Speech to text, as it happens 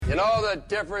You know the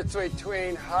difference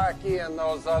between hockey and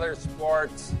those other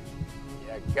sports?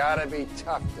 You gotta be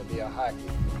tough to be a hockey.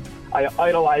 I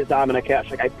idolize Dominik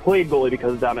Hasek. I played goalie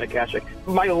because of Dominik Hasek.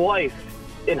 My life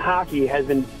in hockey has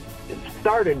been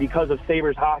started because of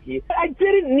Sabres hockey. I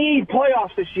didn't need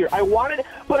playoffs this year. I wanted it,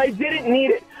 but I didn't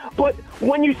need it. But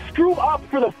when you screw up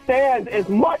for the fans as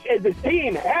much as this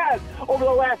team has over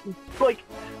the last,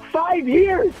 5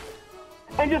 years,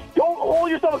 and just don't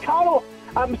hold yourself accountable,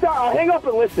 I'm sorry. I'll hang up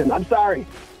and listen. I'm sorry.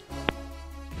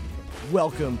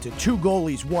 Welcome to Two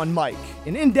Goalies, One Mic,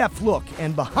 an in-depth look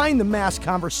and behind-the-mask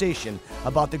conversation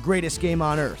about the greatest game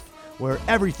on earth, where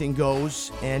everything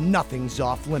goes and nothing's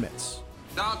off limits.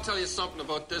 Now I'll tell you something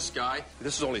about this guy.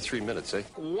 This is only 3 minutes, eh?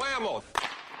 Whammo!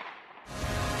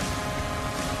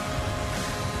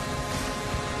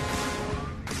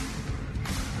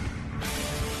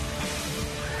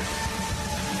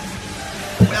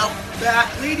 Welcome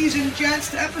back, ladies and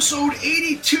gents, to episode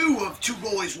 82 of Two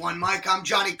Goalies, One Mic. I'm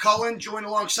Johnny Cullen, joined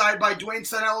alongside by Dwayne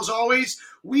Stenell as always.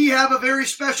 We have a very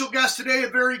special guest today, a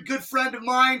very good friend of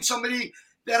mine, somebody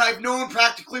that I've known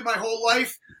practically my whole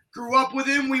life. Grew up with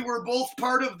him. We were both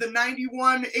part of the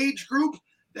 91 age group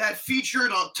that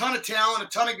featured a ton of talent, a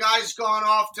ton of guys gone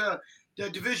off to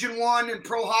Division I and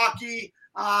pro hockey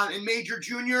and major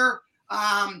junior.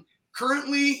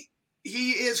 Currently,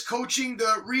 he is coaching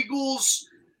the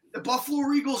Buffalo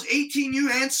Regals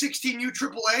 18U and 16U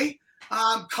AAA,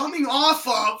 coming off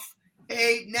of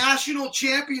a national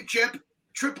championship,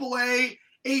 AAA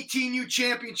 18U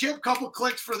championship. Couple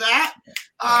clicks for that.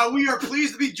 We are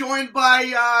pleased to be joined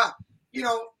by,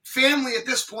 family at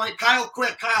this point. Kyle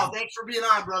Quick. Kyle, thanks for being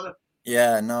on, brother.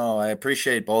 Yeah, no, I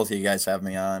appreciate both of you guys having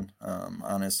me on.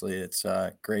 Honestly, it's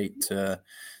great to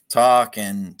talk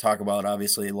about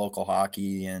obviously local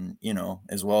hockey and,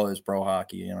 as well as pro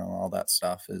hockey, all that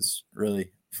stuff is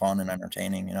really fun and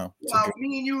entertaining, Well,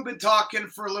 me and you have been talking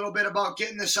for a little bit about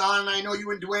getting this on. I know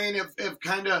you and Dwayne have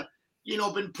kind of,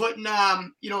 been putting,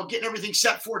 getting everything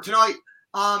set for tonight.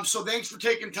 So thanks for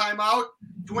taking time out.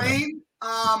 Dwayne,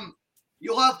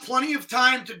 you'll have plenty of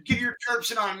time to get your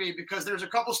chirps in on me because there's a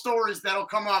couple stories that'll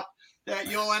come up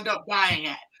that you'll end up dying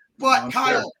at. But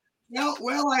Kyle,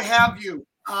 well, I have you.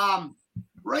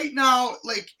 Right now,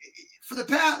 for the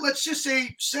past, let's just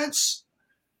say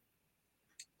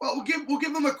we'll give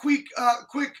them a quick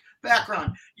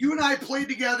background. You and I played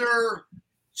together,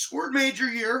 scored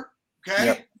major year. Okay.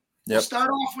 Yep. We'll start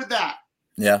off with that.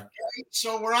 Yeah. Okay?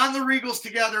 So we're on the Regals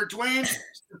together. Dwayne,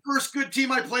 the first good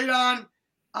team I played on.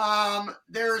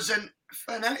 There's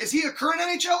is he a current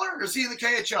NHLer or is he in the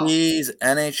KHL? He's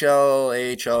NHL,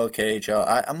 AHL,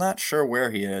 KHL. I'm not sure where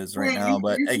he is right now,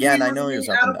 but again, I know he was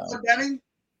up and down. Clendenny?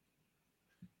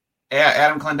 Yeah,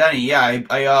 Adam Clendenny. Yeah,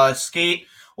 I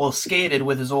skated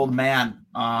with his old man.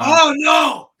 Oh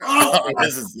no!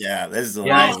 This is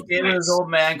I skated with his old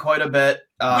man quite a bit.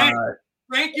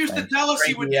 Frank used to tell us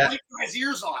he would take his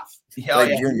ears off.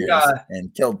 Played juniors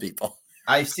and killed people.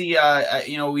 I see.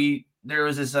 There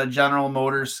was this General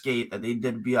Motors skate that they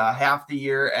did half the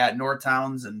year at North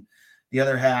Towns and the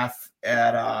other half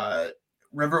at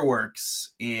Riverworks.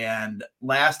 And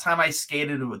last time I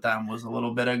skated with them was a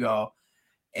little bit ago,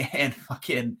 and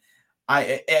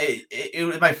it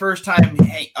was my first time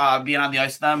being on the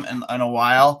ice with them in a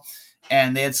while,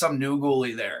 and they had some new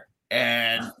goalie there,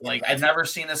 and I'd never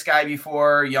seen this guy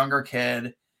before, younger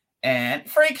kid, and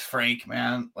Frank's Frank,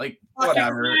 man,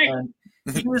 whatever.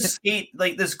 And he was skate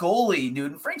this goalie,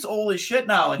 dude. And Frank's old as shit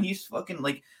now, and he's fucking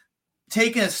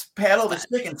taking his paddle to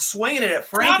stick and swinging it at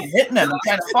Frank and hitting him and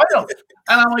trying to fight him.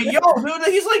 And I'm like, yo, dude,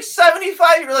 he's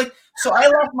 75. You're so I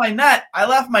left my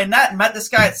net and met this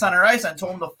guy at center ice and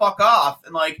told him to fuck off.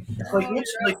 And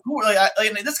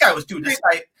this guy was, dude,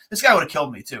 this guy would have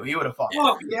killed me too. He would have fucked.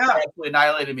 Oh, yeah, absolutely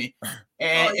annihilated me.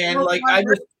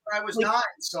 I was dying.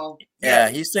 So yeah,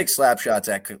 he sticks slap shots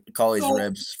at Colley's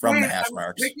ribs from the hash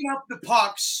marks. Picking up the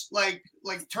pucks,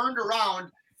 turned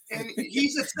around, and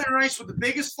he's at center ice with the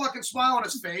biggest fucking smile on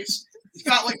his face. He's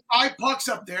got 5 pucks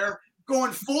up there,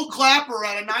 going full clapper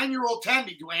at a 9-year-old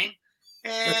Tendy, Dwayne.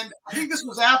 And I think this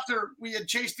was after we had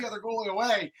chased the other goalie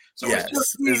away. So yes,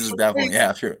 this is definitely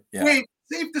true. Yeah. Wait,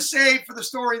 safe to say for the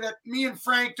story that me and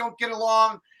Frank don't get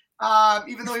along.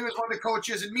 Even though he was one of the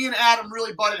coaches, and me and Adam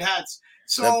really butted heads.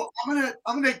 So I'm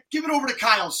gonna give it over to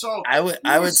Kyle. So I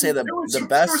would say the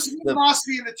best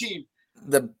philosophy in the team.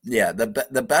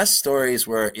 The best stories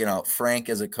were Frank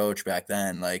as a coach back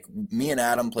then. Me and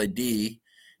Adam played D,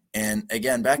 and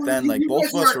again back then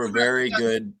both of us were very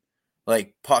good.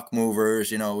 like puck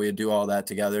movers, we'd do all that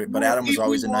together. But Adam was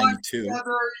always a 92.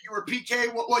 Together, you were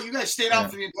PK. Well, you guys stayed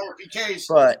out for the entire PKs.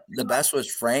 But the best was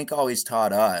Frank always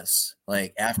taught us,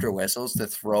 like after whistles, to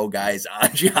throw guys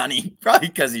on Johnny, probably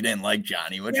because he didn't like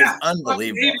Johnny, which is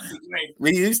unbelievable.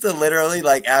 We used to literally,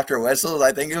 like after whistles,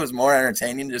 I think it was more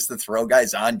entertaining just to throw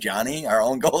guys on Johnny, our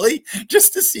own goalie,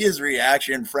 just to see his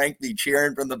reaction. Frank be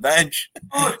cheering from the bench.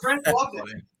 Oh, Frank loved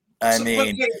it.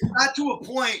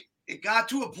 It got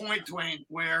to a point, Dwayne,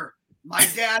 where my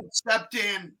dad stepped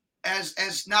in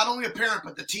as not only a parent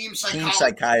but the team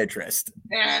psychiatrist.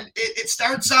 And it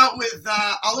starts out with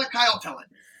I'll let Kyle tell it.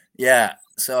 Yeah.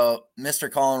 So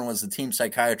Mr. Cullen was the team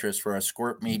psychiatrist for a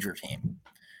Squirt Major team.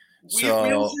 We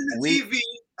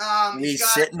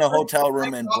sit in the hotel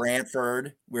room in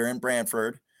Brantford. We're in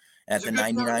Brantford at the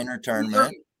 99er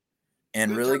tournament.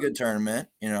 And really good tournament,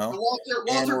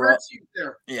 Walter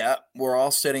there. Yeah, we're all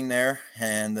sitting there,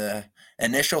 and the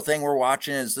initial thing we're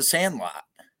watching is the Sandlot.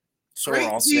 So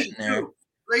we're all sitting there.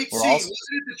 Great scene. Wasn't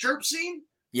it the chirp scene?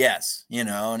 Yes,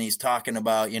 and he's talking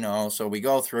about, so we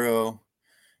go through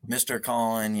Mr.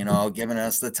 Cullen, giving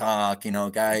us the talk,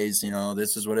 guys,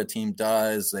 this is what a team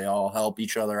does. They all help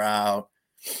each other out.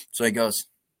 So he goes,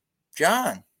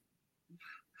 John,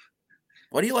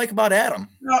 what do you like about Adam?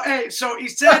 No, hey, so he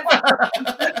said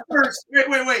first,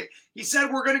 wait. He said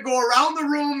we're going to go around the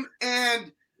room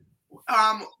and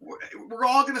we're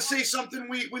all going to say something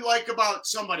we like about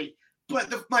somebody.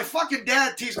 But my fucking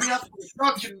dad teased me up for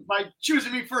instruction by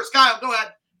choosing me first. Kyle, go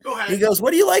ahead. He goes,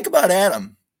 what do you like about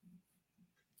Adam?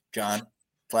 John,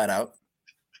 flat out.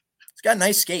 He's got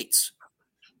nice skates.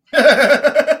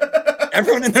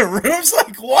 Everyone in the room's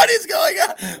like, what is going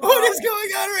on? What is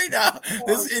going on right now?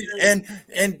 And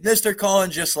Mr.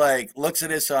 Cullen just like looks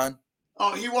at his son.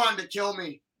 Oh, he wanted to kill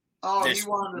me. Oh, just he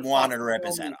wanted to rip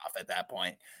his head off at that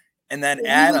point. And then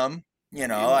Adam,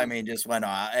 just went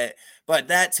on. But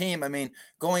that team,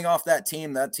 going off that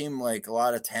team, like a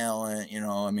lot of talent,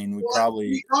 we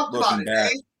probably looking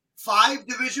back. 5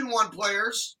 Division I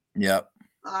players. Yep.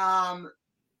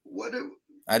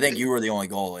 I think you were the only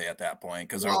goalie at that point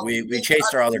because we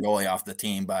chased our other goalie off the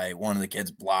team by one of the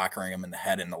kids blockering him in the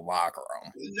head in the locker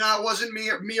room. No, it wasn't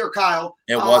me or Kyle.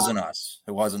 It wasn't us.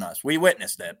 It wasn't us. We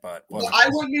witnessed it, but I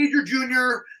won Major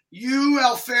Junior. You,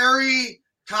 Alfieri,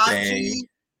 Conti,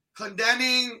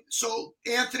 Clendenning, so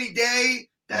Anthony Day.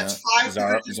 That's 5.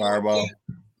 Zarbo.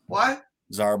 What?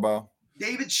 Zarbo.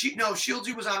 David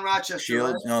Shieldsy was on Rochester.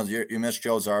 Shields, right? No, you missed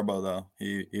Joe Zarbo though.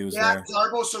 He was there.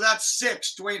 Zarbo. So that's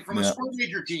 6, Dwayne, from a sport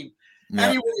major team.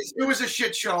 Anyways, it was a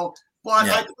shit show. But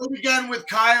I played again with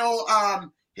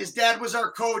Kyle. His dad was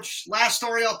our coach. Last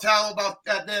story I'll tell about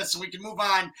this, so we can move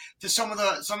on to some of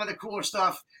the cooler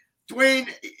stuff. Dwayne,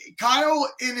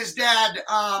 Kyle and his dad.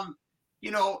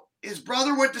 His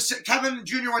brother Kevin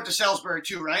Jr. went to Salisbury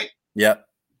too, right? Yep.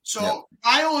 So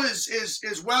Kyle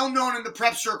is well known in the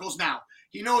prep circles now.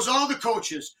 He knows all the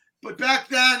coaches. But back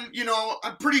then,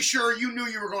 I'm pretty sure you knew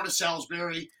you were going to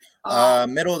Salisbury.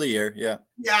 Middle of the year, yeah.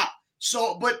 Yeah.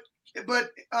 So, but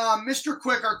Mr.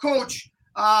 Quick, our coach,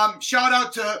 shout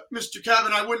out to Mr.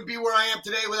 Kevin. I wouldn't be where I am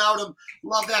today without him.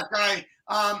 Love that guy.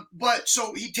 But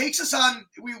so he takes us on.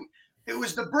 It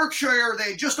was the Berkshire.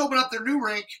 They just opened up their new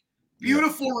rink.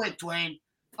 Beautiful rink, Dwayne.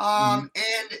 And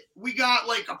we got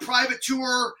like a private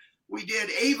tour. We did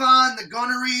Avon, the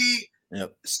Gunnery,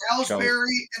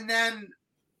 Salisbury, and then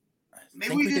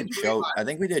maybe we did Choate. I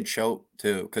think we did Choate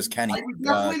too, because Kenny. We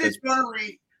definitely did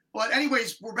Gunnery. But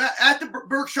anyways, we're back at the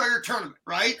Berkshire tournament,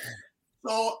 right?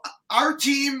 So our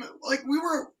team,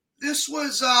 this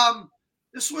was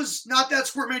not that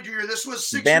Squirt Major year. This was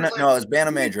 6 years later. No, it was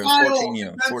Bantam Major. It was 14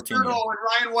 years. And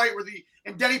Ryan White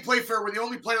and Denny Playfair were the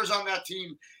only players on that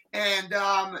team. And,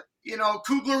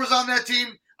 Kugler was on that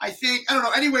team, I think. I don't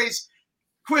know. Anyways,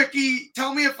 Quickie,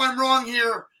 tell me if I'm wrong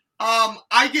here.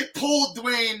 I get pulled,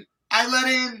 Dwayne. I let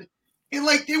in, and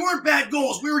they weren't bad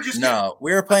goals. We were just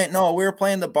we were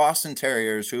playing the Boston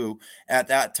Terriers, who at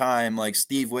that time, like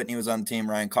Steve Whitney was on the team,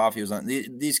 Ryan Coffey was on.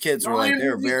 These kids were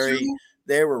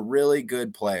they were really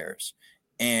good players.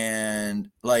 And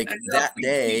that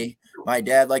day, my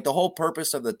dad, the whole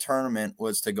purpose of the tournament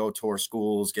was to go tour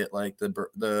schools, get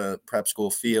the prep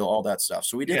school feel, all that stuff.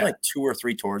 So we did 2 or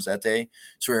 3 tours that day.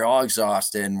 So we were all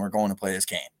exhausted and we're going to play this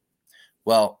game.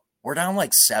 Well, we're down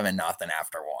 7-0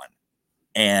 after 1.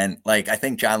 And I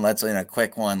think John lets in a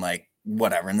quick one,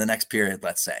 whatever, in the next period,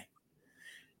 let's say.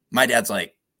 My dad's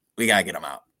like, we got to get him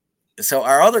out. So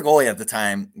our other goalie at the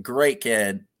time, great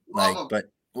kid,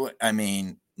 but I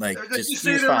mean,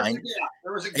 he's fine.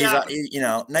 He's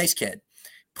nice kid.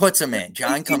 Puts him in.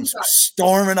 John comes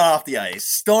storming off the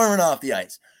ice.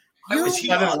 I was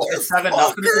Seven, Motherfucker, 7-0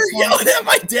 at this point. yelling at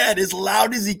my dad as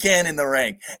loud as he can in the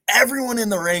rink. Everyone in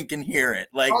the rink can hear it.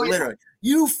 Like, Oh, yeah. literally,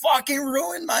 you fucking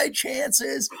ruined my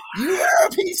chances. You are a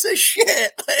piece of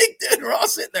shit. Like, dude, we're all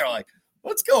sitting there like,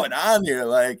 what's going on here?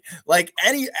 Like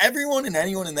everyone and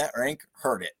anyone in that rink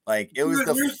heard it. Like, it was Here's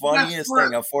the the funniest best part.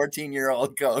 thing. A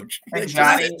 14-year-old coach. And just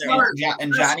Johnny, sitting there like,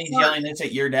 and Johnny's yelling this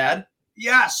at your dad.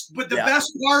 Yes, but the Yeah.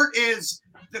 best part is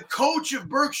the coach of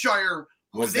Berkshire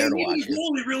Was they there to needed watch a it.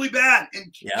 goalie really bad,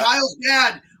 and Yeah. Kyle's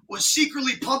dad was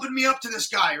secretly pumping me up to this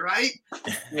guy. Right?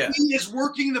 Yeah. He is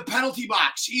working the penalty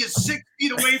box. He is 6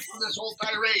 feet away from this whole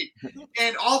tirade,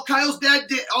 and all Kyle's dad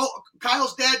did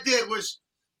was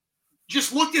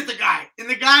just looked at the guy, and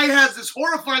the guy has this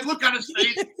horrified look on his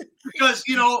face because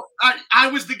I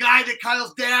was the guy that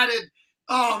Kyle's dad had.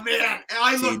 Oh man, and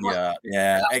I looked like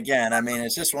yeah. Again, I mean,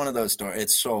 it's just one of those stories.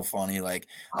 It's so funny. Like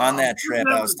on that trip,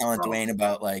 I was telling Dwayne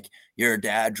about like your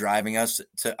dad driving us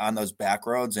on those back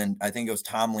roads, and I think it was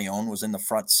Tom Leone was in the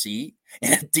front seat,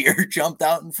 and a deer jumped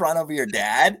out in front of your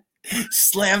dad,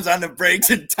 slams on the brakes,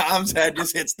 and Tom's head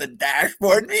just hits the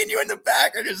dashboard. Me and you in the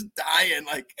back are just dying.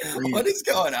 Like, what is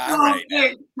going on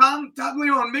right now? Tom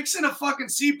Leone mixing a fucking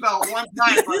seatbelt one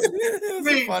time. It's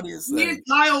the funniest Me thing. and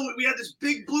Kyle, we had this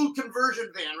big blue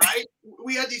conversion van, right?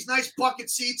 We had these nice bucket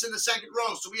seats in the second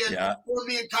row. So we had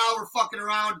me and Kyle were fucking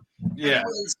around. Yeah.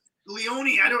 Anyways,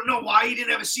 Leone, I don't know why he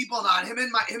didn't have a seatbelt on. Him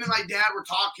and my dad were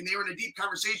talking. They were in a deep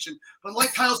conversation. But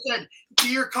like Kyle said,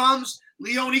 deer comes,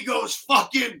 Leone goes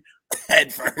fucking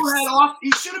head first. Head off.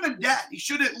 He should have been dead. He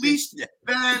should have at least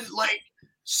been like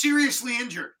seriously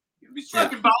injured. He's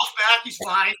fucking bounced back. He's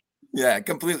fine. Yeah,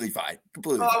 completely fine.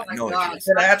 Completely Oh fine. my No God. issues.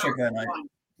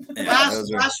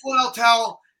 Last one I'll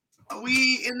tell.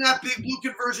 We in that big blue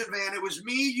conversion van. It was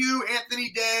me, you, Anthony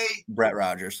Day, Brett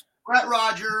Rogers.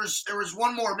 There was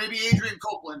one more, maybe Adrian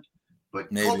Copeland,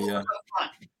 but Maybe, Copeland yeah. was up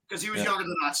front because he was Yeah. younger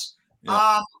than us.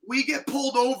 Yeah. We get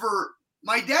pulled over.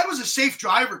 My dad was a safe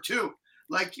driver too.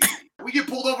 Like we get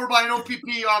pulled over by an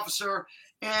OPP officer,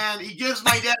 and he gives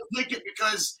my dad a ticket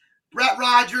because Brett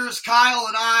Rogers, Kyle,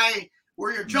 and I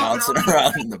were here jumping Bouncing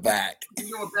around in the back.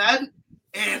 into a bed,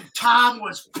 and Tom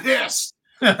was pissed.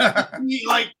 He,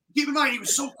 like, keep in mind, he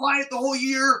was so quiet the whole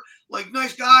year, like,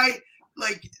 nice guy.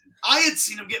 Like, I had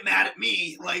seen him get mad at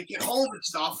me, like, at home and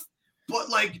stuff, but,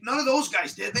 like, none of those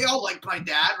guys did. They all liked my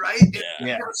dad, right? Yeah. I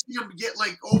never seen him get,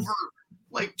 like, over,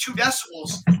 like, 2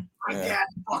 decibels. My dad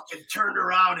fucking turned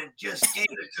around and just gave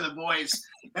it to the boys.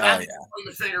 And I pointed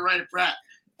the finger right at Brett.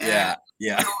 And,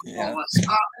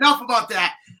 enough about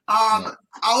that. I'll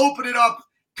open it up.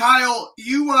 Kyle,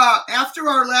 you after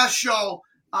our last show,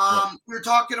 we were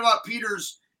talking about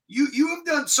Peters. You have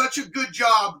done such a good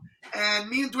job, and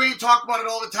me and Dwayne talk about it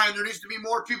all the time. There needs to be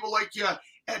more people like you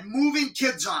at moving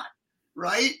kids on,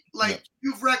 right? Like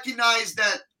you've recognized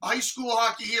that high school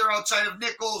hockey here outside of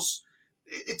Nichols,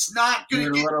 it's not going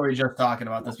to We get. were literally just talking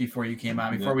about this before you came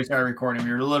on. Before we started recording,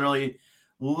 we were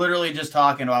literally just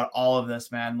talking about all of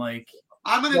this, man. Like,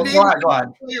 I'm going to name go ahead.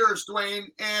 players, Dwayne,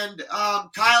 and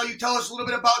Kyle. You tell us a little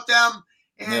bit about them,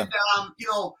 and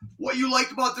what you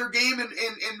like about their game, and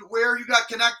where you got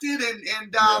connected,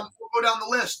 and we'll go down the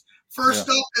list. First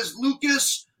up is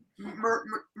Lucas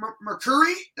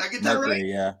Mercury. Did I get that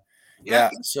right? Yeah.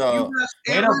 So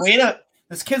wait up.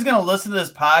 This kid's gonna listen to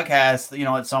this podcast,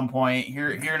 at some point,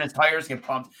 hearing his tires get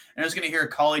pumped, and just gonna hear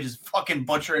Cully just fucking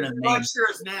butchering his name. Butcher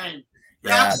his name.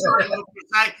 Yeah. I'm sorry, Lucas.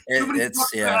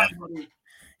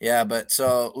 But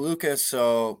so Lucas,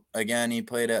 again, he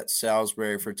played at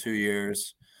Salisbury for 2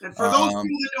 years. And for those people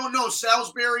that don't know,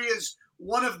 Salisbury is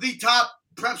one of the top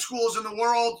prep schools in the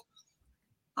world.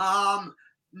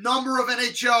 Number of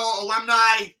NHL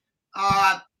alumni.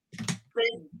 They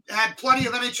had plenty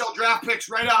of NHL draft picks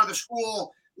right out of the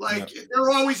school. They're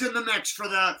always in the mix for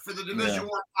the Division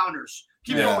I Founders.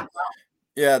 Keep going.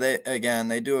 Yeah,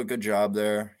 they do a good job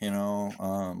there.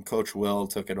 Coach Will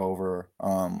took it over.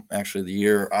 Actually, the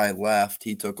year I left,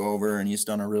 he took over, and he's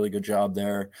done a really good job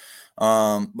there.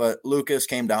 But Lucas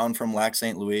came down from Lac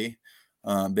St. Louis,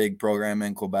 big program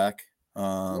in Quebec.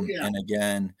 And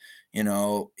again,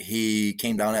 he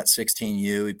came down at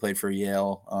 16U. He played for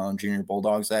Yale Junior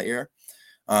Bulldogs that year.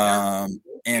 And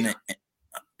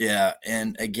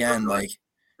again, like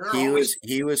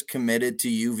he was committed to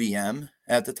UVM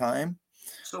at the time.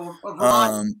 So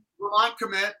Vermont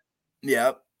commit.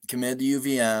 Yep, committed to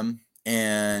UVM,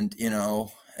 and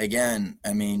again,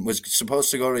 I mean, was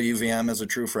supposed to go to UVM as a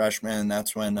true freshman, and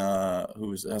that's when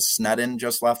Snedden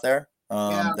just left there.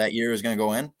 That year he was going to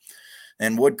go in,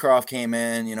 and Woodcroft came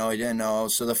in. He didn't know.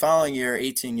 So the following year,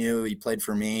 18U, he played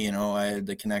for me. I had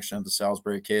the connection of the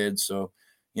Salisbury kids, so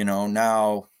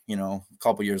now you know, a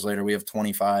couple years later, we have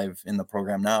 25 in the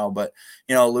program now. But,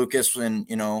 you know, Lucas and,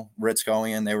 you know, Ritz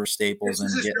going in, they were staples. This and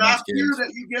is his getting draft those year kids.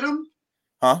 that you get him?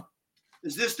 Huh?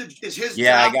 Is his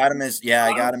Yeah, draft?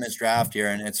 I got him his draft year.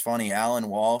 And it's funny, Alan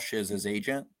Walsh is his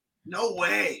agent. No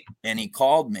way. And he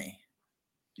called me.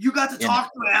 You got to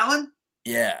talk to Alan?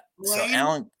 Yeah. Lane?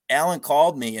 So Alan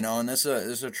called me, you know, and this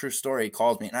is a true story. He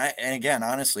called me. And again,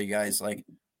 honestly, guys, like,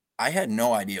 I had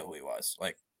no idea who he was.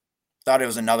 Like, thought it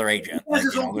was another agent. Like,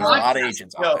 you know, there's a lot of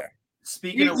agents out there.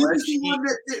 Speaking of which, the one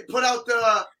that put out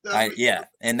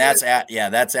and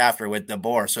that's after with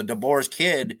DeBoer. So DeBoer's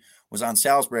kid was on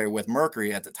Salisbury with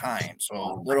Mercury at the time.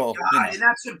 So you know. And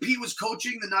that's when Pete was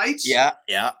coaching the Knights? Yeah.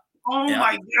 Oh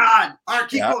my God. All right,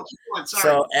 keep going. Sorry.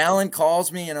 So Alan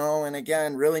calls me, you know, and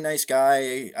again, really nice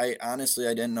guy. I honestly,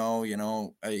 I didn't know, you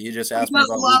know, you just asked me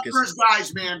about Lucas. For his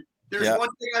guys, man. There's one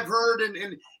thing I've heard,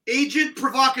 and Agent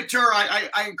Provocateur,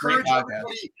 I encourage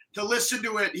everybody to listen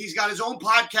to it. He's got his own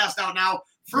podcast out now.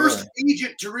 First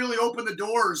agent to really open the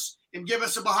doors and give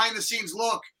us a behind the scenes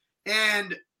look.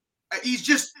 And he's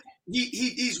just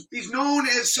he's known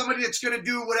as somebody that's going to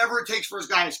do whatever it takes for his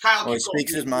guys. Kyle, he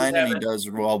speaks his mind and he does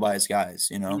well by his guys,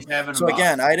 you know. So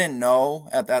again, I didn't know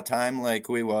at that time like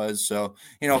who he was. So,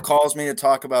 you know, calls me to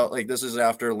talk about, like, this is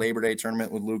after Labor Day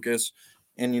tournament with Lucas,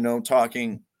 and, you know,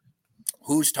 talking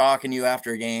who's talking to you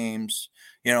after games,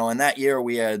 you know. And that year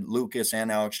we had Lucas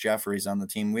and Alex Jeffries on the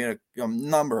team. We had a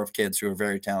number of kids who were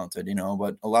very talented, you know,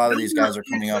 but a lot of these guys are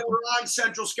coming up. We're on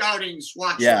Central Scoutings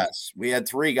watching. Yes, we had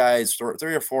 3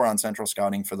 or 4 on Central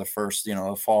Scouting for the first, you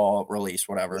know, fall release,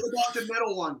 whatever. What about the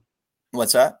middle one?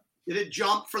 What's that? Did it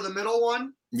jump for the middle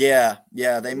one? Yeah,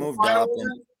 they moved up.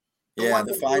 And,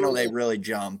 the final they really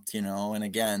jumped, you know. And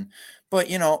again, but,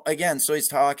 you know, again, so he's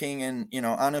talking, and, you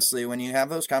know, honestly, when you have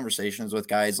those conversations with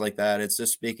guys like that, it's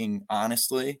just speaking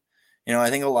honestly. You know, I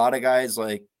think a lot of guys,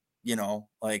 like, you know,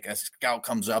 like a scout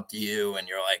comes up to you and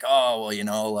you're like, oh, well, you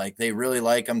know, like they really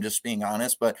like him, just being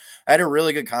honest. But I had a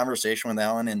really good conversation with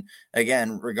Alan. And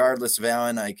again, regardless of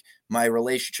Alan, like, my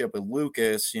relationship with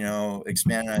Lucas, you know,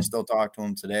 expanded. I still talk to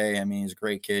him today. I mean, he's a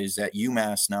great kid. He's at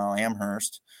UMass now,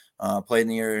 Amherst. Played in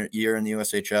the year in the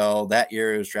USHL. That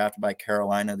year he was drafted by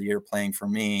Carolina, the year playing for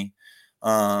me.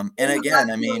 And again,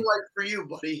 I mean, like for you,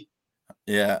 buddy.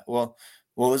 Yeah. Well,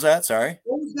 what was that? Sorry.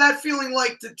 What was that feeling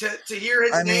like to hear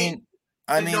his name?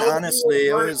 I mean, honestly,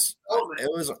 it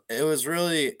was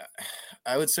really,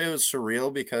 I would say it was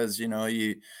surreal, because, you know,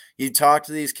 you talk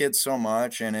to these kids so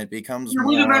much, and it becomes you're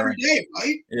with them every day,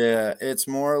 right? Yeah. It's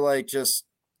more like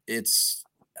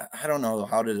I don't know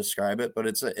how to describe it, but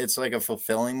it's like a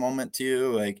fulfilling moment to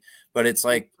you. Like, but it's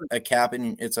like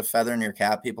it's a feather in your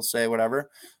cap, people say, whatever.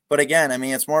 But again, I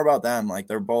mean, it's more about them. Like,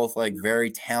 they're both like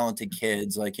very talented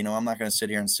kids. Like, you know, I'm not going to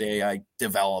sit here and say I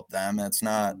developed them. It's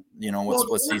not, you know,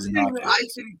 what season. I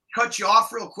can cut you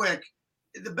off real quick.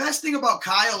 The best thing about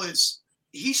Kyle is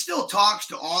he still talks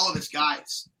to all of his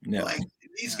guys. Yeah. Like,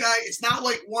 these guys, it's not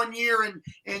like 1 year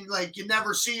and like you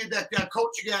never see that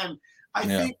coach again. I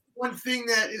think one thing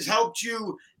that has helped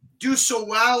you do so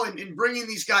well in bringing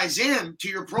these guys in to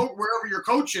your wherever you're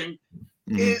coaching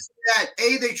is that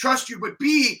A, they trust you, but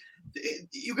B,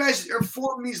 you guys are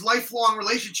forming these lifelong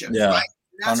relationships. Yeah, right?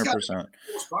 100%.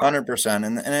 100%.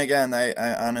 And again, I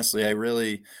honestly,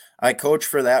 I coach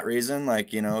for that reason.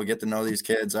 Like, you know, get to know these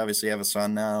kids. Obviously, I have a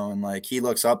son now, and like, he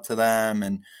looks up to them.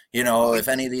 And, you know, if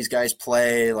any of these guys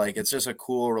play, like, it's just a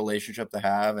cool relationship to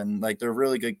have. And like, they're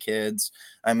really good kids.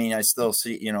 I mean, I still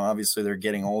see, you know, obviously they're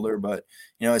getting older, but,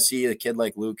 you know, I see a kid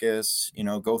like Lucas, you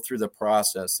know, go through the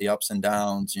process, the ups and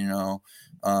downs, you know,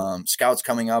 scouts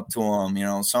coming up to him, you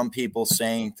know, some people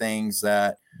saying things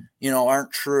that, you know,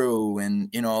 aren't true. And,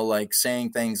 you know, like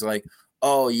saying things like,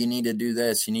 oh, you need to do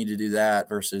this, you need to do that,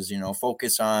 versus, you know,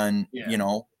 focus on, you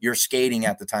know, your skating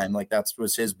at the time. Like, that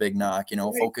was his big knock, you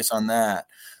know, focus on that.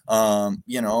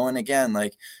 You know, and again,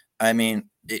 like, I mean,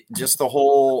 just the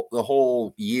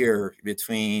whole year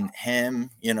between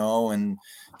him, you know, and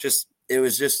just, it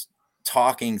was just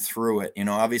talking through it. You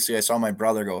know, obviously I saw my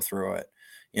brother go through it,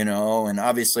 you know, and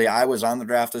obviously I was on the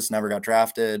draft list, never got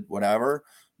drafted, whatever.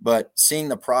 But seeing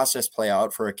the process play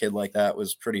out for a kid like that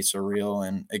was pretty surreal.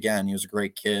 And again, he was a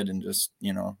great kid, and just,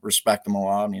 you know, respect him a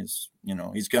lot. And he's, you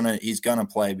know, he's gonna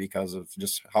play because of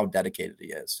just how dedicated he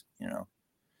is, you know.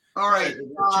 All right,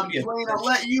 Dwayne,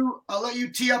 I'll let you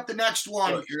tee up the next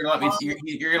one. So you're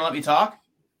gonna let me talk?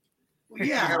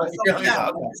 Yeah,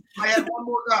 I had one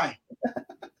more guy.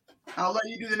 I'll let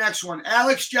you do the next one.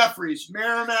 Alex Jeffries,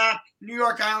 Merrimack, New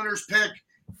York Islanders pick.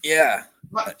 Yeah.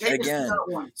 Again,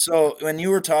 so when you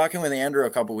were talking with Andrew a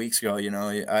couple weeks ago, you know,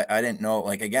 I didn't know,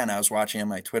 like, again, I was watching on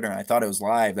my Twitter and I thought it was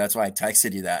live. That's why I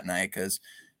texted you that night, because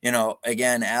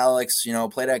again, Alex,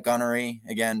 played at Gunnery.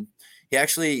 Again, he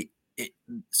actually,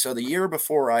 so the year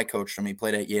before I coached him, he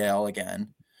played at Yale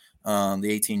again,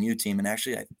 the 18U team. And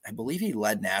actually, I believe he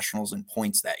led nationals in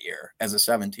points that year as a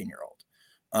 17-year-old.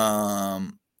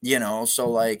 So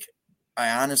like,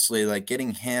 I honestly, like,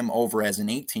 getting him over as an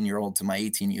 18-year-old to my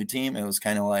 18U team, it was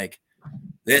kind of like,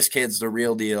 this kid's the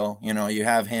real deal. You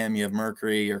have him, you have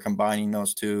Mercury, you're combining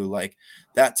those two. Like,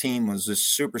 that team was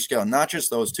just super skilled. Not just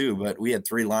those two, but we had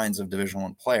 3 lines of Division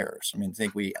I players. I mean, I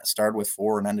think we started with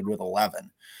 4 and ended with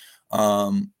 11.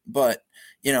 But,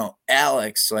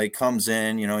 Alex, like, comes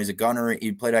in, he's a gunnery.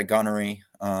 He played at Gunnery.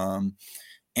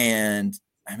 And,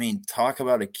 I mean, talk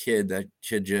about a kid that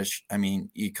should just, I mean,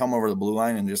 you come over the blue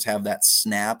line and just have that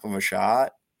snap of a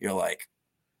shot. You're like,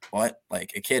 what?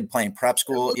 Like a kid playing prep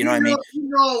school, you know what I mean?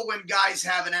 When guys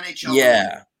have an NHL.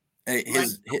 Yeah.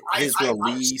 His it,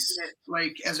 release.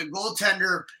 like, as a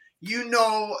goaltender, a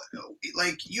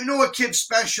kid's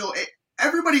special.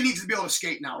 Everybody needs to be able to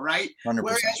skate now, right? 100%.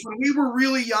 Whereas when we were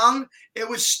really young, it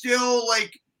was still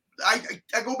like, I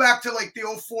go back to like the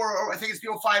 04, or I think it's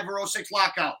the 05 or 06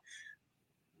 lockout.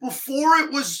 Before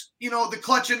it was, the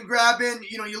clutch and grabbing,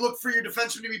 you look for your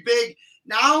defenseman to be big.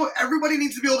 Now everybody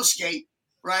needs to be able to skate,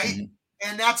 right? Mm-hmm.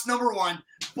 And that's number one.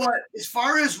 But as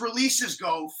far as releases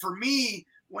go, for me,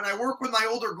 when I work with my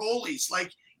older goalies,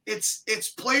 like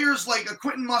it's players like a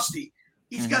Quentin Musty.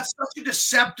 He's got such a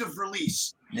deceptive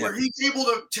release where he's able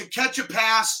to catch a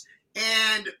pass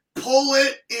and pull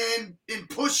it and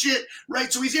push it,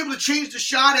 right? So he's able to change the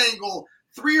shot angle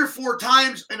 3 or 4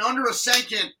 times in under a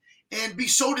second and be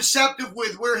so deceptive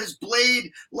with where his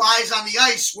blade lies on the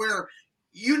ice, where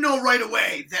right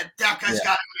away that guy's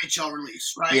got an NHL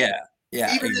release, right?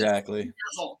 Yeah, even exactly. Years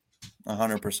old.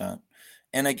 100%.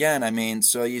 And again, I mean,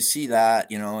 so you see that,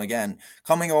 again,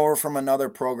 coming over from another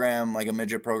program, like a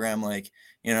midget program, like,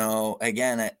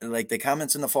 again, like the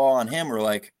comments in the fall on him were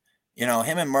like, him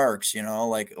and Merckx,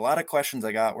 like a lot of questions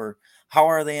I got were, how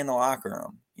are they in the locker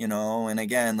room? And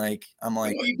again, like, I'm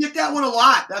like, you get that one a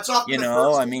lot. That's off.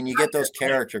 I mean, you get those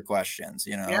character questions,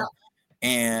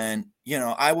 and,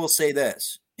 I will say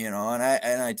this, and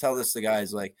I tell this to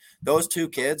guys, like, those 2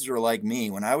 kids were like me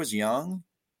when I was young.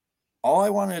 All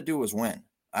I wanted to do was win.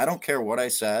 I don't care what I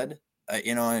said.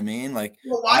 You know what I mean? Like,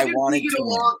 why did we get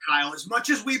along, Kyle? As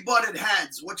much as we butted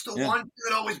heads, what's the one thing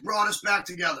that always brought us back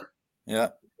together? Yeah.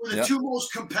 We're the 2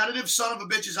 most competitive son of a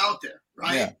bitches out there,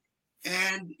 right? Yeah.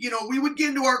 And, we would get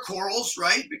into our quarrels,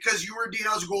 right? Because you were Dean,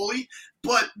 I was a goalie.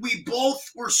 But we both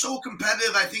were so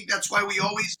competitive. I think that's why we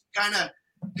always kind of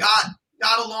got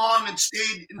along and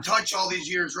stayed in touch all these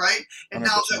years, right? And 100%.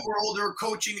 Now that we're older,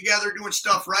 coaching together, doing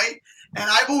stuff, right? And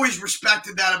I've always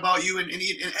respected that about you. And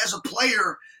as a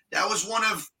player, that was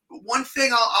one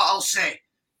thing I'll say.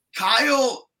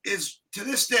 Kyle is, to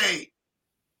this day,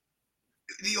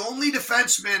 the only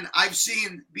defenseman I've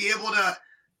seen be able to,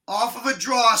 off of a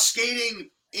draw, skating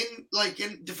in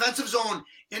defensive zone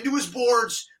into his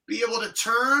boards, be able to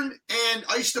turn and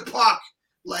ice the puck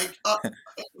like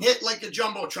hit like a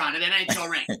jumbotron at an NHL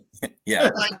rink.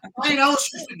 Yeah, like Ryan Ellis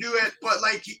used to do it, but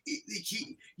like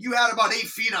you had about 8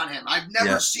 feet on him. I've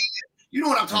never seen it. You know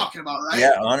what I'm talking about, right?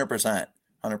 Yeah, 100%.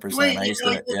 100%. I used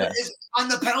to, on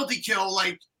the penalty kill,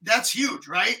 like that's huge,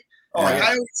 right? Oh, like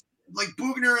I always, like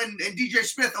Bugner and DJ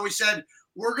Smith always said,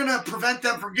 we're gonna prevent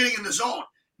them from getting in the zone.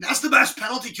 And that's the best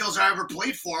penalty kills I ever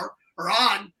played for or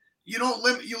on. You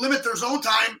limit their zone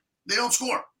time, they don't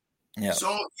score. Yeah.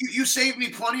 So you saved me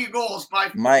plenty of goals by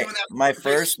doing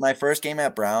that. My first game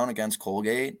at Brown against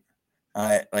Colgate,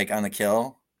 like on the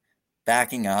kill,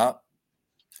 backing up,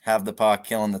 have the puck,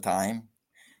 killing the time,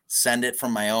 send it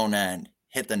from my own end,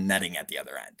 hit the netting at the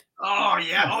other end. Oh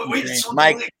yeah. Oh wait, so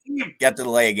Mike, get to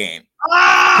delay a game.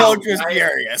 Oh! Coach was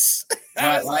furious. When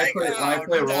I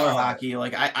play roller hockey,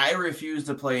 like I refuse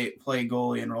to play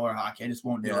goalie in roller hockey. I just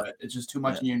won't do it. It's just too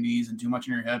much in your knees and too much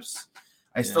in your hips.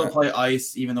 I still play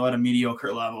ice, even though at a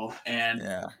mediocre level. And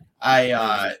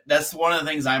that's one of the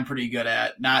things I'm pretty good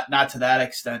at. Not to that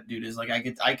extent, dude, is like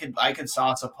I could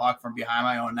sauce a puck from behind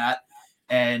my own net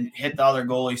and hit the other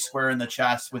goalie square in the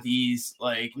chest with ease.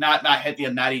 Like not hit the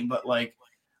netting, but like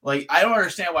I don't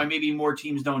understand why maybe more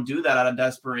teams don't do that out of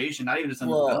desperation. Not even just on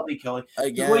the penalty kill.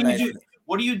 Again,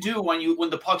 what do you do when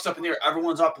the puck's up in the air?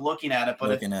 Everyone's up looking at it,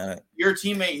 but your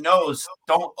teamate knows,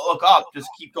 don't look up, just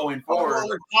keep going forward.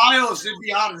 Well, Kyle should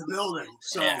be out of the building.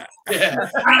 So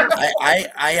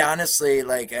I honestly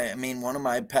one of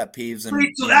my pet peeves. And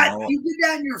wait, so you did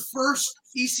that in your first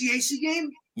ECAC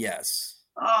game? Yes.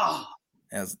 Oh,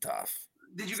 that was tough.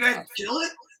 Did you guys kill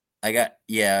it? I got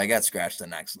scratched the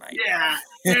next night. Yeah.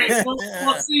 Hey,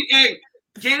 let's see. Hey,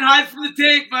 Can't hide from the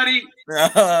tape, buddy.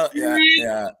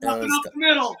 Yeah. Nothing up the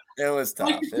middle. It was tough.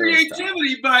 Like the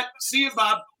creativity, but see you,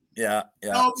 Bob. Yeah.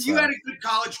 No, you had a good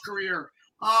college career.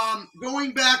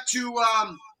 Going back to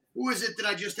who is it that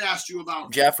I just asked you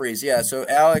about? Jeffries, yeah. So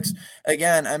Alex,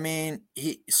 again, I mean,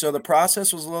 so the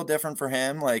process was a little different for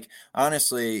him. Like,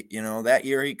 honestly, that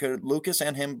year Lucas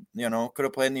and him, could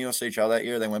have played in the USHL that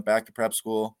year. They went back to prep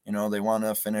school. They want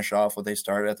to finish off what they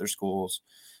started at their schools.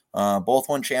 Both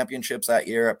won championships that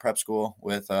year at prep school,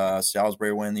 with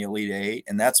Salisbury winning the Elite Eight.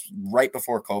 And that's right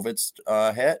before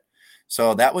COVID hit.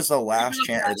 So that was the last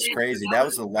it's crazy. That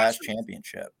was the last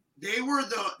championship. They were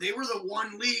the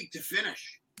one league to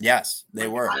finish. Yes, they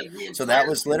were. So that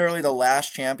was literally the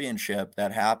last championship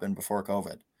that happened before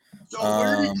COVID. So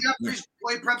where did Jeffries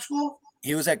play prep school?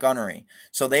 He was at Gunnery.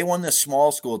 So they won the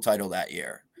small school title that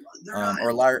year.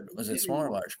 Or large, was it small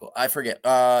or large school? I forget.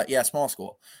 Yeah, small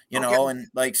school. And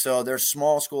so there's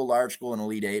small school, large school, and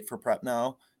Elite Eight for prep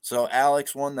now. So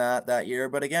Alex won that year.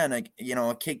 But again,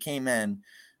 a kid came in.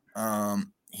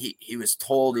 He was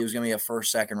told he was going to be a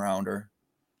first, second rounder.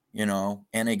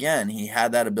 And again, he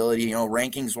had that ability,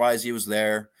 rankings wise, he was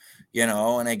there,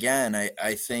 and again,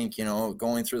 I think,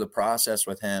 going through the process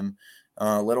with him,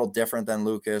 a little different than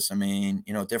Lucas. I mean,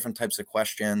 different types of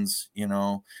questions,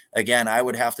 again, I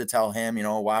would have to tell him,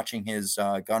 watching his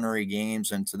Gunnery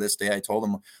games. And to this day, I told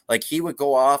him, like, he would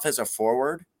go off as a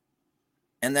forward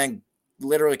and then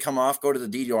literally come off, go to the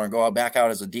D door and go back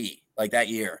out as a D, like that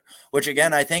year, which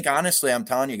again, I think, honestly, I'm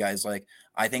telling you guys, like,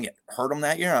 I think it hurt him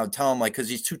that year. And I would tell him, like, because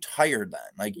he's too tired then.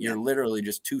 Like, you're literally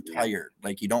just too tired.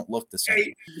 Like, you don't look the same.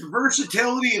 Hey, the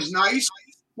versatility is nice,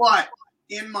 but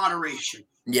in moderation.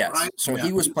 Yes. Right? So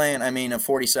he was playing, a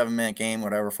 47-minute game,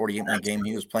 whatever, 48-minute game.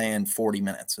 He was playing 40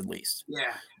 minutes at least.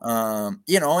 Yeah. And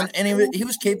he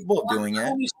was capable of doing it.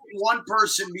 Only one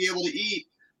person be able to eat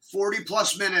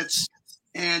 40-plus minutes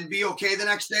and be okay the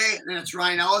next day, and it's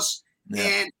Ryan Ellis. Yeah.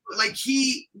 And, like,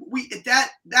 at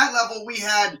that level, we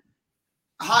had –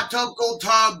 hot tub, cold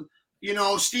tub,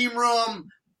 steam room,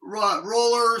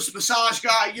 rollers, massage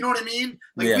guy. You know what I mean?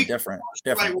 Like different.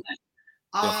 So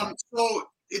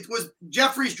it was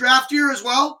Jeffrey's draft year as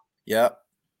well. Yep.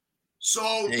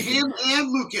 So him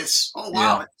and Lucas. Oh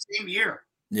wow, same year.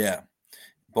 Yeah,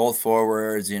 both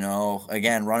forwards.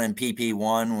 Again, running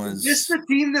PP1 was. Is this the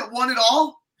team that won it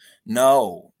all?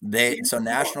 No,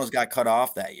 Nationals got cut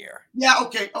off that year. Yeah.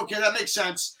 Okay, that makes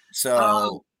sense.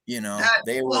 So.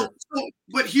 They were,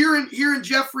 but here in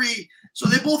Jeffrey, so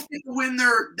they both get to win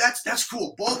that's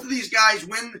cool. Both of these guys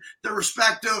win their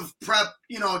respective prep,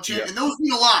 and those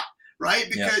mean a lot, right?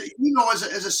 Because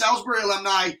as a Salisbury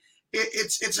alumni,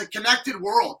 it's a connected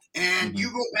world, and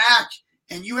you go back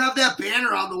and you have that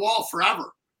banner on the wall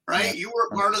forever, right? Yeah. You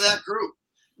were part of that group,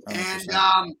 100%.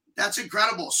 And that's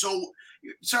incredible. So,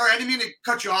 sorry, I didn't mean to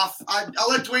cut you off. I'll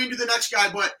let Dwayne do the next guy,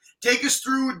 but take us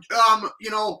through,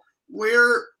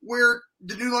 where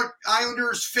the New York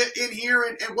Islanders fit in here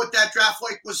and what that draft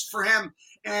like was for him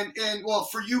and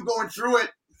for you going through it,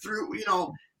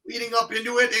 leading up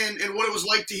into it and what it was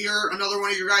like to hear another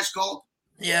one of your guys called.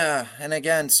 Yeah. And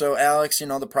again, so Alex,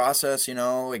 the process,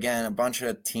 again, a bunch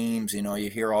of teams, you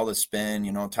hear all the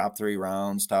spin, top 3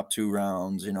 rounds, top 2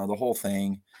 rounds, the whole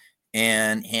thing.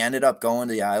 And he ended up going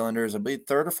to the Islanders, I believe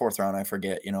 3rd or 4th round, I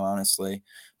forget, honestly.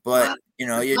 But,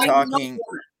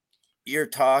 you're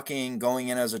talking going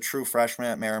in as a true freshman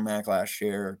at Merrimack last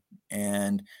year.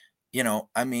 And,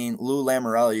 Lou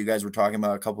Lamoriello, you guys were talking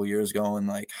about a couple of years ago, and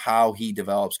like how he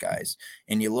develops guys.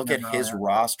 And you look at his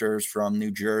rosters from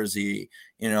New Jersey,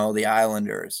 the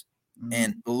Islanders,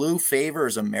 and Lou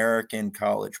favors American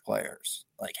college players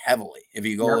like heavily. If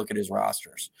you go look at his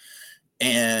rosters,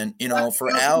 and,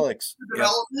 for Alex,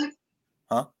 development,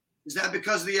 huh? Is that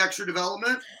because of the extra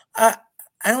development?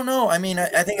 I don't know. I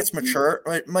think it's mature,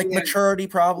 like maturity,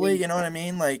 probably. You know what I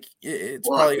mean? Like it's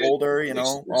probably older.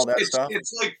 All that stuff.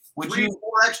 It's like 3-4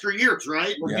 extra years,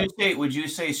 right? Would you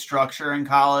say structure in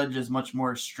college is much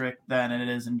more strict than it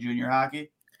is in junior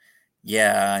hockey?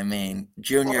 Yeah,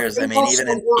 juniors. Even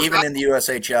in the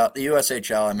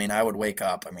USHL, I would wake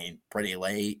up. Pretty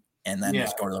late. And then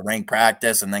just go to the rink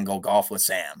practice and then go golf with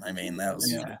Sam. That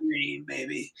was dream,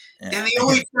 baby. Yeah. And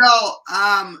the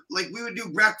OHL, we would do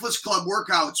breakfast club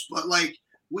workouts, but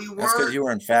we were. That's because you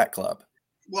were in Fat Club.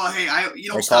 Well, hey, you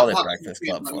don't stop pucks breakfast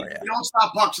club for you. You don't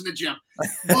stop pucks in the gym.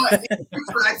 But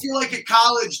I feel like at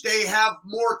college they have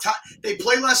more time. They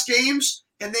play less games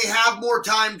and they have more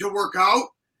time to work out.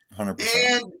 100%.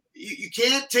 And you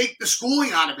can't take the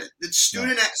schooling out of it. It's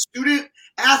student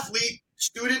athlete.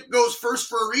 Student goes first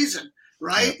for a reason,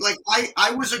 right? Yeah. Like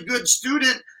I was a good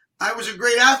student. I was a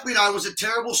great athlete. I was a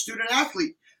terrible student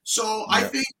athlete. So I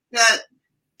think that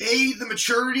the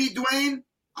maturity, Dwayne.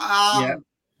 Yeah.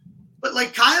 But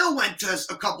like Kyle went to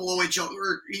a couple OHL,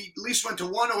 or he at least went to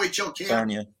one OHL camp.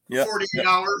 Sonia. Yep. 48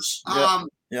 hours.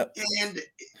 Yep. And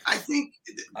I think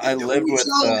I lived with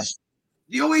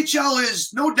the OHL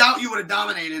is no doubt you would have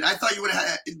dominated. I thought you would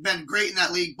have been great in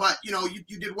that league, but you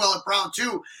did well at Brown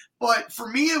too. But for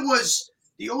me, it was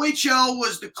the OHL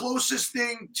was the closest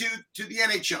thing to the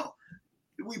NHL.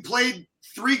 We played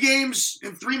 3 games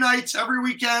in 3 nights every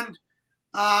weekend.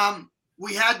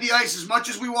 We had the ice as much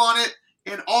as we wanted,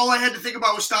 and all I had to think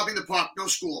about was stopping the puck, no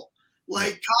school.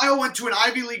 Like Kyle went to an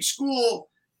Ivy League school,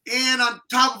 and on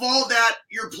top of all that,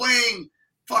 you're playing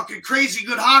fucking crazy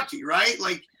good hockey, right?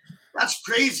 Like that's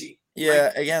crazy.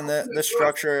 Yeah, like, again, the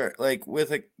structure, like with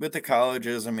the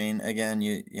colleges, I mean, again,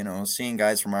 you know, seeing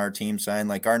guys from our team sign,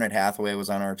 like Garnet Hathaway was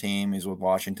on our team, he's with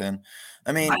Washington.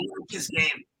 I mean, I like his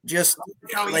game. Just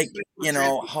like, you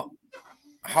know,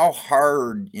 how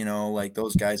hard, you know, like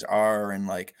those guys are, and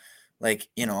like,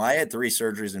 you know, I had 3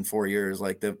 surgeries in 4 years.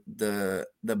 Like the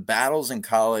battles in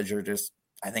college are just,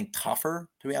 I think, tougher,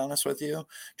 to be honest with you,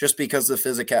 just because the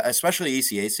physical, especially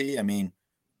ECAC. I mean,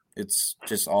 it's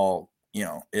just all, you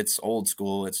know, it's old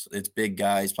school. It's big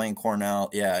guys playing Cornell.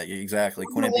 Yeah, exactly.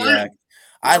 Quinnipiac.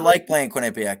 I like playing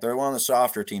Quinnipiac. They're one of the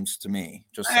softer teams to me.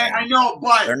 Just I know,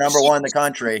 but they're number 1 in the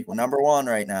country. Number 1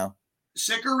 right now.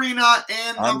 Sick arena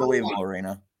and unbelievable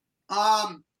arena.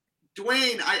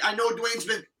 Dwayne, I know Dwayne's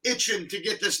been itching to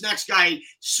get this next guy.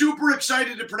 Super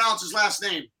excited to pronounce his last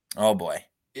name. Oh boy.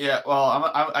 Yeah,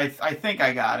 well, I think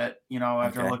I got it. You know,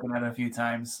 after looking at it a few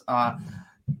times. Out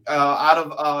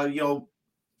of you know,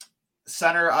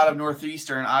 center out of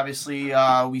Northeastern, obviously,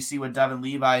 we see what Devin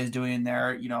Levi is doing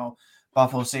there. You know,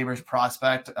 Buffalo Sabres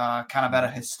prospect, kind of at a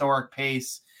historic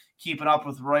pace, keeping up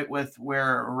with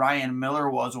where Ryan Miller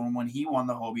was when he won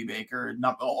the Hobey Baker,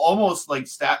 almost like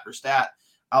stat for stat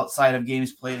outside of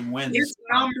games played and wins. His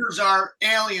numbers are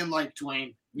alien-like,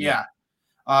 Dwayne. Yeah.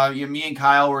 Me and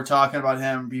Kyle were talking about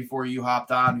him before you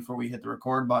hopped on, before we hit the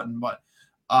record button. But,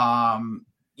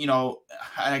 you know,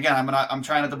 and again, I'm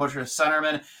trying not to butcher his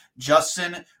centerman,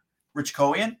 Justin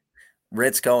Richkowian.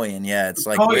 Ritzkowian, yeah, it's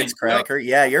like Ritz Cracker.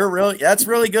 Yeah, that's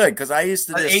really good, because I used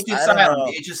to just.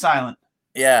 The H is silent.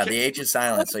 Yeah, the H is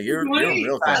silent. So you're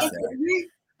real close there.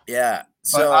 Yeah.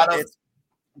 So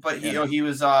he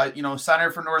was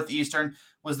center for Northeastern,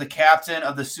 was the captain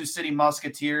of the Sioux City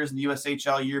Musketeers in the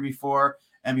USHL year before,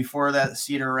 and before that,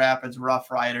 Cedar Rapids Rough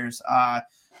Riders.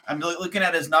 I'm looking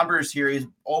at his numbers here. He's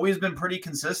always been pretty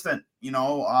consistent. You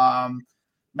know,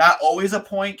 not always a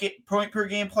point per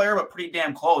game player, but pretty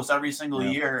damn close every single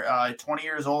year. 20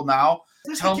 years old now.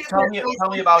 Tell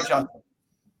me about Justin.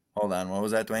 Hold on, what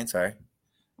was that, Dwayne? Sorry.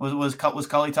 Was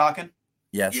Cully talking?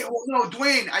 Yes. Yeah, well, no,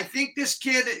 Dwayne, I think this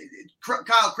kid,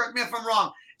 Kyle, correct me if I'm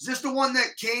wrong. Is this the one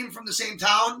that came from the same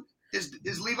town?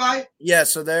 Is Levi? Yeah,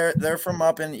 so they're from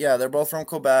up in, they're both from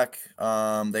Quebec.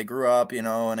 They grew up, you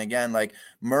know, and again, like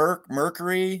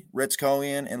Mercury,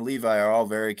 Ritzkowian, and Levi are all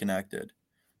very connected.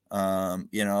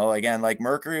 You know, again, like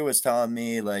Mercury was telling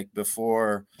me, like,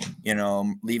 before, you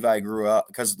know, Levi grew up,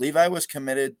 because Levi was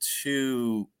committed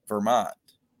to Vermont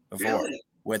before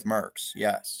with Mercs.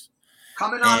 Yes.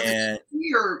 Coming out of the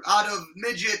CC or out of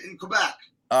midget in Quebec?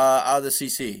 Out of the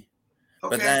CC.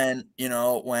 Okay. But then, you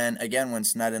know, when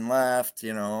Sneddon left,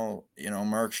 you know,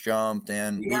 Merckx jumped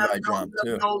and Levi jumped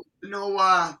too.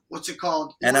 No, what's it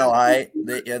called? NLI.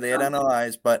 They had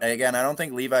NLIs, but again, I don't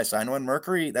think Levi signed one.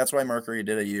 Mercury, that's why Mercury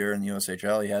did a year in the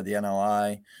USHL. He had the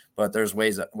NLI, but there's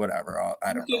ways that, whatever.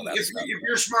 I don't know. If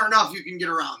you're smart enough, you can get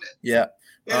around it. Yeah.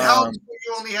 It helps when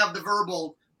you only have the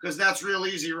verbal, because that's real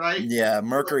easy, right? Yeah,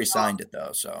 Mercury signed it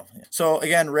though. So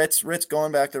again, Ritz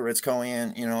going back to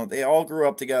Ritzkowian, you know, they all grew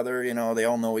up together, you know, they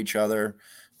all know each other.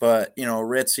 But, you know,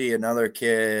 Ritzy, another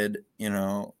kid, you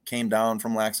know, came down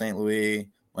from Lac St. Louis,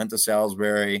 went to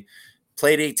Salisbury,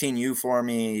 played 18U for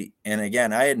me. And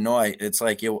again, I had no idea. It's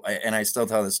like, and I still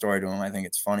tell this story to him. I think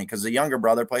it's funny because the younger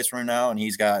brother plays for him now, and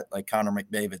he's got like Connor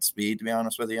McDavid speed, to be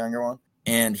honest with the younger one.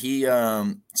 And he,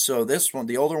 so this one,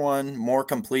 the older one, more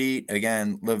complete.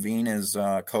 Again, Levine is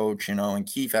coach, you know, and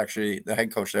Keefe, actually, the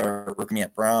head coach there, working me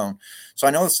at Brown. So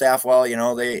I know the staff well, you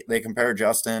know, they compare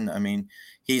Justin. I mean,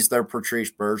 he's their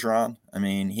Patrice Bergeron. I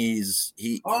mean,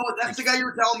 Oh, that's the guy you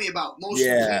were telling me about. One of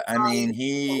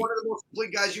the most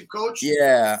complete guys you've coached.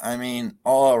 Yeah, I mean,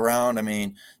 all around. I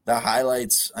mean, the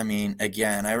highlights. I mean,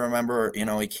 again, I remember, you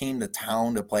know, he came to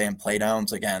town to play in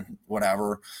playdowns. Again,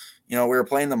 whatever. You know, we were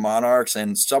playing the Monarchs,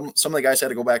 and some of the guys had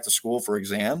to go back to school for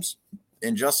exams,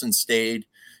 and Justin stayed.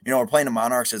 You know, we're playing the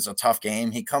Monarchs. It's a tough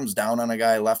game. He comes down on a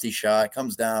guy, lefty shot,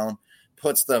 comes down,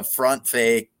 puts the front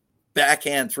fake,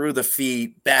 backhand through the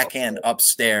feet, backhand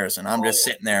upstairs, and I'm just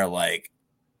sitting there like,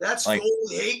 that's goalie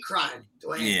hate crime,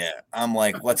 Dwayne. Yeah, I'm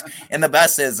like, what's and the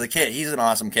best is the kid. He's an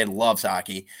awesome kid, loves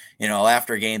hockey.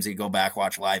 After games, he'd go back,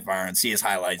 watch live bar, and see his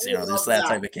highlights. Just that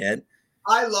type of kid.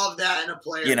 I love that in a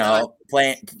player.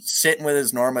 Playing, sitting with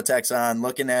his Normatex on,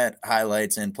 looking at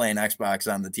highlights and playing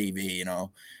Xbox on the TV.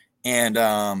 And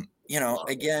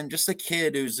again, just a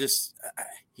kid who's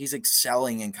he's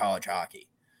excelling in college hockey.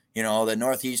 The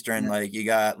Northeastern, like you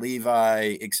got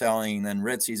Levi excelling, then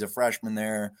Ritz, he's a freshman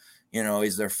there.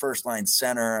 He's their first line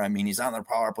center. I mean, he's on their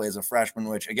power play as a freshman,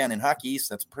 which again, in Hockey East,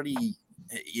 that's pretty,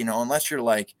 unless you're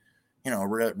like,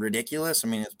 ridiculous. I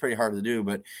mean, it's pretty hard to do,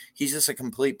 but he's just a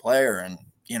complete player. And,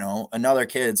 another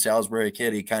kid, Salisbury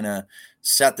kid, he kind of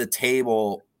set the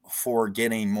table for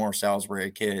getting more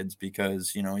Salisbury kids because,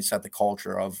 he set the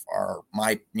culture of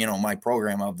my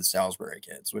program of the Salisbury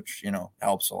kids, which,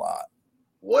 helps a lot.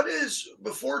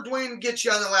 Before Dwayne gets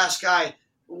you on the last guy,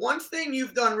 one thing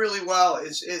you've done really well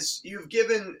is you've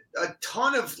given a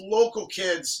ton of local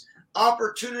kids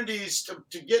opportunities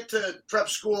to get to prep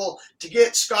school, to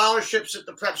get scholarships at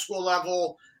the prep school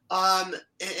level. And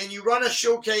you run a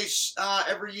showcase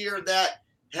every year that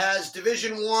has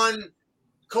Division I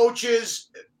coaches,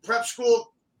 prep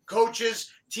school coaches,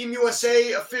 Team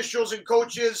USA officials and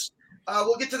coaches.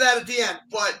 We'll get to that at the end.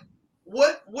 But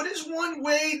what is one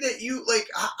way that you like?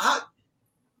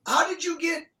 How did you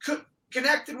get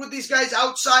connected with these guys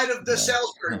outside of the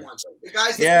Salisbury ones? The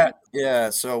guys. Yeah.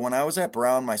 So when I was at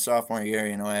Brown my sophomore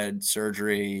year, I had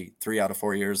surgery 3 out of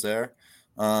 4 years there.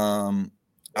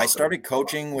 I started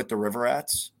coaching with the River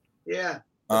Rats. Yeah.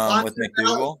 With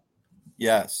McDougal.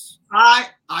 Yes.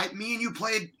 Me and you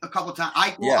played a couple times.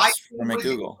 For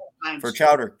McDougal. For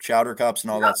chowder cups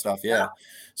and all that stuff. Yeah.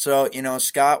 So,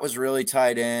 Scott was really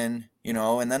tied in,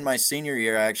 and then my senior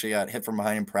year, I actually got hit from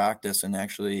behind in practice and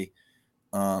actually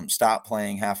stopped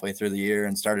playing halfway through the year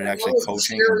and started actually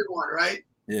coaching. The scary one, right?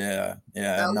 Yeah.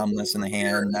 Numbness in the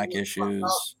hand, neck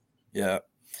issues. Yeah.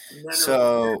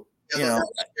 So,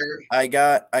 I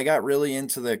got really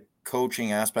into the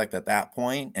coaching aspect at that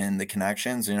point and the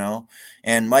connections,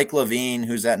 and Mike Levine,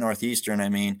 who's at Northeastern. I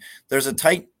mean, there's a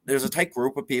tight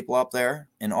group of people up there,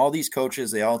 and all these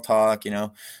coaches, they all talk,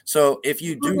 So if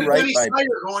you do right by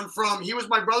he was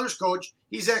my brother's coach.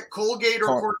 He's at Colgate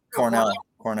or Cornell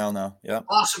now. Yeah.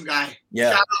 Awesome guy.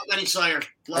 Yeah. Shout out Benny Sire.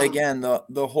 Again,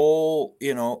 the whole,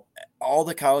 all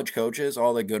the college coaches,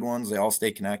 all the good ones, they all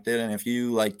stay connected. And if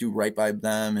you do right by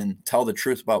them and tell the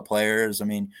truth about players, I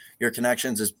mean, your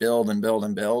connections just build and build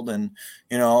and build. And,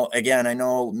 again, I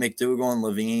know McDougal and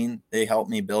Levine, they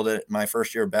helped me build it. My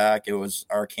first year back,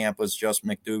 our camp was just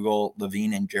McDougal,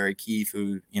 Levine, and Jerry Keefe,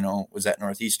 who, was at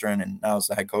Northeastern and now is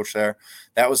the head coach there.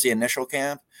 That was the initial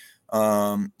camp.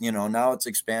 Now it's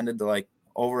expanded to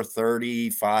over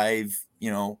 35,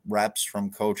 reps from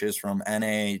coaches from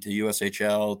NA to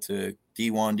USHL to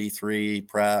D1, D3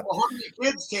 prep. Well, how many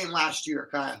kids came last year,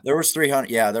 Kyle? There was 300.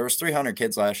 Yeah, there was 300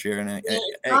 kids last year. And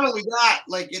not only that,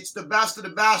 it's the best of the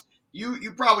best.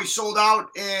 You probably sold out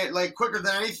quicker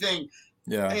than anything.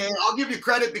 Yeah. And I'll give you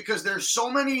credit because there's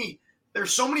so many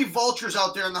vultures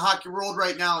out there in the hockey world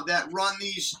right now that run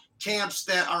these camps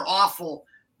that are awful.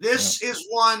 This is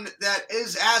one that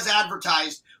is as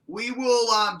advertised. We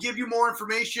will give you more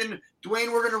information.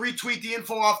 Dwayne, we're going to retweet the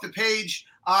info off the page.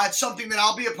 It's something that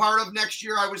I'll be a part of next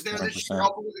year. I was there 100%. This year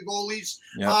helping with the goalies.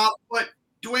 Yep. But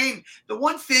Dwayne, the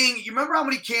one thing, you remember how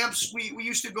many camps we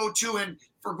used to go to, and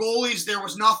for goalies there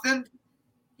was nothing?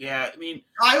 Yeah, I mean,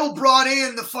 Kyle brought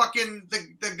in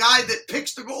the guy that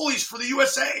picks the goalies for the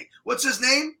USA. What's his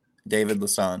name? David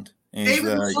Lassonde. He's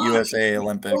the USA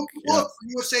Olympic.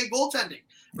 USA goaltending.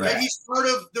 Right? He's part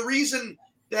of the reason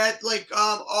that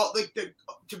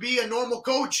to be a normal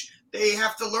coach, they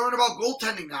have to learn about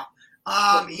goaltending now.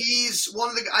 He's one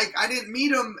of the I didn't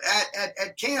meet him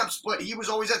at camps, but he was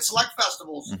always at select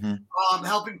festivals,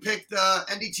 helping pick the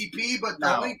NDTP, but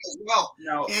the league as well.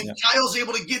 Kyle's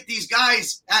able to get these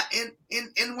guys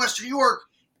in Western New York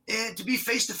and to be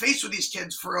face to face with these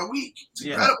kids for a week. It's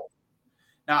incredible.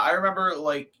 Now I remember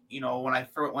when I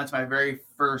went to my very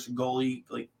first goalie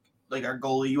our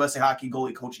goalie USA Hockey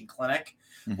goalie coaching clinic,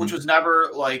 which was never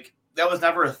that was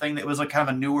never a thing. That was kind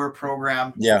of a newer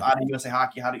program out of USA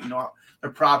Hockey. How to the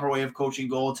proper way of coaching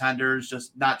goaltenders,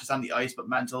 not just on the ice but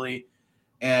mentally.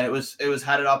 And it was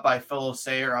headed up by Phil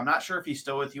Sayer. I'm not sure if he's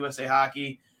still with USA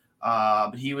Hockey,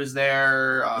 But he was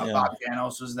there. Bob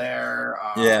Janos was there.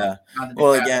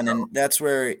 Well, again, and that's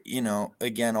where,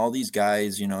 again, all these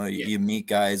guys, you meet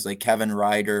guys like Kevin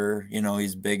Ryder,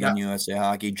 he's big in USA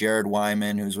Hockey. Jared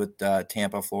Wyman, who's with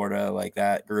Tampa, Florida, like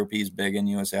that group, he's big in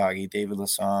USA Hockey. David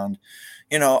Lassonde,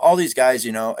 all these guys,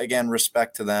 again,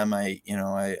 respect to them.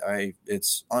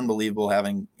 It's unbelievable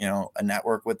having, a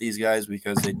network with these guys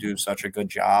because they do such a good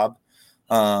job.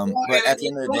 But at the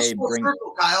end of the day,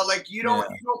 Kyle, like you don't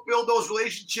build those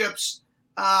relationships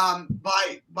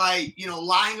by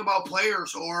lying about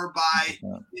players or by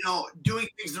doing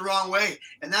things the wrong way.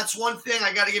 And that's one thing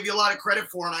I got to give you a lot of credit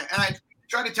for. And I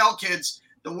try to tell kids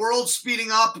the world's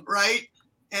speeding up, right?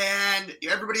 And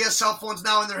everybody has cell phones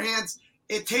now in their hands.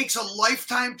 It takes a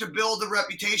lifetime to build a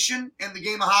reputation in the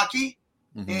game of hockey,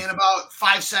 and about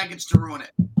 5 seconds to ruin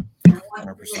it. And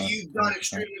one thing that you've done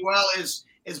extremely well is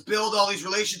build all these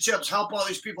relationships, help all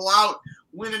these people out,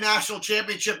 win a national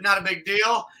championship, not a big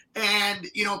deal, and,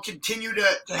 continue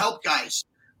to help guys.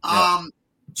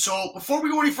 So before we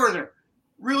go any further,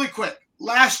 really quick,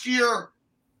 last year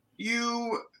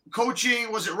you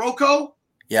coaching, was it Rocco?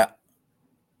 Yeah.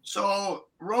 So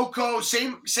Rocco,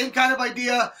 same kind of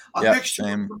idea, mixture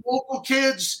of local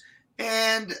kids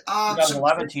and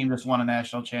 2011 team just won a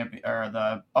national champion or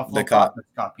the Buffalo Cup.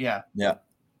 Yeah.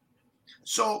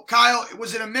 So Kyle,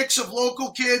 was it a mix of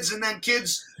local kids and then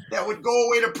kids that would go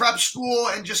away to prep school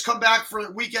and just come back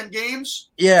for weekend games?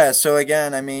 Yeah. So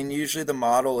again, I mean, usually the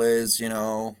model is, there's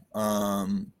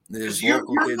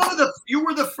local kids. You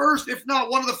were the first, if not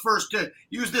one of the first, to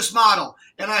use this model,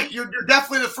 and you're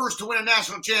definitely the first to win a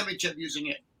national championship using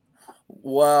it.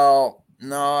 Well,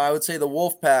 no, I would say the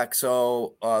Wolfpack.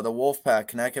 So the Wolfpack,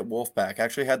 Connecticut Wolfpack,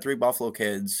 actually had 3 Buffalo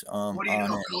kids. What do you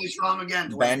know? He's wrong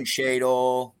again. Ben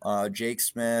Shadle, Jake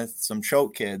Smith, some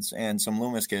Choate kids, and some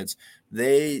Loomis kids.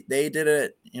 They did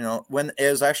it. When it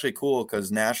was actually cool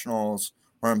because nationals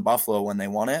were in Buffalo when they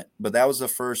won it, but that was the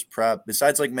first prep.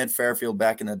 Besides like Mid Fairfield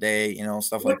back in the day,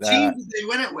 stuff like that. What team did they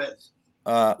win it with?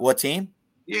 What team?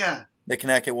 Yeah, the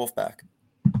Connecticut Wolfpack.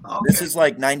 Okay. This is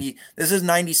like 90. This is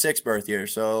 96 birth year,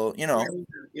 so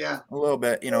yeah, a little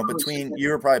bit. Between you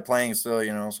were probably playing still.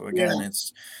 So again,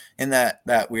 it's in that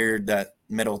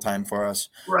middle time for us.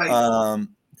 Right.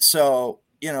 So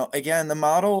again, the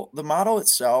model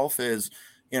itself is,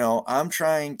 I'm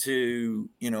trying to,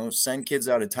 send kids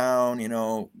out of town,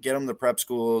 get them to prep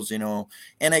schools, and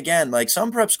again, like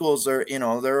some prep schools are,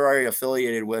 they're already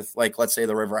affiliated with, like, let's say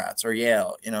the River Rats or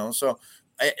Yale, so.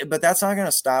 But that's not going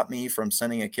to stop me from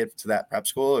sending a kid to that prep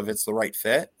school if it's the right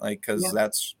fit, because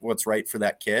that's what's right for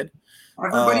that kid.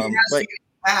 Everybody has to get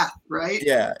a path, right?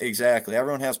 Yeah, exactly.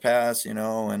 Everyone has paths,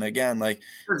 and again, like,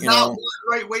 there's not one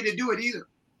right way to do it either.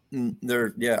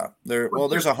 There's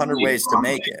 100 ways to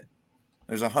make it.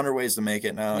 There's 100 ways to make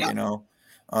it now,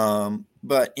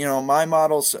 But, my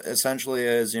model essentially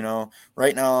is,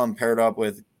 right now I'm paired up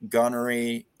with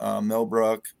Gunnery,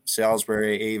 Millbrook,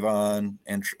 Salisbury, Avon,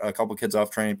 and a couple kids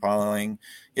off training piling.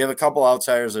 You have a couple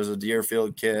outsiders. There's a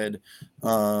Deerfield kid.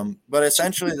 But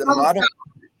essentially the model.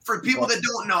 For people that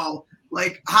don't know,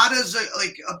 like, how does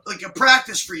a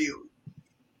practice for you?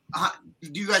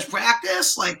 Do you guys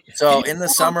practice? So in the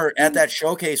summer at that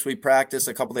showcase, we practice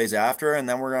a couple days after, and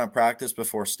then we're going to practice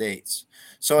before states.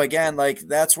 So again,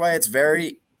 that's why it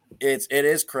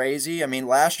is crazy. I mean,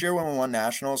 last year when we won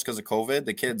nationals because of COVID,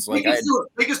 the kids take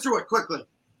us through it quickly.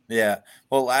 Yeah.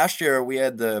 Well, last year we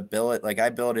had the billet. Like I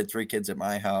billeted 3 kids at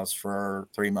my house for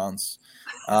 3 months,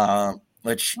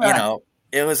 which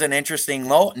it was an interesting.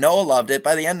 Noah loved it.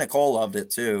 By the end, Nicole loved it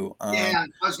too. I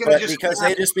was going to because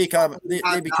they just become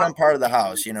part of the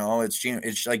house.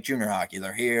 It's like junior hockey.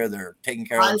 They're here. They're taking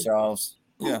care of themselves.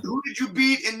 Who did you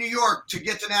beat in New York to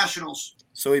get to nationals?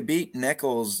 So we beat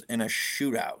Nichols in a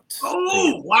shootout.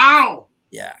 Oh, wow.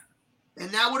 Yeah. And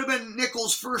that would have been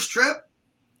Nichols' first trip?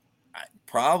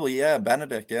 Probably, yeah.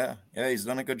 Benedict, yeah. Yeah, he's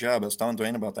done a good job. I was telling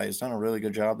Dwayne about that. He's done a really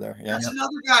good job there. Yeah. That's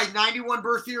another guy, 91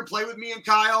 birth year, played with me and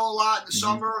Kyle a lot in the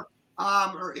summer.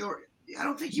 I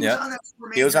don't think he was on that.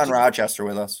 He was on Rochester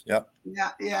with us. Yep.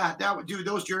 Yeah. That would do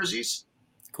those jerseys.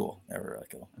 Cool. They were really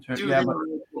cool. Dude, they were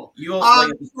really cool.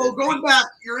 So going back,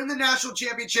 you're in the national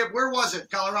championship. Where was it?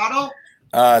 Colorado?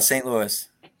 St. Louis.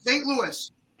 St.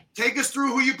 Louis. Take us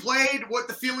through who you played, what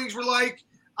the feelings were like.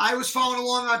 I was following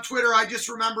along on Twitter. I just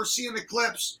remember seeing the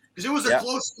clips because it was a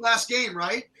close last game,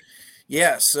 right?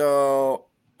 Yeah. So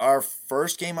our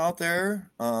first game out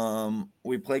there,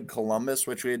 we played Columbus,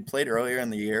 which we had played earlier in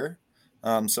the year.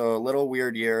 So a little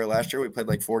weird year. Last year we played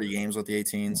like 40 games with the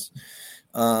 18s.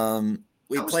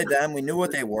 We played them. We knew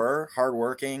what they were,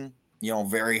 hardworking,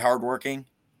 very hardworking.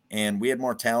 And we had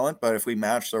more talent, but if we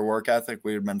matched their work ethic,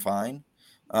 we would have been fine.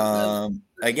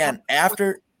 Again,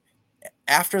 after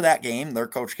that game, their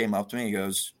coach came up to me. He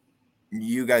goes,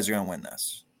 "You guys are going to win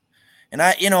this." And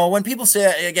when people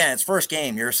say, again, it's first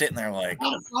game, you're sitting there like, How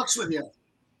the fuck's with you?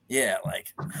 Yeah,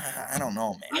 like, I don't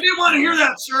know, man. I didn't want to hear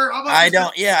that, sir. How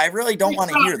about I really don't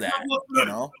want to hear that,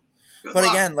 Good But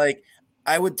luck. again, like,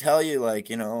 I would tell you,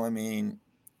 like, I mean,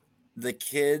 the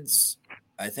kids,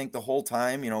 I think the whole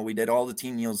time, we did all the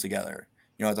team meals together,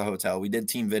 at the hotel. We did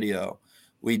team video.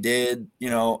 We did,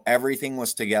 everything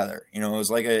was together. It was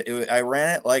like I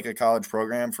ran it like a college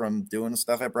program from doing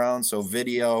stuff at Brown. So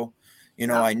video,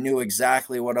 I knew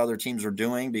exactly what other teams were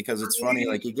doing, because it's funny,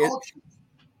 like you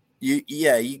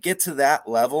get to that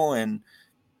level, and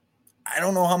I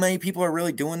don't know how many people are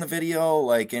really doing the video,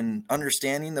 like, and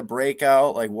understanding the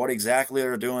breakout, like what exactly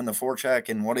they're doing, the forecheck,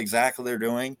 and what exactly they're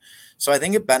doing. So I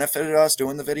think it benefited us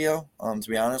doing the video, to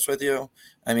be honest with you.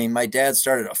 I mean, my dad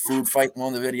started a food fight in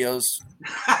one of the videos.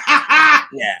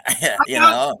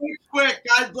 Yeah. Quick,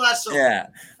 God bless him. Yeah.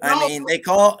 Johnny, they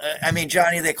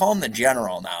call him the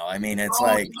general now. I mean, it's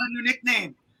like a new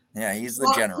nickname. Yeah, he's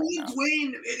the general. Me and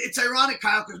Dwayne, it's ironic,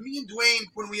 Kyle, because me and Dwayne,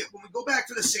 when we go back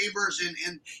to the Sabres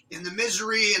and the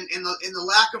misery and in the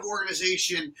lack of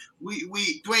organization, we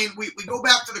go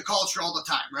back to the culture all the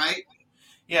time, right?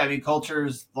 Yeah, I mean, culture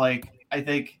is like, I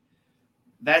think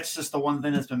that's just the one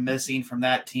thing that's been missing from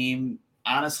that team,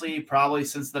 honestly, probably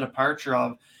since the departure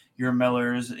of your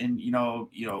Millers and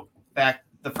back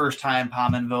the first time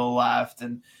Pominville left,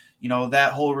 and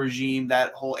that whole regime,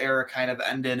 that whole era kind of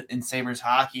ended in Sabres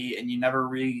hockey, and you never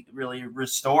really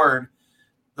restored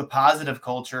the positive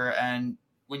culture. And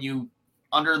when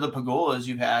under the Pagolas,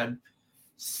 you've had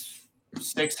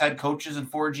 6 head coaches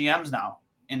and 4 GMs now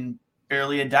in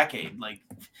barely a decade. Like,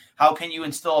 how can you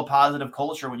instill a positive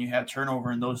culture when you have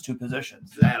turnover in those 2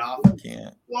 positions that often?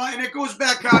 Yeah. Well, and it goes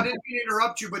back, I didn't mean to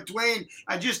interrupt you, but Dwayne,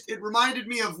 it reminded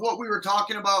me of what we were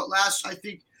talking about last, I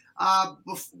think,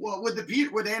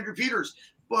 with Andrew Peters.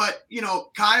 But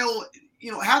Kyle,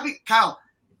 Kyle,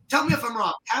 tell me if I'm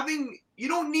wrong. You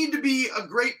don't need to be a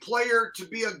great player to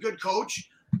be a good coach,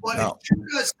 but it sure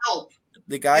does help.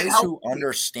 The guys who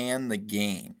understand the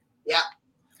game. Yeah.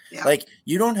 Like,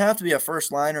 you don't have to be a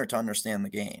first liner to understand the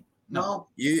game. No.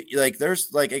 You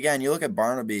again, you look at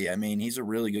Barnaby. I mean, he's a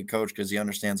really good coach because he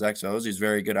understands XOs. He's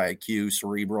very good IQ,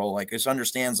 cerebral, like, he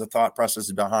understands the thought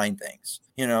process behind things.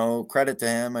 Credit to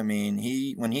him. I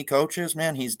mean, when he coaches,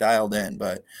 man, he's dialed in.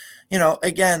 But,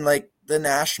 again, like the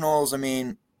Nationals, I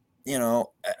mean, the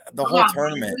whole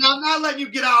tournament. I'm not letting you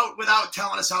get out without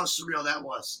telling us how surreal that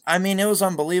was. I mean, it was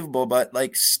unbelievable. But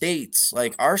like states,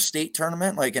 like our state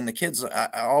tournament, like, and the kids,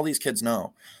 all these kids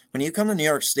know, when you come to New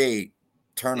York State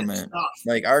tournament,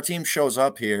 like our team shows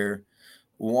up here,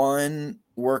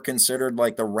 we're considered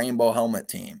like the rainbow helmet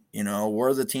team.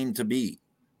 We're the team to beat.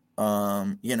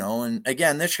 And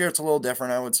again, this year it's a little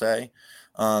different, I would say.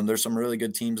 There's some really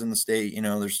good teams in the state.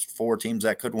 There's 4 teams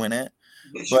that could win it.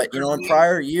 But, in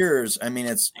prior years, I mean,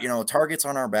 it's, targets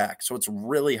on our back. So it's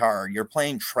really hard. You're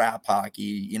playing trap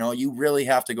hockey. You really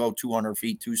have to go 200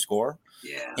 feet to score.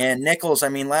 Yeah. And Nichols, I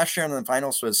mean, last year in the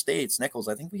finals for the States, Nichols,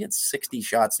 I think we had 60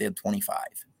 shots. They had 25.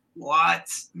 What?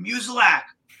 Musilak?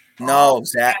 No,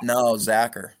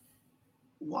 Zacher.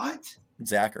 What?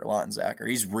 Zacher, Lawton Zacher.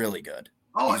 He's really good.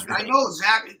 Oh, I know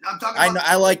Zach. I'm talking about.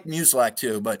 I like Musilak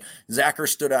too, but Zacher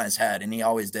stood on his head, and he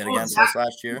always did against us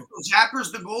last year.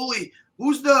 Zacher's the goalie.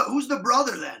 Who's the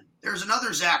brother then? There's another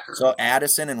Zacher. So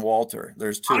Addison and Walter.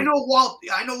 There's 2. I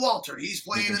know Walter. He's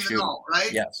playing in the null,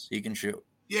 right? Yes, he can shoot.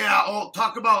 Yeah. Oh,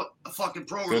 talk about a fucking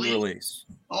pro Good release. release.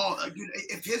 Oh,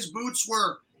 if his boots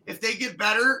if they get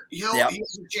better, he has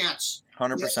a chance.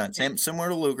 100%. Yeah. Similar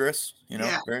to Lugris.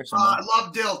 Very similar. I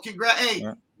love Dill. Congrats. Hey,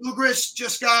 Lugris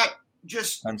just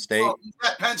Penn State. He's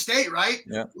at Penn State, right?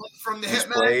 Yeah. From the He's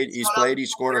Hitmen. played. He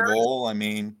scored a goal. I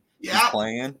mean, he's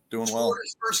playing, doing well.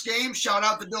 His first game. Shout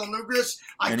out to Dylan Lugris.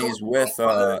 And he's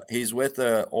with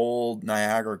the old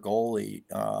Niagara goalie,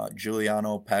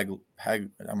 Giuliano Pag.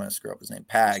 I'm going to screw up his name.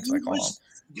 Pags, I call him.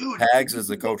 Dude, Pags is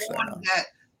the coach there now. That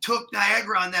took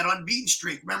Niagara on that unbeaten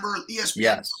streak. Remember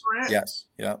ESPN? Yes.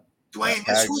 Yep. Dwayne,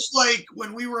 this was like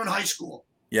when we were in high school.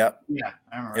 Yep. Yeah,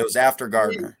 I remember. It was after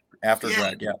Gardner. After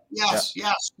Greg, yeah. Yes.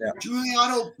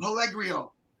 Giuliano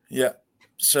Pellegrino. Yeah.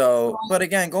 So, but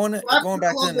again, going back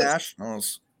to the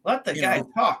Nationals. Let the guy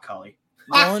talk, Cully.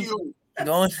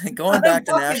 Going back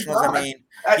to Nationals, I mean,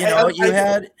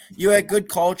 you had good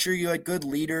culture, you had good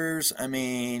leaders. I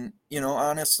mean,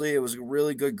 honestly, it was a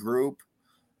really good group.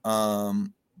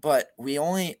 But we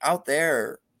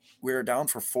were down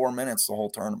for 4 minutes the whole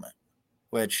tournament,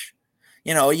 which,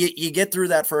 you get through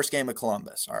that first game of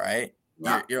Columbus, all right?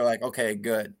 Yeah. You're like, okay,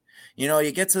 good. You know,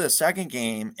 you get to the second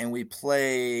game and we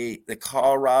play the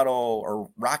Colorado or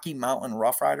Rocky Mountain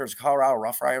Rough Riders, Colorado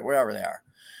Rough Rider, whatever they are.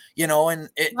 You know, and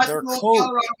their coach,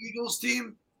 Colorado Eagles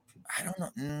team.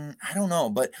 I don't know,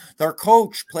 but their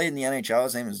coach played in the NHL.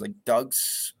 His name is like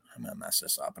Doug's. I'm gonna mess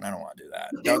this up, and I don't want to do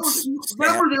that.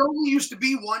 Remember, there only used to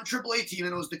be one AAA team,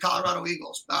 and it was the Colorado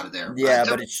Eagles out of there. Yeah,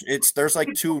 but it's there's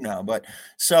like two now. But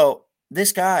so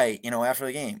this guy, you know, after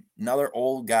the game, another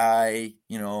old guy,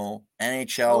 you know,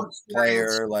 NHL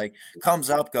player, like comes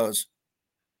up, goes,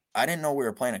 "I didn't know we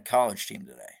were playing a college team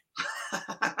today."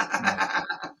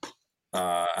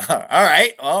 All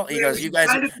right. Well, he goes, "You guys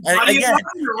again.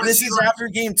 This is after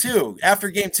game two. After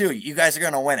game two, you guys are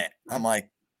gonna win it." I'm like,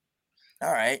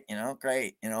 "All right, you know,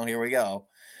 great. You know, here we go."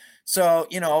 So,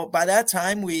 you know, by that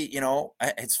time we, you know,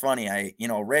 it's funny.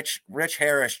 Rich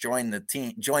Harris joined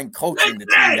coaching the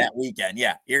team that weekend.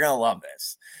 Yeah, you're going to love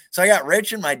this. So I got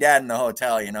Rich and my dad in the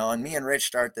hotel, you know, and me and Rich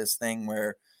start this thing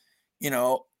where, you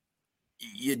know,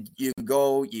 you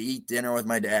go, you eat dinner with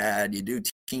my dad, you do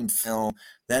team film.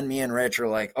 Then me and Rich are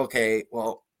like, okay,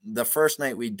 well, the first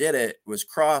night we did it was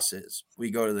crosses. We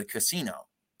go to the casino.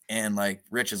 And like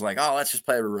Rich is like, oh, let's just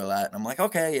play roulette. And I'm like,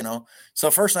 okay, you know.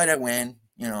 So first night I win.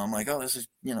 You know, I'm like, oh, this is,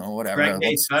 you know, whatever. Greg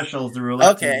Day specials, the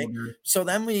roulette. Okay. So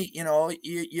then we, you know,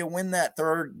 you win that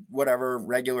third, whatever,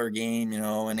 regular game, you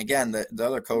know. And again, the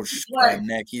other coach,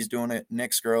 Nick, he's doing it. Nick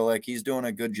Skrlik, he's doing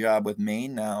a good job with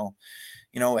Maine now.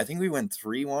 You know, I think we went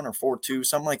 3-1 or 4-2,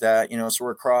 something like that. You know, so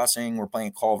we're crossing, we're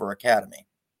playing Culver Academy.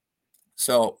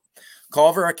 So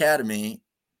Culver Academy,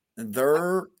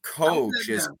 their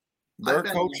coach's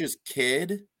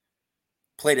kid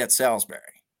played at Salisbury.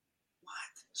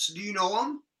 So do you know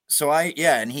him? So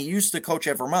and he used to coach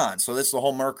at Vermont. So this is the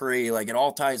whole Mercury, like it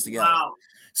all ties together. Wow.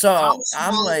 So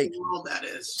I'm like, that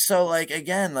is. So like,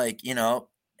 again, like, you know,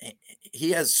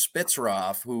 he has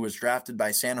Spitzroff, who was drafted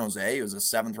by San Jose. He was a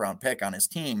 7th round pick on his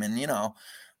team. And, you know,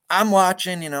 I'm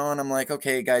watching, you know, and I'm like,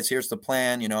 okay, guys, here's the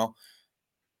plan. You know,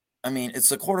 I mean, it's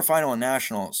the quarterfinal in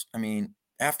nationals. I mean,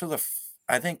 after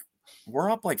I think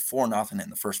we're up like 4-0 in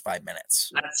the first 5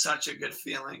 minutes. That's such a good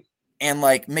feeling. And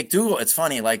like McDougal, it's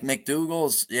funny, like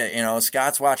McDougal's, you know,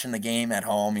 Scott's watching the game at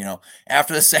home, you know,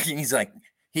 after the second,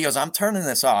 he goes, I'm turning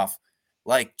this off.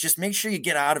 Like, just make sure you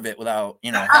get out of it without,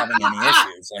 you know, having any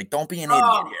issues. Like, don't be an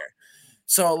idiot here.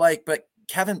 So like, but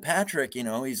Kevin Patrick, you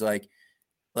know, he's like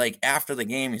after the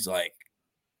game, he's like,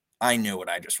 I knew what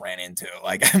I just ran into.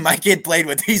 Like my kid played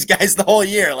with these guys the whole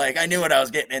year. Like I knew what I was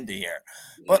getting into here.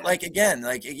 But like, again,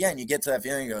 you get to that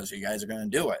feeling, he goes, you guys are going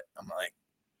to do it. I'm like,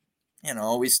 you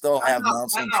know, we still have Mount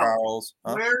St. Charles.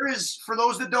 Huh? Where is, for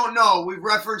those that don't know, we've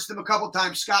referenced him a couple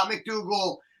times, Scott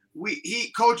McDougal.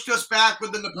 He coached us back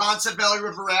with the Neponset Valley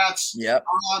River Rats. Yep.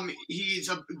 He's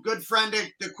a good friend of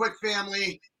the Quick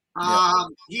family. Yep.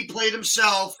 He played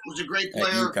himself. Was a great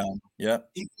player. At UConn. Yep.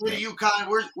 He played at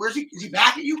UConn. Where's he? Is he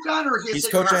back at UConn or is he? He's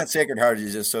coaching at Sacred Heart.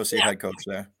 He's associate head coach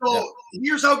there. So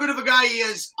here's how good of a guy he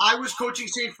is. I was coaching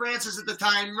St. Francis at the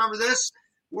time. Remember this?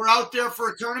 We're out there for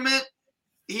a tournament.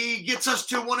 He gets us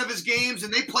to one of his games,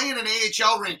 and they play in an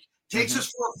AHL rink. Takes us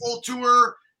for a full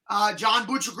tour. John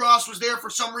Butchergross was there for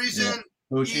some reason.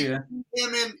 Yeah.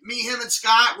 Him and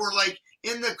Scott were like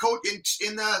in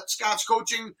the Scott's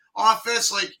coaching office.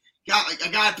 Like I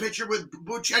got a picture with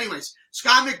Butch. Anyways,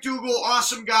 Scott McDougal,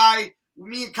 awesome guy.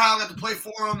 Me and Kyle got to play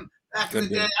for him back in the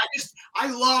day. I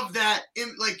love that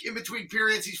in between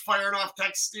periods he's firing off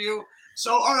texts to you.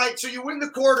 So, all right, so you win the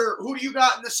quarter. Who do you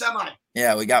got in the semi?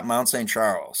 Yeah, we got Mount St.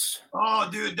 Charles. Oh,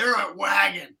 dude, they're a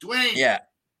wagon. Dwayne. Yeah.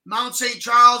 Mount St.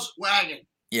 Charles, wagon.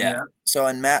 Yeah. So,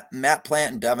 and Matt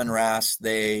Plant and Devin Rass,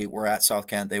 they were at South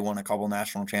Kent. They won a couple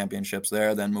national championships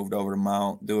there, then moved over to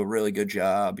Mount, do a really good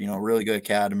job, you know, really good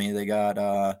academy. They got,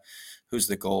 who's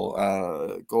the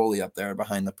goalie up there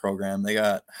behind the program? They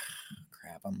got,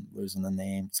 I'm losing the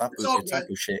name. It's not Boucher. It's not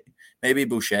Boucher. Maybe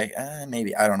Boucher.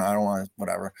 Maybe. I don't know. I don't want to,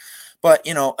 whatever. But,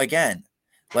 you know, again,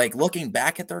 like looking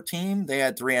back at their team, they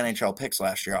had 3 NHL picks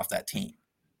last year off that team.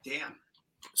 Damn.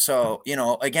 So, you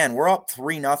know, again, we're up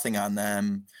 3-0 on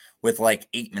them with like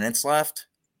 8 minutes left.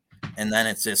 And then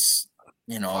it's just,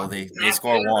 you know, they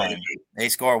score 1. They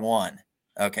score 1.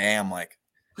 Okay. I'm like,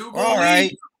 we're all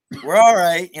right. We're all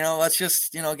right. You know, let's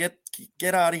just, you know,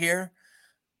 get out of here.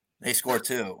 They score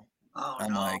 2. Oh,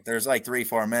 I'm like, there's like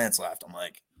 3-4 minutes left. I'm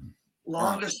like,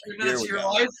 longest 3 minutes of your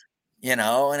life. You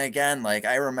know, and again, like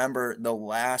I remember the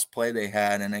last play they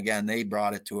had, and again, they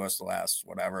brought it to us the last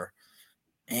whatever.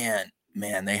 And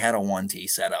man, they had a 1T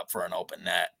set up for an open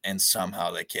net, and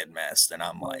somehow the kid missed. And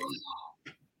I'm like,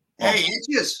 hey,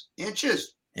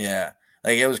 inches. Yeah.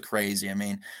 Like it was crazy. I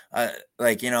mean,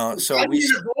 like, you know, so we need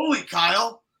a goalie,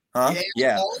 Kyle. Huh?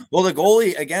 Yeah. Well, the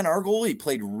goalie, again, our goalie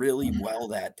played really well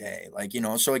that day. Like,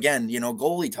 so again,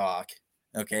 goalie talk.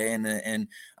 Okay. And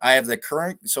I have the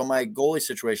current, so my goalie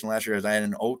situation last year is I had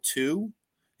an 02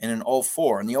 and an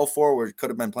 04. And the 04 could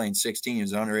have been playing 16. He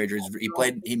was underage.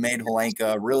 He made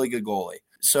Holenka a really good goalie.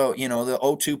 So,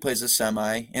 the 02 plays a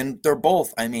semi, and they're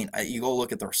both, you go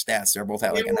look at their stats. They're both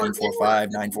at like a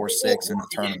 9.45, 9.46 in the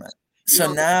tournament.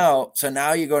 So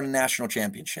now you go to national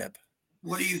championship.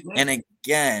 What do you think? And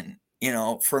again,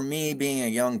 for me being a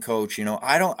young coach,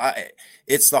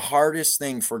 it's the hardest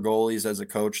thing for goalies as a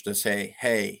coach to say,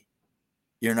 hey,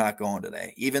 you're not going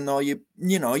today, even though you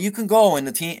can go in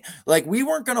the team. Like, we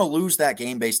weren't going to lose that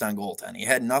game based on goaltending. It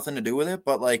had nothing to do with it.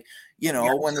 But when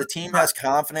the team has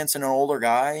confidence in an older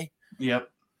guy, yep,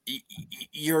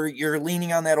 you're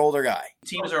leaning on that older guy.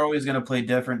 Teams are always going to play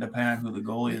different depending on who the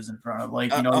goalie is in front of.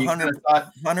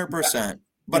 100%.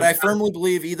 But I firmly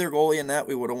believe either goalie in that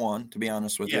we would have won, to be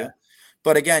honest with you.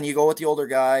 But again, you go with the older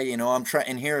guy. I'm trying,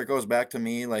 and here it goes back to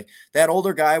me. Like, that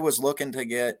older guy was looking to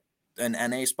get an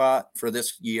NA spot for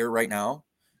this year right now.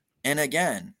 And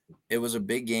again, it was a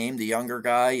big game. The younger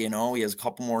guy, he has a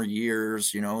couple more years,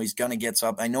 he's going to get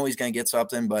something. I know he's going to get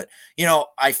something, but,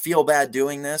 I feel bad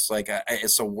doing this. Like,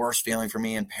 it's the worst feeling for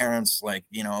me, and parents, like,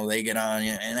 they get on.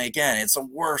 And again, it's the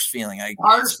worst feeling.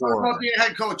 Hardest part about being a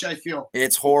head coach, I feel.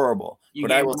 It's horrible.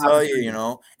 But I will tell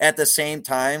you, at the same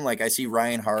time, like, I see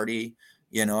Ryan Hardy,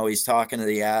 he's talking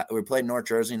to we played North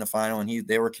Jersey in the final, and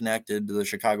they were connected to the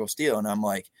Chicago Steel. And I'm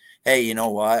like, hey, you know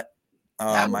what?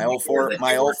 My 04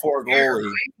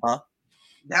 goalie, huh?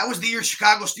 That was the year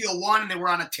Chicago Steel won, and they were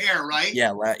on a tear, right?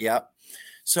 Yeah, yeah.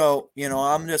 So,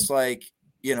 I'm just like,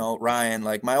 Ryan,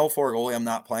 like, my 04 goalie, I'm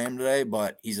not playing today,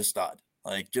 but he's a stud.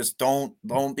 Like, just don't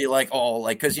be like, oh,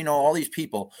 like, because, all these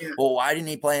people, well, why didn't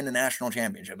he play in the national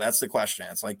championship? That's the question.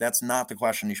 It's like, that's not the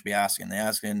question you should be asking. The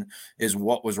asking is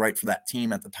what was right for that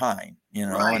team at the time,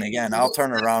 Right. And again, I'll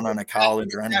turn it around on a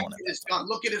college or anyone.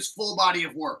 Look at his full body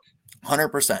of work.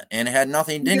 100%. And it had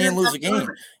nothing, didn't even lose a game.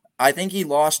 I think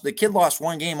the kid lost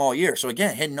one game all year. So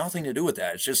again, it had nothing to do with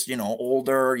that. It's just,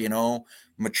 older,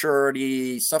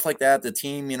 maturity, stuff like that. The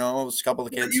team, a couple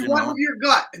of kids. You went with your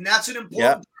gut, and that's an important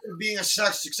part of being a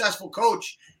successful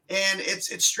coach. And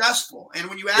it's stressful. And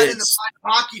when you add in the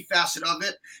hockey facet of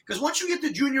it, because once you get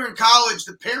to junior and college,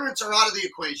 the parents are out of the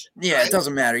equation. Yeah, right? It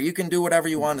doesn't matter. You can do whatever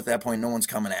you want at that point. No one's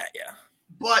coming at you.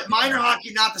 But minor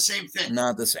hockey, not the same thing.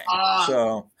 Not the same.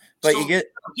 But you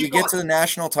get to the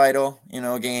national title,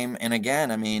 game, and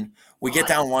again, we get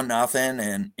down 1-0,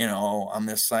 and I'm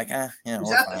just like, Is that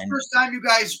the first time you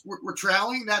guys were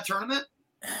trailing that tournament?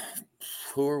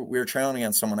 We were trailing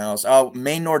against someone else. Oh,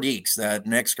 Maine Nordiques, that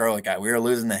Nick Scarlett guy. We were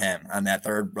losing to him on that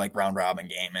third round robin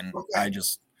game, and I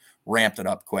just ramped it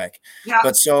up quick. Yeah.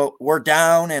 But so we're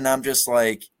down, and I'm just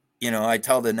like, I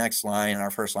tell the next line,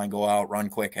 our first line, go out, run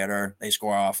quick hitter. They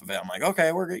score off of it. I'm like,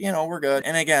 okay, we're good. We're good.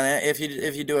 And again, if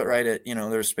you do it right,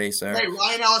 there's space there. Hey,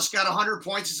 Ryan Ellis got 100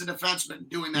 points as a defenseman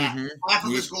doing that. Mm-hmm. Half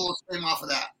of his goals came off of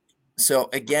that. So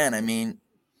again,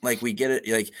 like, we get it.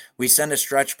 Like, we send a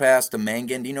stretch pass to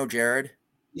Mangan. Do you know Jared?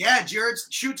 Yeah, Jared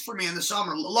shoots for me in the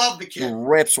summer. Love the kid.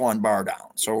 Rips one bar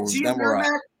down. So then we're up.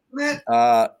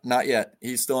 Not yet.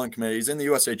 He's still in committee. He's in the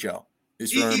USHL.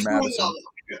 He's from Madison.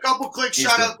 A couple clicks,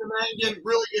 shout out to Mangan.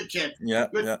 Really good kid. Yeah,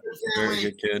 good very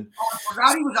good kid. I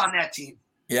forgot he was on that team.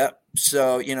 Yeah.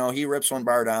 So, he rips one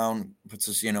bar down, puts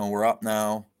us, we're up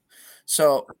now.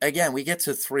 So, again, we get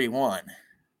to 3-1,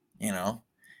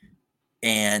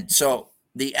 And so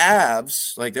the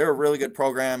Avs, like, they're a really good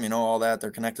program, all that.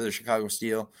 They're connected to Chicago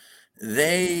Steel.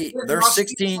 They're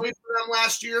 16. For them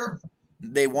last year.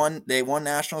 They won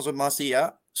nationals with Musty,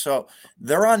 yeah. So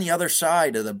they're on the other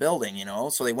side of the building,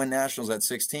 so they win nationals at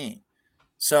 16.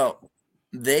 So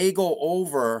they go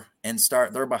over and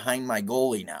they're behind my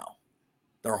goalie now,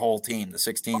 their whole team, the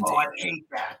 16 team. I hate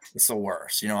that. It's the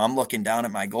worst. I'm looking down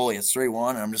at my goalie. It's 3-1,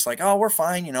 and I'm just like, oh, we're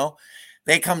fine.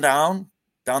 They come down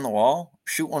the wall,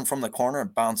 shoot one from the corner,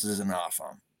 and bounces it off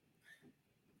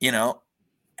them.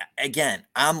 Again,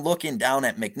 I'm looking down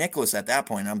at McNicholas at that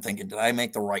point. I'm thinking, did I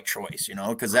make the right choice?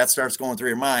 Because that starts going through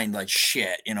your mind like,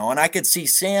 shit, and I could see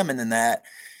Salmon in that,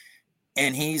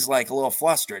 and he's like a little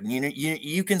flustered. And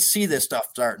you can see this stuff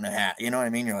starting to happen. You know what I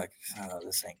mean? You're like, oh,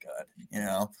 this ain't good.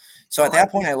 So at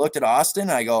that point, I looked at Austin.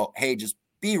 And I go, hey, just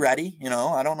be ready.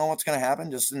 I don't know what's going to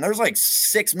happen. And there's like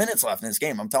 6 minutes left in this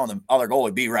game. I'm telling the other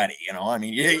goalie, be ready. You don't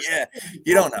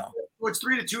know. It's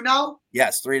 3-2 now?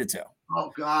 Yes, 3-2.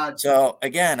 Oh God. So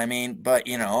again, I mean, but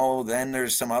then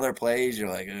there's some other plays. You're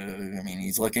like, I mean,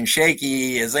 he's looking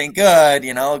shaky. This ain't good.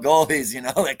 Goalies.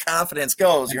 The confidence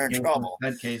goes. You're in trouble.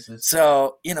 Head cases.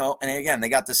 So and again, they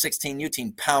got the 16U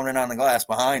team pounding on the glass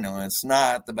behind them. It's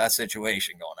not the best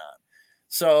situation going on.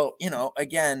 So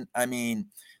again, I mean,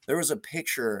 there was a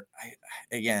picture.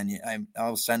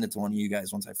 I'll send it to one of you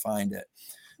guys once I find it.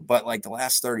 But like the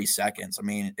last 30 seconds, I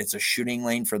mean, it's a shooting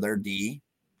lane for their D.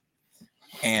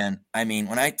 And I mean,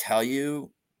 when I tell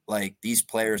you, like, these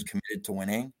players committed to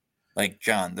winning, like,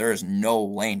 John, there is no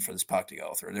lane for this puck to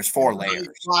go through. There's 4 layers.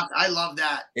 I love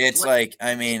that. It's like,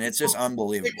 I mean, it's just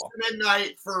unbelievable.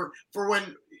 Midnight for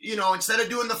when, instead of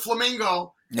doing the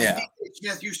flamingo, as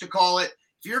Smith used to call it,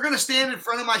 if you're going to stand in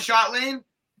front of my shot lane,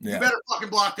 you better fucking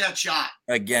block that shot.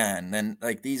 Again, then,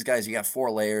 like, these guys, you got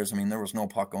 4 layers. I mean, there was no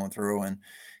puck going through. And,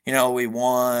 we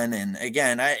won. And,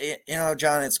 again,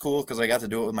 John, it's cool because I got to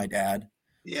do it with my dad.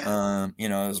 Yeah. It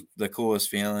was the coolest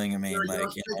feeling. I mean,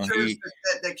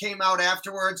 that came out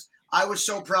afterwards. I was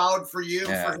so proud for you,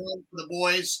 for him, for the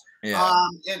boys. Yeah.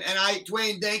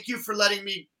 Dwayne, thank you for letting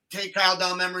me take Kyle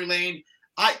down memory lane.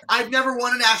 I've never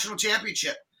won a national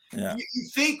championship. Yeah. You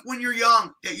think when you're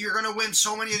young that you're going to win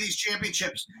so many of these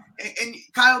championships. And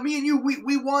Kyle, me and you,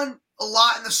 we won a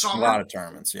lot in the summer. A lot of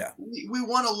tournaments, yeah. We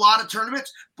won a lot of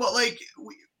tournaments, but like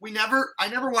I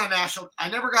never won a national. I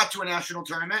never got to a national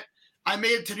tournament. I made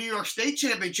it to New York State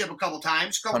Championship a couple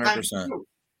times too.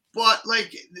 But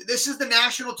like, this is the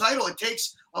national title. It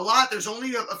takes a lot. There's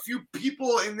only a few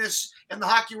people in the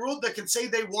hockey world that can say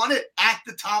they won it at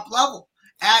the top level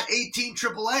at 18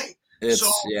 AAA.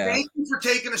 Thank you for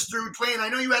taking us through, Dwayne. I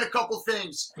know you had a couple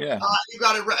things. Yeah. You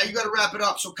got to wrap it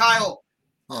up. So Kyle,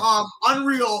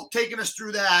 unreal taking us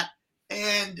through that,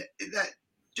 and that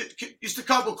just a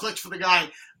couple clicks for the guy.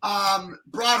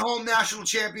 Brought home national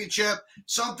championship,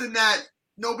 something that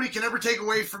nobody can ever take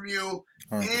away from you.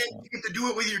 100%. And you get to do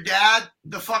it with your dad,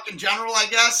 the fucking general, I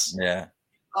guess. Yeah.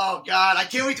 Oh God, I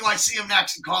can't wait till I see him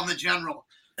next and call him the general.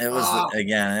 It was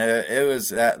it was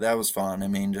that was fun. I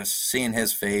mean, just seeing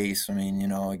his face. I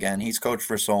mean, again, he's coached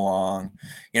for so long.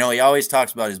 He always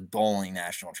talks about his bowling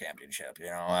national championship.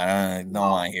 I don't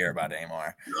want to hear about it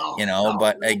anymore.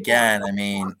 But again, I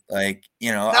mean, like,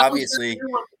 obviously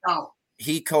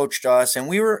he coached us,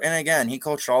 and again, he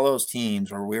coached all those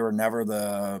teams where we were never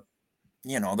the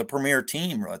premier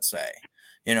team, let's say.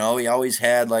 He always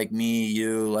had like me,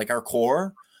 you, like our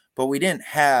core, but we didn't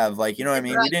have like, we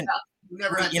didn't.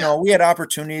 We had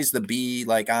opportunities to be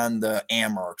like on the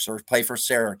Amherst or play for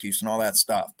Syracuse and all that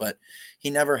stuff, but he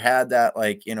never had that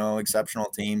like, exceptional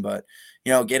team. But,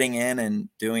 getting in and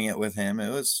doing it with him, it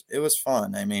was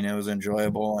fun. I mean, it was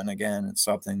enjoyable. And again, it's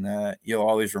something that you'll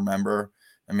always remember.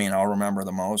 I mean, I'll remember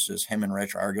the most is him and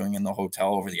Rich arguing in the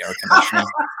hotel over the air conditioning.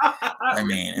 I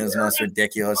mean, it was the most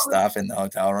ridiculous stuff in the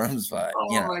hotel rooms, but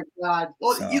my God.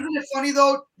 Well, isn't it funny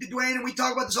though, Dwayne, and we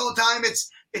talk about this all the time.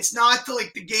 It's not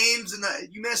the games and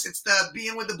you miss. It's the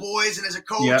being with the boys, and as a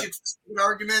coach, it's the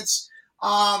arguments.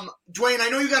 Dwayne, I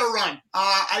know you got to run.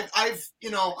 I've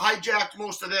hijacked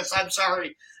most of this. I'm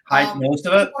sorry. Most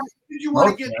of it.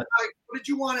 What did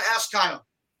you want to ask Kyle?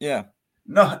 Yeah.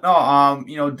 No.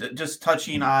 Just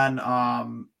touching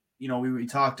on, we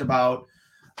talked about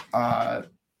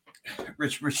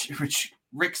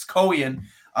Rick's Cohen.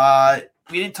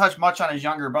 We didn't touch much on his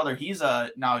younger brother. He's a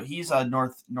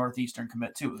northeastern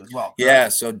commit too as well. Yeah.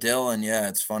 So Dylan,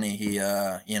 it's funny. He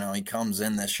he comes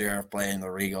in this year playing the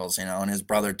Regals, and his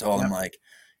brother told him like,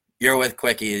 you're with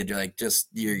Quickie, like just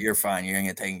you're fine. You're gonna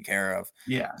get taken care of.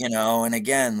 Yeah. And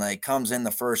again, like comes in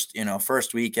the first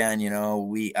weekend,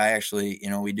 we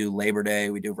do Labor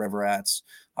Day, we do River Rats,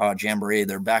 Jamboree.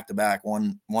 They're back to back.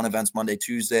 One event's Monday,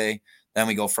 Tuesday. Then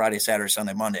we go Friday, Saturday,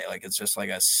 Sunday, Monday. Like it's just like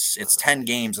it's 10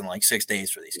 games in like 6 days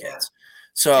for these kids.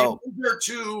 So they're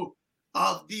two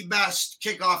of the best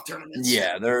kickoff tournaments.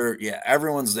 Yeah,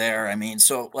 everyone's there. I mean,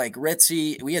 so like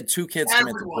Ritzy, we had 2 kids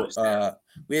commit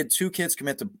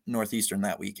to Northeastern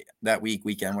that weekend, whatever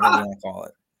you want to call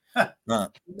it.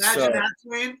 Imagine that,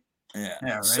 Dwayne. Yeah.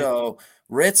 Right. So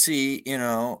Ritzy,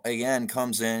 again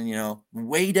comes in,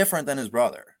 way different than his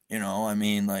brother. I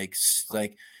mean, like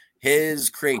his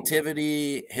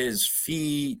creativity, his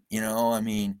feet, I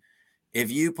mean, if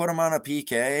you put him on a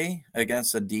PK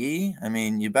against a D, I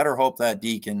mean, you better hope that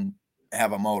D can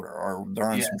have a motor or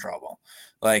they're in some trouble.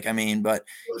 Like, I mean, but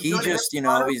he just,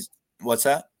 he's, what's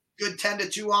that? Good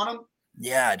 10-2 on him.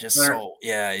 Yeah, just Better- so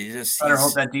yeah, he just Better he's-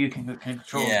 hope that dude can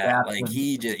control his yeah, gap. like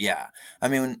he just I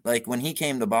mean, like when he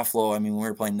came to Buffalo, I mean, when we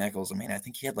were playing Nichols, I mean, I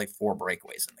think he had like 4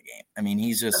 breakaways in the game. I mean,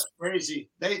 he's That's just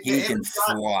crazy. he can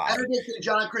fly. Benedict and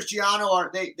John Cristiano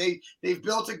they've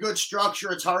built a good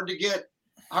structure. It's hard to get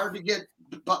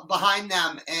behind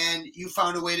them, and you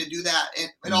found a way to do that.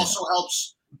 It also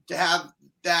helps to have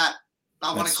that.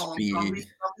 I want to call them grumpy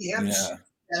hips. Yeah.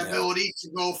 That ability to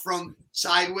go from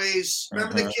sideways.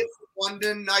 Remember the kid from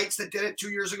London Knights that did it 2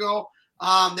 years ago?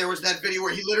 There was that video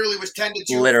where he literally was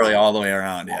 10-2. Literally all the way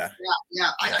around, yeah.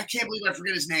 I can't believe I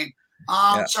forget his name.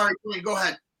 Sorry, go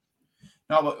ahead.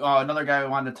 No, but another guy we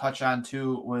wanted to touch on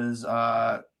too was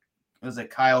it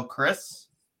Kyle Chris?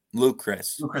 Luke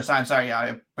Chris. Luke Chris. I'm sorry. Yeah,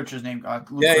 I butchered his name. Luke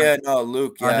Chris.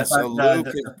 Luke. Yeah. So Luke,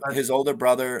 his older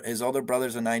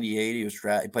brother's in '98.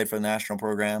 He played for the national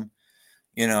program.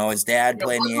 You know, his dad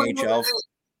played in the AHL.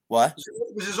 What?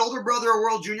 Was his older brother a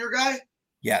World Junior guy?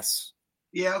 Yes.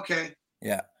 Yeah. Okay.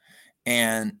 Yeah.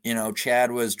 And you know,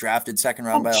 Chad was drafted second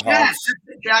round by the Hawks.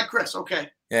 Chad Chris. Okay.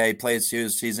 Yeah,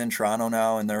 he's in Toronto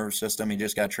now in their system. He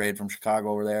just got traded from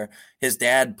Chicago over there. His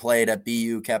dad played at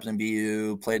BU, captain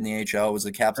BU, played in the AHL, was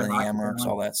the captain of the Amerks,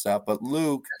 all that stuff. But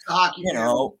Luke, you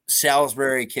know,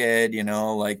 Salisbury kid, you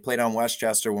know, like played on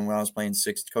Westchester when I was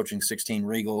coaching 16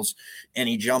 Regals, and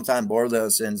he jumped on board with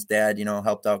us, and his dad, you know,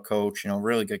 helped out coach, you know,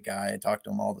 really good guy. I talk to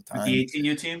him all the time. The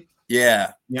 18U team?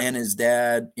 Yeah. Yep. And his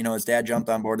dad jumped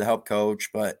on board to help coach,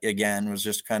 but again, was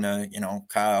just kind of, you know,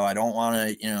 Kyle, I don't want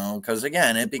to, you know, because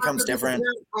again, it becomes different.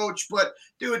 Coach, but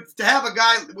dude, to have a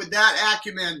guy with that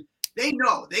acumen, they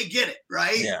get it,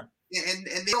 right? Yeah. And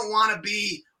they don't want to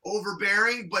be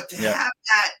overbearing, but to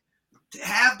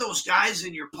have those guys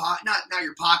in your pocket, not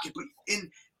your pocket, but in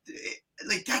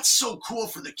like, that's so cool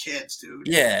for the kids, dude.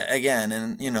 Yeah. Again,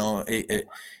 and you know,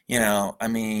 I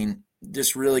mean,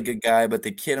 just really good guy, but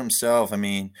the kid himself, I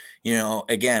mean, you know,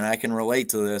 again, I can relate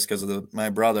to this because of my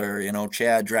brother, you know,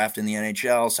 Chad drafted in the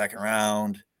NHL second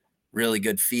round, really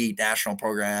good feet, national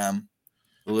program.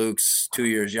 Luke's 2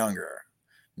 years younger.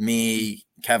 Me,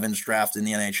 Kevin's drafted in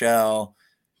the NHL,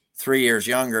 3 years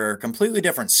younger, completely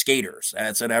different skaters.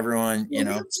 That's what everyone, you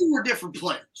know. Two were different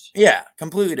players. Yeah,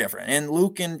 completely different. And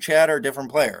Luke and Chad are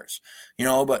different players, you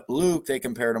know, but Luke, they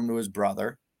compared him to his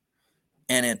brother.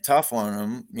 And it tough on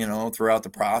him, you know, throughout the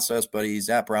process. But he's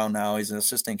at Brown now. He's an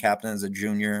assistant captain as a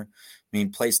junior. I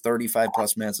mean, plays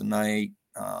 35-plus minutes a night.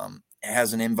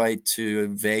 Has an invite to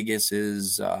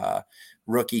Vegas's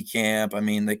rookie camp. I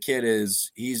mean, the kid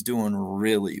he's doing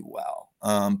really well.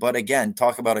 But again,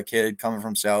 talk about a kid coming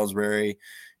from Salisbury.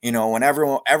 You know, when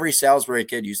every Salisbury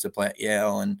kid used to play at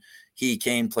Yale, and he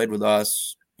played with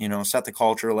us, you know, set the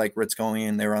culture like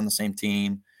Ritzkonian. They were on the same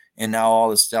team. And now all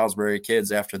the Salisbury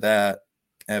kids after that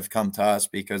have come to us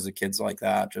because the kids like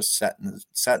that just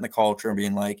setting the culture and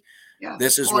being like,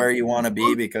 this is where you want to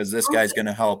be because this guy's going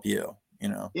to help you, you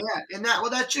know? Yeah. And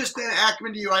that's just an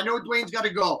acumen to you. I know Dwayne's got to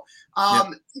go.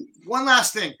 One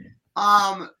last thing.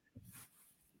 Well,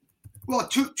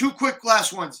 two quick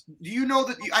last ones. Do you know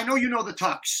that? I know you know the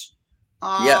Tucks.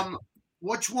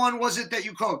 Which one was it that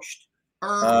you coached?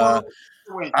 I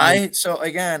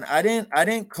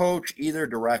didn't coach either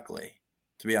directly.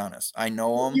 To be honest, I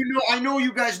know them. I know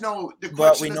you guys know the.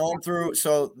 But we know them through.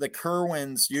 So the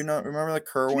Kerwins, remember the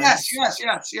Kerwins? Yes.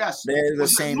 They're the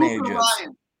same ages.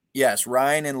 Yes,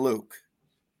 Ryan and Luke.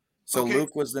 So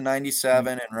Luke was the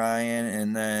 97 and Ryan,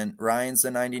 and then Ryan's the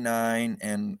 99,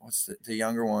 and what's the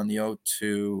younger one, the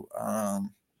 02.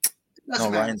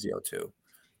 Ryan's the 02.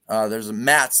 There's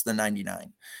Matt's the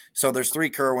 99. So there's 3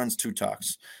 Kerwins, 2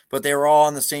 Tucks, but they were all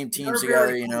on the same teams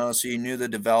together, you know, so you knew the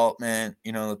development,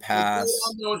 you know, the past.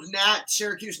 Those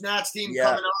Syracuse Nats team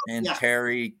coming up. And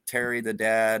Terry, the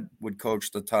dad, would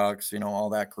coach the Tucks, you know,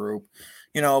 all that group,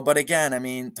 you know, but again, I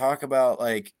mean, talk about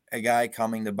like a guy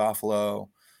coming to Buffalo,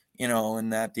 you know,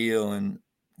 in that deal and,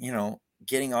 you know,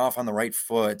 getting off on the right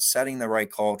foot, setting the right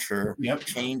culture,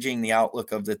 changing the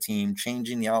outlook of the team,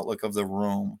 changing the outlook of the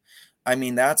room. I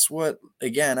mean, that's what,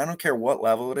 again, I don't care what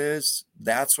level it is.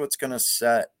 That's what's going to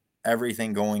set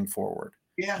everything going forward.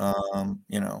 Yeah.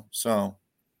 You know, so.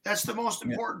 That's the most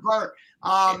important part.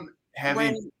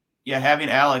 Having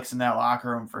Alex in that locker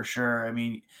room for sure. I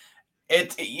mean,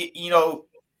 you know,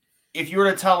 if you were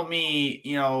to tell me,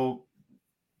 you know,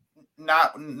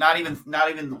 not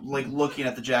even like looking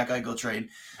at the Jack Eichel trade,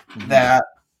 that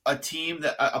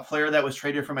a player that was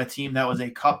traded from a team that was a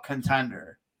cup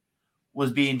contender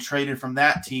was being traded from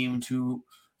that team to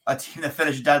a team that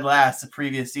finished dead last the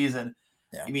previous season.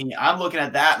 Yeah. I mean, I'm looking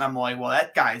at that and I'm like, well,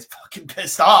 that guy's fucking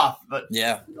pissed off. But you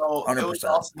know, it was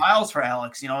all smiles for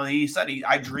Alex. You know, he said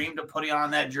I dreamed of putting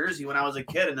on that jersey when I was a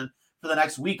kid, and then for the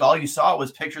next week, all you saw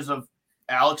was pictures of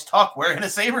Alex Tuck wearing a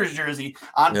Sabres jersey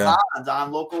on pods,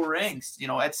 on local rinks,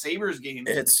 at Sabres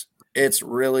games. It's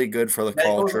really good for the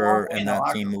culture and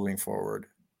that team moving forward.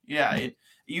 Yeah,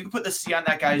 you can put the C on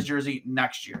that guy's jersey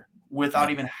next year without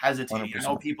even hesitating. 100%. I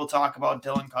know people talk about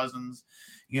Dylan Cousins,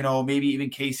 maybe even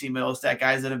Casey Mills, that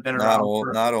guys that have been not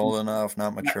around. Not old enough,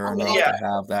 not mature enough to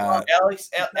have that. Alex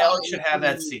should have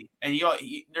that C. And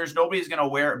there's nobody who's going to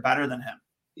wear it better than him.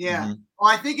 Yeah. Mm-hmm.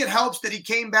 Well, I think it helps that he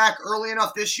came back early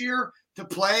enough this year to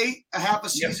play a half a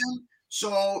season. Yep.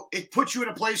 So it puts you in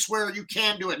a place where you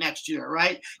can do it next year,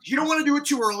 right? You don't want to do it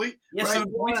too early. Yes, right?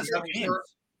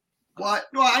 What?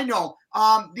 No, I know.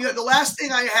 The last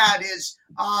thing I had is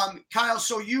Kyle.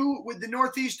 So you with the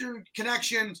Northeastern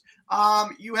connections,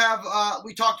 you have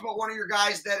we talked about one of your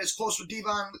guys that is close with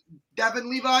Devin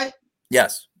Levi.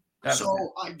 Yes.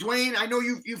 So Dwayne, I know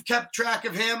you've kept track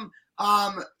of him.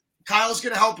 Kyle's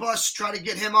going to help us try to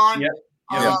get him on. Yep.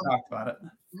 Talked about it.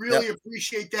 Really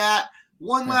appreciate that.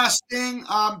 One last thing,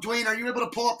 Dwayne, are you able to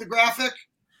pull up the graphic?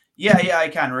 Yeah, I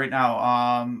can right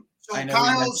now. So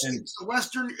Kyle's it's the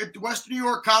Western New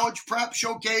York College Prep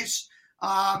Showcase.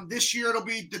 This year it'll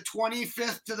be the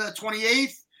 25th to the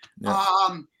 28th.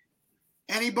 Yeah.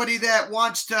 Anybody that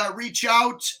wants to reach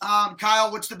out,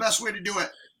 Kyle, what's the best way to do it?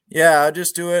 Yeah, I'll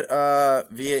just do it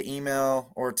via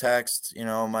email or text.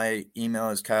 My email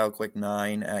is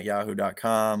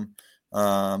kylequick9@yahoo.com.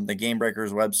 The Game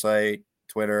Breakers website,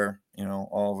 Twitter,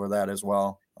 all over that as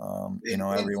well.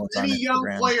 Everyone's on Instagram.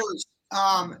 Young players.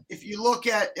 If you look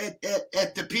at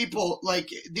the people,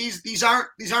 like these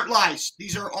aren't lies.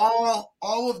 These are all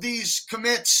of these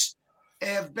commits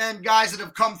have been guys that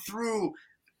have come through.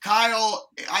 Kyle,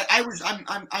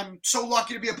 I'm so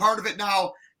lucky to be a part of it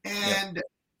now. And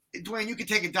Dwayne, you can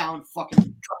take it down.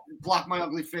 Fucking block my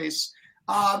ugly face.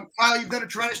 Kyle, you've done a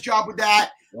tremendous job with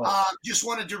that. Just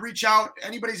wanted to reach out.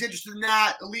 Anybody's interested in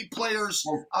that, elite players,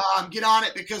 get on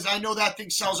it because I know that thing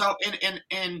sells out.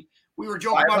 And we were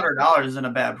joking about $500 isn't a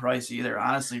bad price either,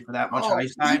 honestly, for that much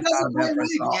ice time. He doesn't play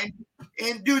league,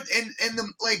 and dude,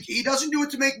 he doesn't do it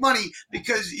to make money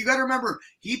because you got to remember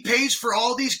he pays for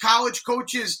all these college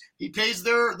coaches. He pays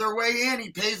their way in.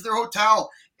 He pays their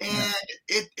hotel, and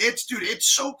it's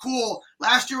so cool.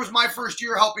 Last year was my first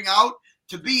year helping out.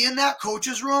 To be in that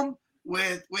coach's room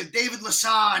with David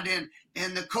Lassonde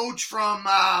and the coach from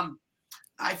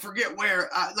I forget where,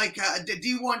 the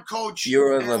D1 coach. You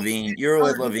were with Levine. You were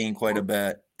with Levine quite a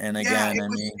bit. And again,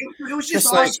 it was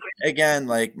just awesome.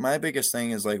 My biggest thing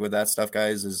is with that stuff,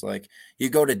 guys, is you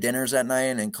go to dinners at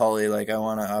night and Cully, I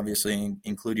want to obviously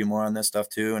include you more on this stuff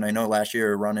too. And I know last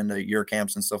year run into your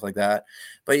camps and stuff like that,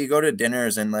 but you go to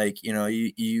dinners and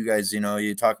you guys,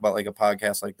 you talk about a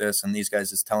podcast like this and these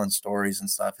guys is telling stories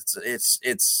and stuff.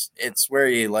 It's where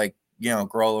you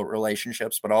grow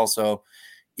relationships, but also,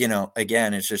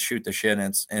 again, it's just shoot the shit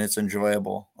and it's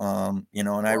enjoyable.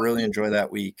 And I really enjoy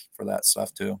that week for that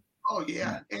stuff too. Oh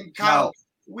yeah. And Kyle,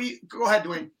 go ahead,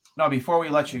 Dwayne. No, before we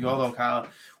let you go though, Kyle,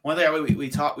 one thing we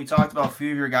talked about a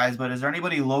few of your guys, but is there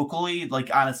anybody locally,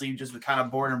 honestly, just kind of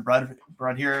born and bred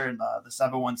here in the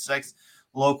 716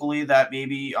 locally that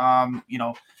maybe,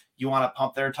 you want to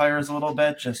pump their tires a little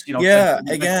bit, just,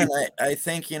 again, I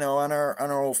think, on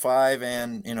our 05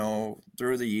 and,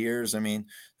 through the years,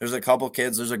 there's a couple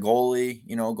kids, there's a goalie,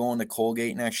 going to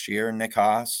Colgate next year, Nick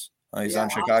Haas, he's on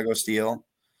Chicago Steel.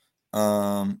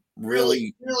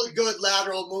 Really good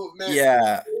lateral movement.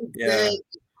 Yeah. Big,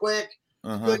 quick,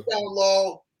 good down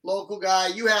low, local guy.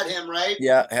 You had him, right?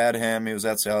 Yeah, had him. He was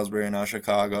at Salisbury, now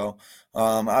Chicago.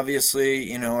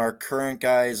 Obviously, our current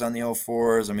guys on the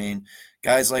 04s,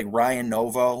 guys like Ryan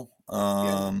Novo,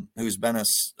 who's been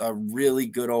a really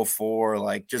good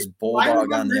 04, just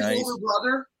bulldog on the ice. Older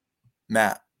brother?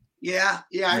 Matt. Yeah,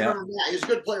 I remember Matt. He's a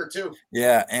good player too.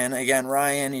 Yeah, and again,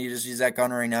 Ryan, he's that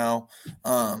gun right now.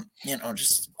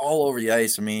 Just all over the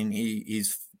ice.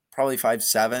 He's probably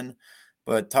 5'7",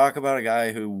 but talk about a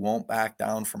guy who won't back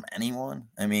down from anyone.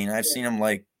 I've seen him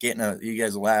you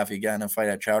guys laugh, he got in a fight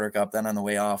at Chowder Cup, then on the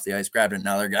way off the ice grabbed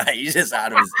another guy. He's just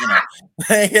out of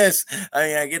his,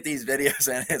 I get these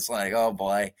videos and it's oh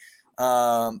boy.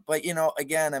 But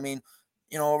again,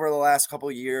 over the last couple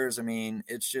of years,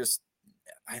 it's just,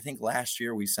 I think last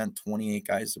year we sent 28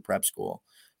 guys to prep school,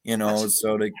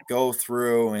 so to go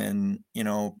through and,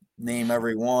 name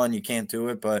every one, you can't do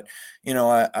it. But,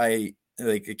 I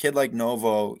like a kid like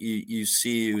Novo, you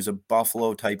see who's a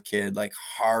Buffalo type kid,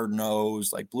 hard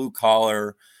nosed, blue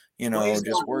collar,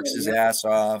 just works his ass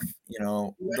off.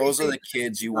 Those are the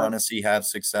kids you want to see have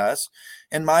success.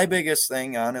 And my biggest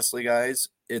thing, honestly, guys,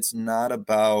 it's not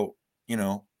about,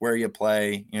 where you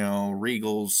play,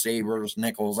 Regals, Sabres,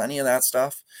 Nickels, any of that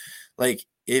stuff. like,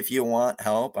 if you want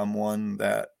help, I'm one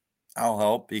that I'll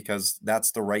help because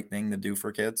that's the right thing to do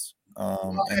for kids.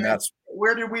 And that's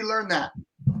where did we learn that?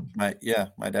 my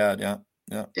dad. Yeah.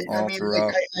 Yeah. I mean,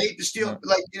 like, I hate to steal,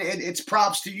 like, it's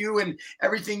props to you and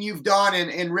everything you've done,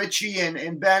 and Richie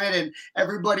and Bennett and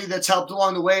everybody that's helped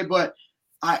along the way. But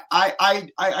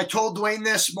I told Dwayne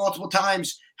this multiple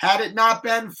times. Had it not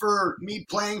been for me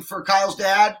playing for Kyle's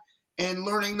dad and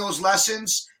learning those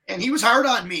lessons, and he was hard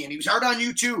on me and he was hard on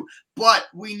you too, but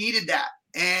we needed that.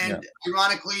 And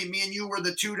ironically, me and you were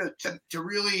the two to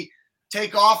really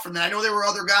take off from that. I know there were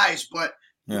other guys, but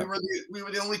we were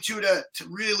the only two to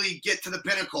really get to the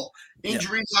pinnacle.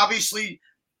 Injuries, obviously,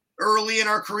 early in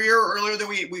our career, earlier than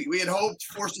we had hoped,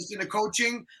 forced us into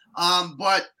coaching.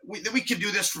 But we could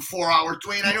do this for 4 hours.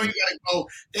 Dwayne, I know you got to go.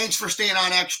 Thanks for staying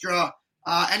on extra.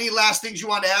 Any last things you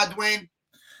want to add, Dwayne?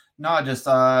 No, just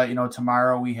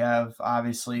tomorrow we have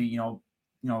obviously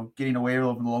getting away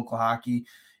from the local hockey.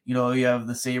 You have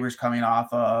the Sabres coming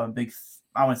off a big,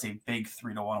 I wouldn't say big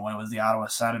 3-1 when it was the Ottawa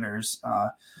Senators.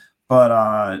 But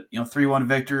 3-1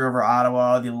 victory over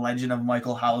Ottawa. The legend of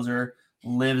Michael Hauser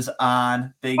lives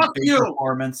on. Big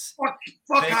performance.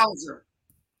 Fuck Hauser.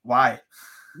 Why?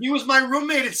 He was my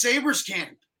roommate at Sabres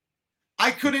camp.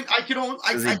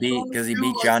 Because he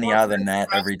beat Johnny out of the net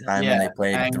every time when they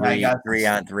played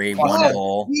 3-on-3, one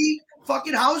goal.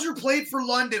 Fucking Hauser played for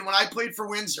London when I played for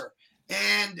Windsor.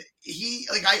 And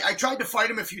I tried to fight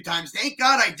him a few times. Thank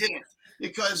God I didn't.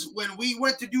 Because when we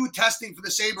went to do testing for the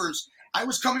Sabres, I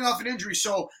was coming off an injury.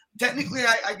 So technically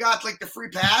I got like the free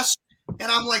pass.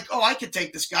 And I'm like, oh, I could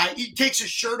take this guy. He takes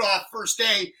his shirt off first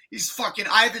day. He's fucking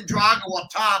Ivan Drago up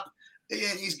top.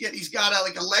 And he's got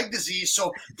a leg disease.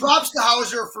 So props to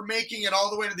Hauser for making it all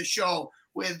the way to the show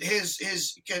with his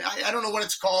I don't know what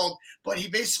it's called, but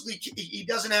he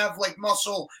doesn't have like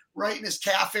muscle right in his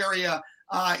calf area.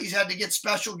 He's had to get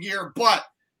special gear, but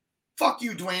fuck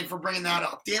you, Dwayne, for bringing that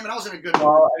up. Damn it, I was in a good mood.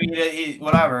 Well, I mean,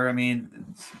 whatever. I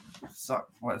mean,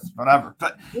 whatever.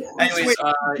 But anyways,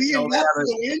 huh?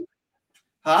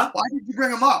 Why did you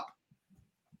bring him up?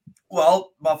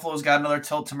 Well, Buffalo's got another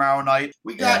tilt tomorrow night.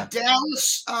 We got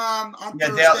Dallas on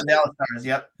Thursday. Dallas Stars,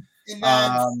 yep. And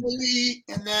then Philly,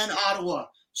 and then Ottawa.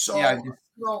 So,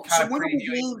 so when are the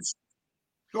games?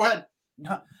 Go ahead.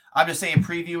 No, I'm just saying,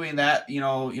 previewing that,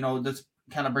 let's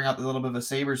kind of bring up a little bit of the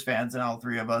Sabres fans and all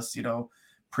three of us,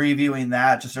 previewing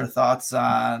that, just our thoughts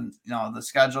on, the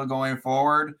schedule going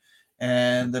forward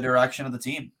and the direction of the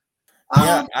team.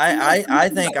 Yeah, I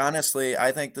think, honestly,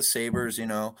 the Sabres,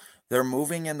 they're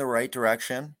moving in the right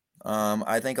direction.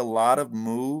 I think a lot of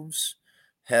moves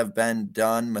have been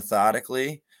done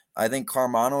methodically. I think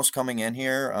Carmano's coming in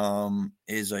here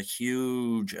is a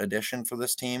huge addition for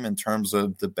this team in terms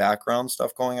of the background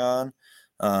stuff going on.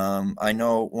 I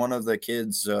know one of the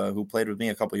kids who played with me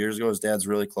a couple years ago, his dad's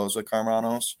really close with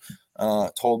Carmano's,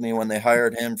 told me when they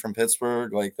hired him from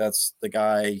Pittsburgh, like, that's the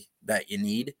guy that you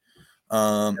need.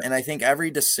 And I think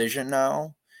every decision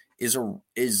now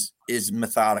is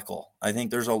methodical. I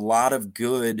think there's a lot of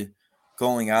good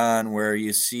going on where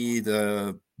you see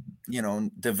the,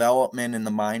 development in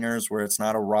the minors where it's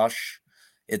not a rush.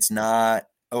 It's not,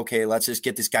 okay, let's just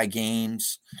get this guy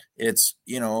games. It's,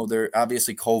 they're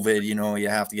obviously COVID, you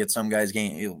have to get some guys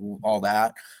game, all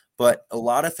that. But a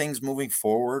lot of things moving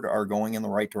forward are going in the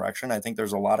right direction. I think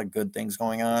there's a lot of good things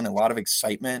going on, a lot of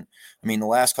excitement. I mean, the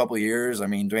last couple of years,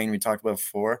 Dwayne, we talked about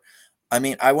before.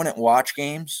 I wouldn't watch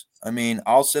games.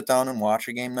 I'll sit down and watch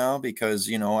a game now because,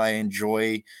 I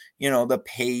enjoy, the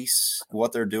pace,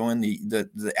 what they're doing,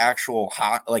 the actual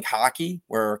hockey,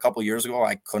 where a couple of years ago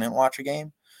I couldn't watch a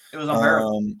game. It was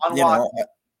unwatchable.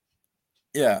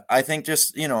 Yeah, I think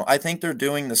I think they're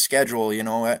doing the schedule,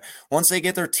 once they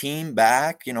get their team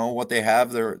back, what they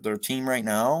have, their team right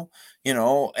now,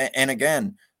 and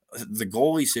again, the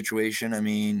goalie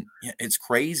situation, it's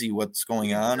crazy what's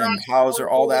going on and Hauser,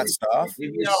 all that stuff.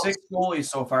 6 goalies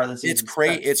so far this season.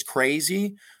 It's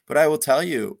crazy, but I will tell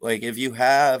you, like, if you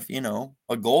have,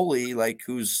 a goalie like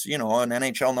who's, an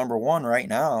NHL number 1 right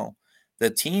now, the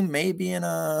team may be in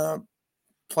a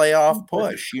playoff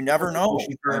push. You never know.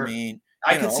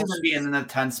 I could see them being in the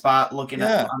 10 spot, looking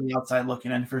at on the outside,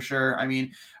 looking in for sure.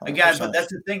 Again, 100%. But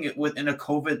that's the thing within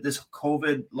this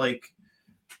COVID,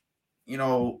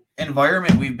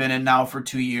 environment we've been in now for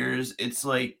 2 years. It's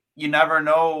like, you never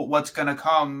know what's going to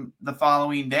come the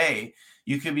following day.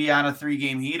 You could be on a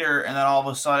 3-game heater and then all of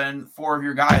a sudden 4 of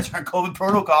your guys are on COVID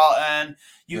protocol and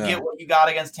you get what you got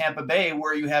against Tampa Bay,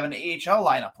 where you have an AHL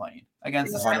lineup playing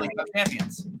against the Stanley Cup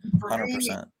champions.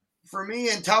 100%. For me,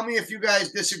 and tell me if you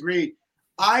guys disagree,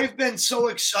 I've been so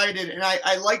excited, and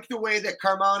I like the way that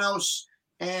Carmanos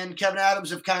and Kevin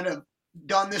Adams have kind of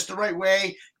done this the right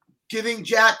way, giving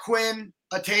Jack Quinn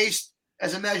a taste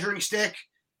as a measuring stick.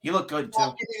 He looked good, too.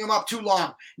 Not giving him up too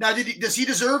long. Now, does he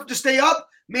deserve to stay up?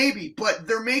 Maybe, but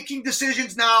they're making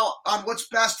decisions now on what's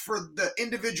best for the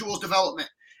individual's development.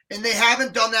 And they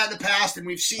haven't done that in the past, and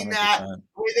we've seen 100%. that,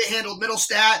 the way they handled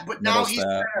Middlestat, but now he's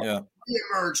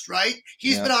emerged, right?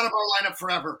 He's been out of our lineup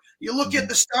forever. You look at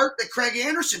the start that Craig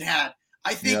Anderson had.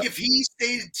 I think if he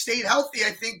stayed healthy,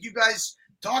 I think you guys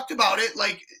talked about it,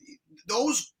 like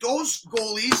those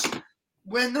goalies,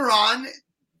 when they're on,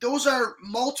 those are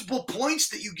multiple points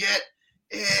that you get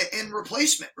in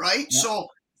replacement, right? Yeah. So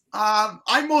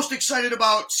I'm most excited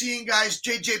about seeing guys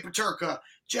J.J. Peterka,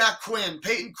 Jack Quinn,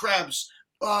 Peyton Krebs,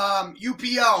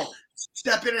 UPL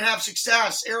step in and have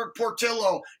success, Eric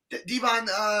Portillo, Devon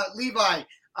Levi,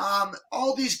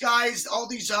 all these guys, all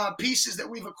these pieces that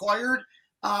we've acquired.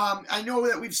 I know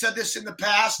that we've said this in the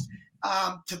past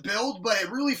to build, but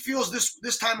it really feels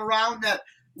this time around that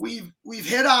we've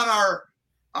hit on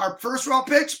our first round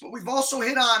picks, but we've also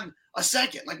hit on a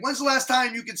second. Like, when's the last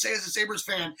time you can say as a Sabres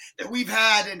fan that we've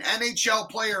had an NHL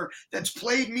player that's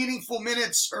played meaningful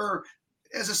minutes or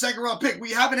as a second round pick?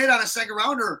 We haven't hit on a second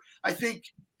rounder, I think,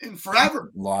 in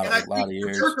forever. A lot of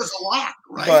years. Peterka's a lot,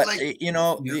 right? But,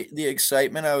 the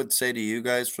excitement I would say to you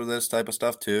guys for this type of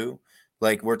stuff too,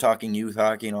 like we're talking youth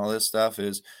hockey and all this stuff,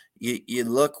 is you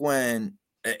look when,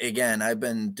 again, I've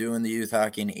been doing the youth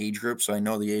hockey in age groups, so I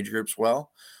know the age groups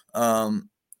well.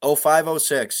 05,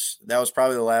 06, that was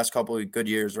probably the last couple of good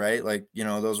years, right? Like,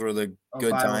 those were the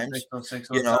good times. 06,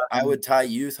 I would tie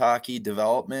youth hockey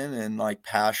development and like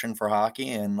passion for hockey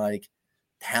and like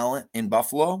talent in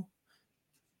Buffalo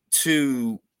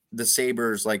to the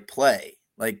Sabres like play.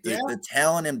 Like the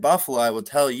talent in Buffalo, I will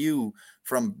tell you,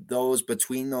 from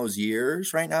between those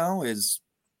years right now it's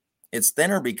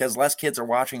thinner because less kids are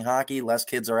watching hockey, less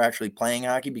kids are actually playing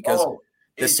hockey because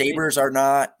the Sabres are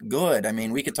not good. I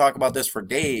mean, we could talk about this for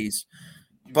days,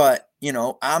 but,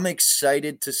 I'm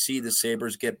excited to see the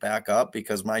Sabres get back up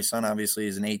because my son obviously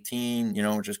is an 18,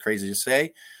 which is crazy to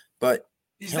say, but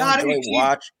he's not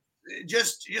 18.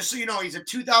 Just so you know, he's a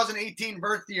 2018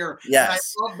 birth year. Yes.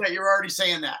 And I love that you're already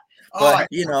saying that. But,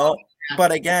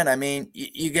 but again, I mean,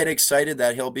 you get excited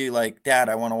that he'll be like, Dad,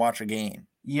 I want to watch a game.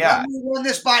 Yeah. Let me run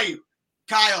this by you,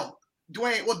 Kyle.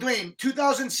 Dwayne,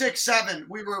 2006-07.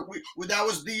 That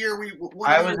was the year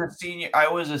I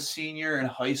was a senior in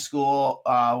high school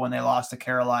when they lost to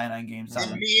Carolina in Game 7.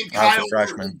 And me and Kyle were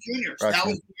Freshman. juniors. That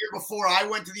was the year before I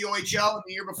went to the OHL, and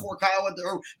the year before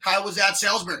Kyle was at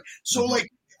Salisbury. So like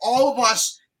all of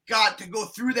us got to go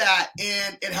through that,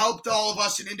 and it helped all of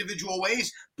us in individual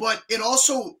ways. But it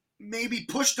also maybe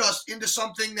pushed us into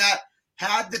something that,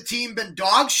 had the team been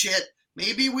dog shit,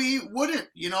 maybe we wouldn't.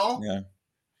 Yeah.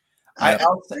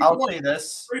 I'll say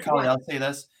this, Kelly. I'll say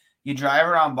this: you drive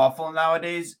around Buffalo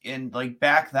nowadays, and like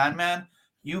back then, man,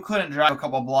 you couldn't drive a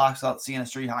couple blocks without seeing a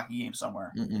street hockey game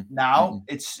somewhere. Now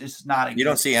it's not. You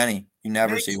don't see any. You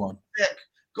never see one.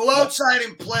 Go outside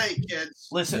and play, kids.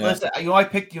 Listen. You know, I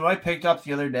picked up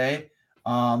the other day.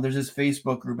 There's this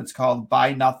Facebook group. It's called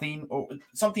Buy Nothing or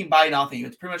something. Buy Nothing.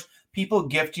 It's pretty much people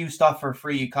gift you stuff for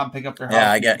free. You come pick up their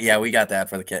house. We got that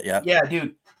for the kid. Yeah,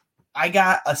 dude. I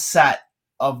got a set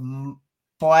of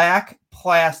black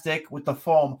plastic with the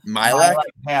foam Milac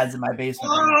pads in my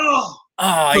basement.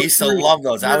 I used to love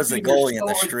those. I was the goalie in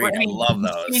the street. I love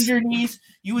those.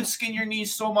 You would skin your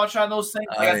knees so much on those things.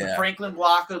 I got the Franklin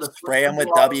blocker. Spray them with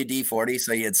WD-40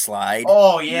 so you'd slide.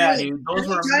 Oh, yeah, dude. Those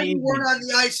were amazing. We weren't on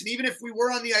the ice, and even if we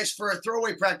were on the ice for a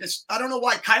throwaway practice, I don't know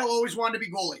why Kyle always wanted to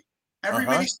be goalie. Every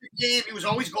game, he was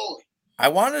always goalie. I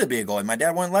wanted to be a goalie. My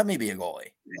dad wouldn't let me be a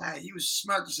goalie. Yeah, he was a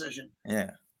smart decision. Yeah.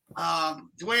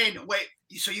 Dwayne, wait.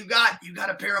 So you got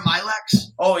a pair of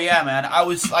Milacs? Oh yeah, man.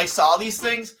 I saw these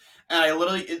things, and I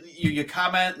literally you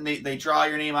comment, and they draw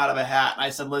your name out of a hat, and I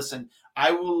said, listen,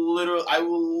 I will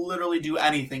literally do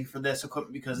anything for this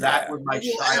equipment because that was my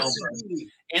childhood.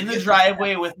 In the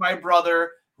driveway with my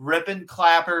brother, ripping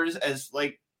clappers as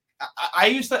like. I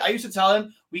used to tell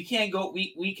him we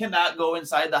cannot go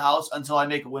inside the house until I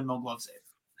make a windmill glove save.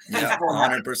 Yeah,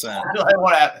 100%.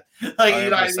 What happened? Like 100%. You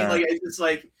know what I mean? Like it's just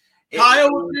like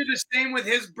Kyle will do the same with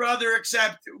his brother,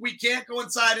 except we can't go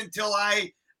inside until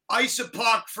I ice a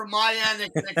puck from my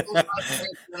end and it goes out to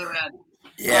the other end.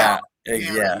 Yeah.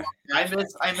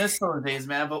 I miss those days,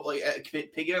 man. But like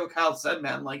picking up what Kyle said,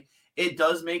 man, like it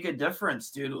does make a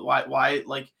difference, dude. Why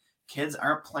like kids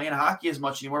aren't playing hockey as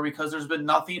much anymore because there's been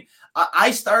nothing.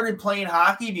 I started playing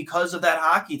hockey because of that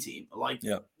hockey team. Like,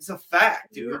 it's a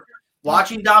fact, dude.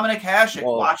 Watching Dominic Hasek,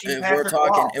 watching Patrick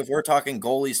Wall. If we're talking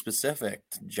goalie specific,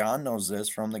 John knows this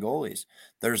from the goalies.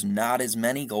 There's not as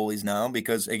many goalies now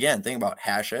because, again, think about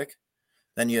Hasek,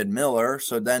 then you had Miller.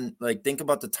 So then, like, think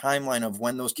about the timeline of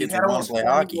when those kids You've would had want to almost play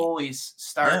 20 hockey. goalies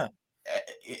start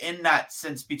in that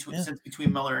since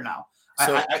between Miller and now.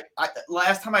 So- I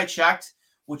last time I checked,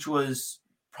 which was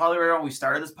probably right when we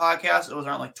started this podcast, it was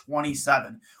around like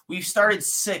 27. We've started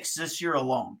 6 this year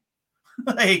alone.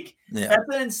 Like, that's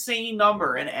an insane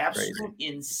number, an absolute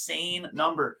insane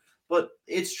number. But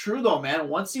it's true though, man.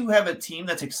 Once you have a team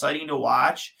that's exciting to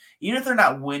watch, even if they're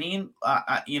not winning,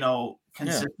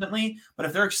 consistently, but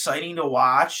if they're exciting to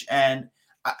watch, and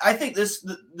I think this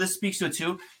speaks to it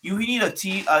too. You need a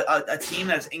team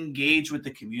that's engaged with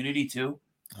the community too.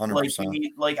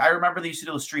 100%. Like I remember they used to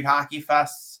do the street hockey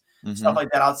fests, stuff like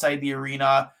that outside the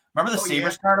arena. Remember the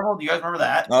Sabres Carnival? Do you guys remember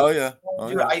that? Oh yeah.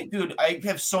 I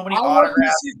have so many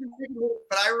autographs.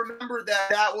 But I remember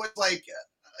that was like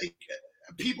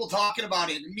people talking about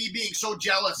it and me being so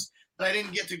jealous that I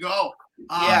didn't get to go.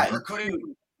 Or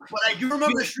couldn't. But I do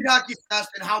remember the Street Hockey Fest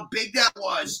and how big that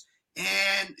was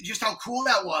and just how cool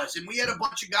that was. And we had a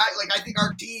bunch of guys, like I think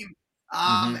our team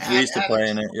we used to play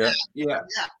in it. Yeah.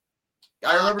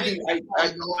 I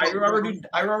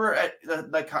remember at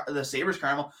the Sabres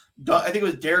Carnival, I think it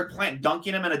was Derek Plant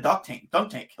dunking him in a dunk tank.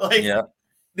 Like,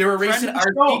 they were racing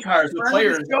RC cars with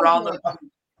players around the.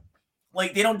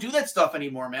 Like, they don't do that stuff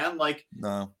anymore, man. Like,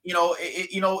 no,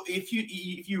 if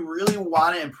you really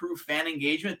want to improve fan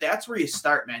engagement, that's where you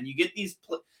start, man. You get these.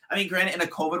 I mean, granted, in a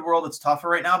COVID world, it's tougher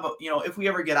right now, but if we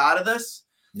ever get out of this,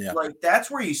 like,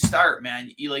 that's where you start, man.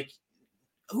 You like,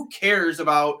 who cares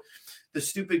about the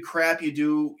stupid crap you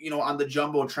do, on the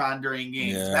jumbotron during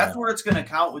games? That's where it's going to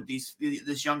count with these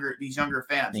younger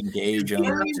fans. Engage them.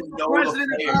 President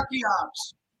of Hockey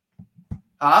Ops.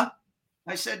 Huh?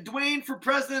 I said Dwayne for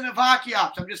president of Hockey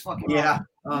Ops. I'm just fucking you want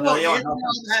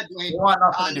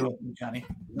nothing to do with me, Johnny.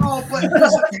 No, but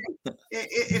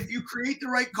if you create the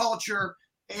right culture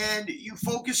and you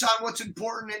focus on what's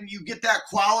important and you get that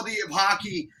quality of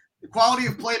hockey, the quality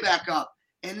of play back up,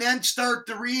 and then start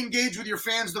to re-engage with your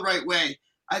fans the right way,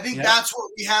 I think that's what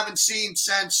we haven't seen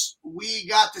since we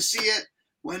got to see it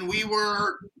when we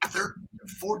were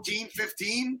 14,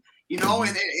 15, and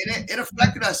it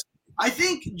affected us. I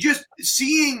think just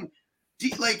seeing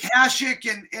like Hasek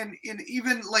and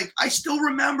even like I still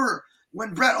remember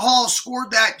when Brett Hall scored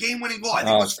that game-winning goal. I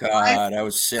was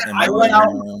sitting in I went out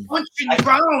punching the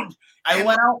ground. I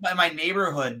went out by my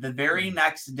neighborhood the very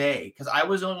next day because I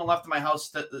was the only one left in my house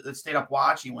that stayed up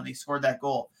watching when they scored that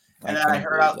goal. And then I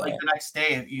heard out like the next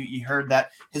day, you heard that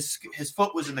his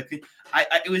foot was in the.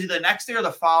 It was the next day or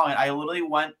the following. I literally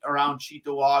went around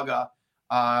Cheektowaga,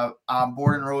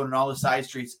 Borden Road and all the side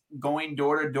streets, going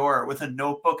door to door with a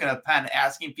notebook and a pen,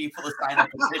 asking people to sign a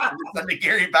petition to send to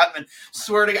Gary Bettman.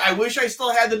 Swear to God, I wish I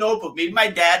still had the notebook. Maybe my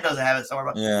dad doesn't have it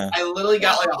somewhere, but I literally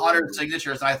got like 100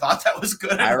 signatures, and I thought that was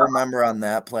good. I remember on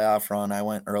that playoff run, I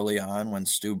went early on when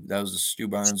Stu Barnes was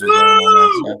doing all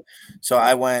that stuff. So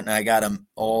I went and I got an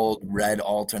old red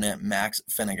alternate Max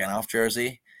Finneganoff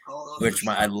jersey. Which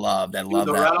I loved. I loved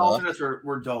the that. Red alternates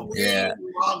were dope. Yeah.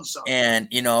 And,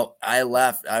 I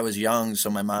left. I was young, so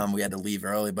we had to leave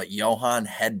early. But Johan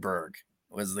Hedberg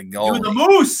was the goal. The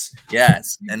Moose.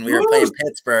 Yes. And we were playing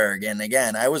Pittsburgh. And,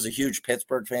 again, I was a huge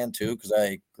Pittsburgh fan, too, because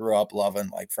I grew up loving,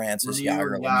 like, Francis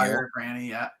Yager.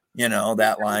 Franny,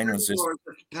 that line was just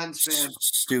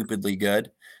stupidly good.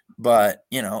 But,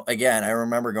 again, I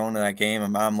remember going to that game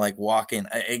and Mom like walking.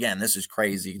 Again, this is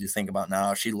crazy to think about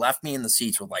now. She left me in the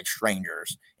seats with like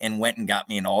strangers and went and got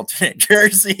me an alternate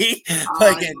jersey.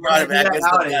 Like it brought it back. It's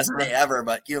the best day ever.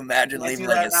 But can you imagine leaving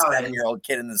like a 7-year-old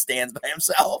kid in the stands by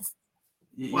himself?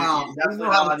 Wow. Definitely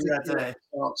how to do that today.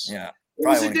 Yeah. It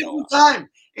was a different time.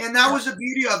 And that was the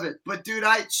beauty of it. But dude,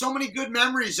 so many good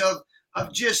memories of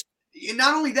just, and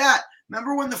not only that,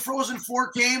 remember when the Frozen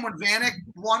Four came when Vanek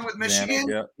won with Michigan?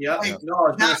 Yeah.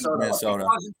 No, Minnesota.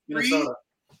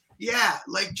 Yeah,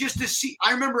 like just to see.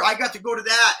 I remember I got to go to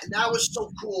that, and that was so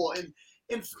cool.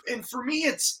 And for me,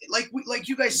 it's like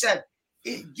you guys said,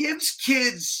 it gives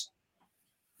kids.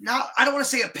 Now I don't want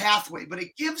to say a pathway, but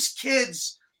it gives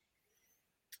kids.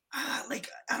 Like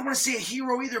I don't want to say a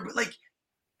hero either, but like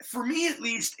for me at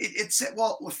least, it said,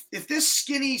 well, if this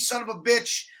skinny son of a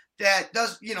bitch that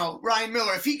does, Ryan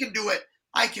Miller, if he can do it,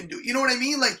 I can do it. You know what I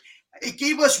mean? Like it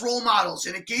gave us role models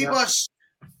and it gave us,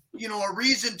 a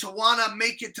reason to want to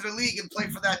make it to the league and play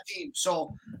for that team.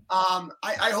 So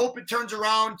I hope it turns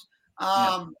around.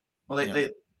 Well,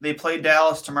 they play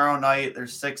Dallas tomorrow night.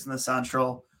 There's 6 in the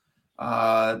Central.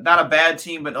 Not a bad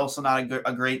team, but also not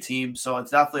a great team. So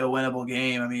it's definitely a winnable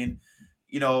game. I mean,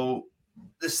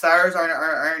 the Stars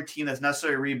aren't a team that's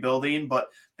necessarily rebuilding, but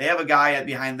they have a guy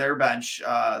behind their bench.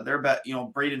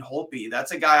 Braden Holtby.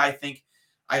 That's a guy I think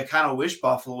I kind of wish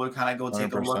Buffalo would kind of go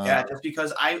take 100%. a look at, just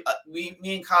because me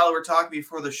and Kyle were talking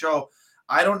before the show.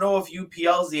 I don't know if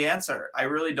UPL is the answer. I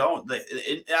really don't.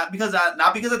 Not because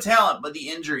of talent, but the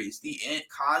injuries, the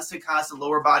constant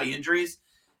lower body injuries.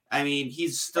 I mean,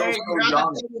 he's still so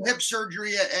young. Hip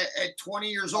surgery at 20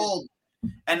 years old.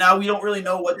 And now we don't really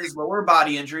know what his lower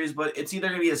body injury is, but it's either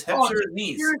going to be his hips or his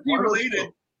knees.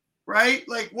 Related, right?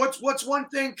 Like, what's one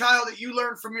thing, Kyle, that you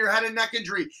learned from your head and neck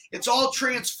injury? It's all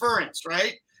transference,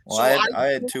 right? Well, so I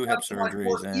had 2 hip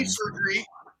surgeries. And surgery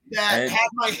that had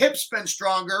my hips been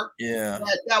stronger,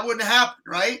 that wouldn't happen,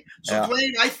 right? So,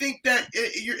 Dwayne, I think that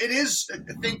it is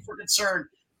a thing for concern.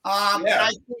 And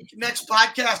I think next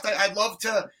podcast, I'd love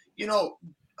to,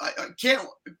 I can't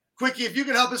 – Quickie, if you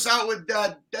could help us out with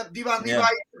Devon Levi,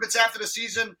 if it's after the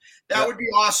season, that would be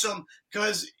awesome.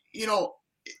 Because,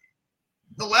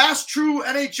 the last true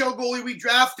NHL goalie we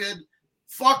drafted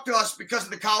fucked us because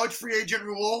of the college free agent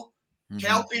rule.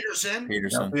 Cal Peterson.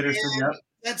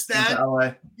 Since then,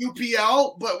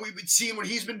 UPL, but we've been seeing what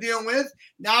he's been dealing with.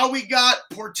 Now we got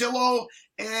Portillo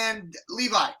and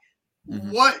Levi.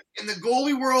 What, in the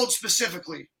goalie world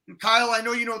specifically, and Kyle, I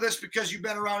know you know this because you've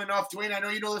been around enough. Dwayne, I know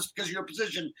you know this because of your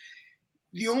position.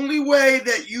 The only way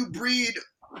that you breed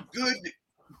good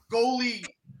goalies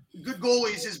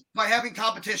is by having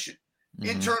competition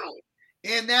internally.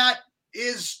 And that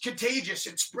is contagious.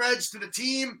 It spreads to the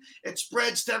team. It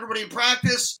spreads to everybody in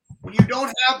practice. When you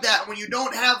don't have that, when you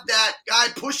don't have that guy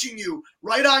pushing you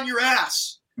right on your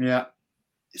ass. Yeah.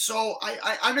 So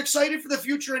I'm excited for the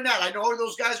future in that. I know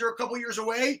those guys are a couple years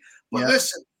away, but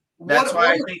listen. That's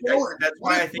why I think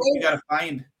you got to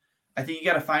find. I think you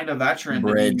got to find a veteran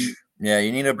bridge. Yeah,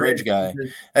 you need a bridge guy.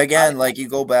 Again, like you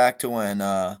go back to when,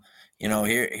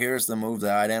 here's the move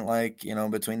that I didn't like,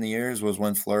 between the years was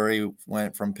when Fleury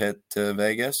went from Pitt to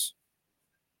Vegas.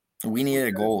 We needed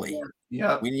a goalie.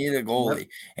 Yeah, we needed a goalie. Yep.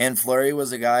 And Fleury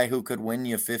was a guy who could win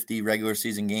you 50 regular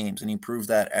season games, and he proved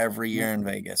that every year in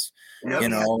Vegas.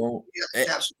 Yep.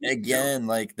 Again,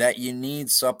 like that, you need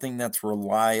something that's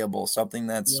reliable, something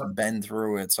that's been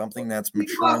through it, something that's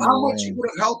mature. How much he would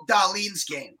have helped Darlene's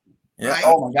game. Yeah. Right?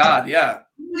 Oh my God, yeah.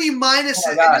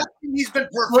 He's been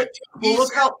perfect. Well,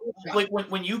 look how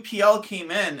when UPL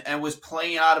came in and was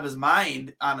playing out of his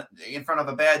mind in front of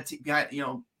a bad team,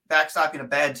 backstopping a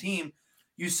bad team.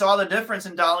 You saw the difference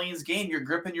in Darlene's game. You're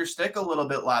gripping your stick a little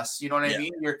bit less. You know what I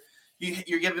mean?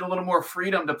 You're giving a little more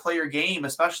freedom to play your game,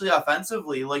 especially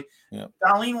offensively. Like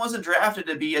Darlene wasn't drafted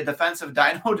to be a defensive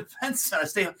dynamo defense.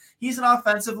 He's an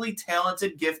offensively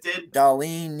talented, gifted.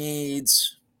 Darlene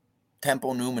needs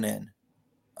Tempo Numanen.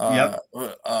 I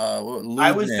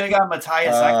was big on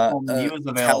Matthias Ekholm when he was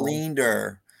available.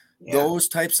 Tallinder. Those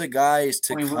types of guys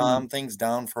to calm things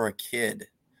down for a kid.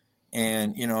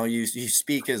 And, you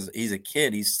speak as he's a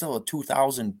kid. He's still a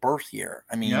 2000 birth year.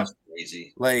 I mean, that's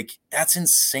crazy. Like, that's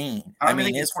insane. I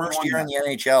mean, his first year in the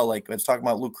NHL, like, let's talk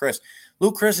about Luke Chris.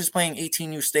 Luke Chris is playing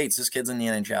 18 U states. This kid's in the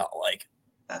NHL.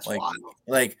 That's wild.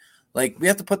 Like, we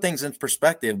have to put things in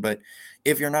perspective. But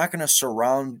if you're not going to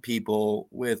surround people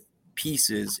with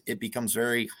pieces, it becomes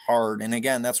very hard. And,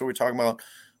 again, that's what we're talking about.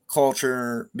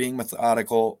 Culture, being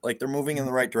methodical, like they're moving in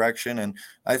the right direction. And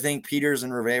I think Peters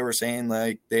and Rivet were saying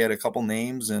like they had a couple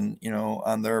names and,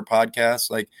 on their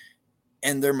podcast,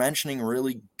 and they're mentioning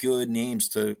really good names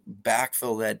to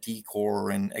backfill that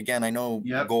decor. And again, I know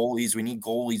goalies, we need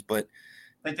goalies, but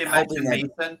like they mentioned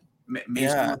Mason.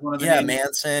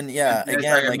 Manson. Yeah.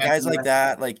 Again, like guys like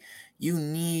that, like you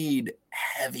need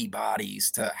heavy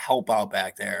bodies to help out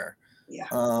back there. Yeah.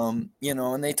 And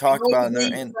they talk about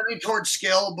and towards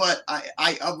skill, but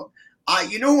I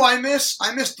who I miss?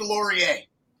 I miss Delorier.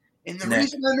 And the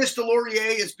reason I miss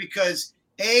Delorier is because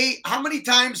how many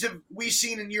times have we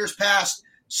seen in years past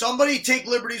somebody take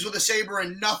liberties with a saber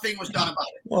and nothing was done about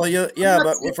it? Well,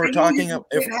 but if we're talking can't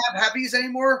have heavies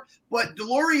anymore, but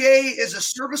Delorier is a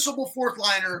serviceable fourth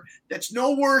liner that's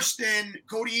no worse than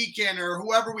Cody Eakin or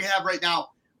whoever we have right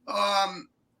now.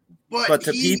 But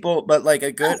like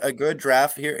a good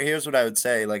draft here's what I would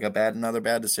say, like another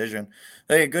bad decision.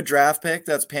 Like a good draft pick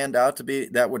that's panned out to be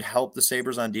that would help the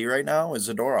Sabres on D right now is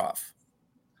Zadorov.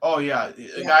 Oh yeah.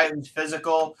 A guy who's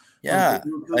physical. Yeah.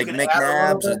 Who like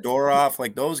McNabb, Zadorov,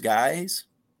 like those guys.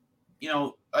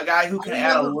 A guy who can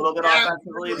add a little bit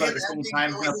offensively, but at the same time,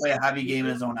 he's going to play a heavy game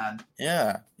in his own end.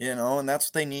 Yeah, and that's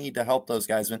what they need to help those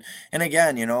guys. And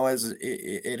again, as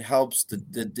it helps the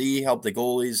D, help the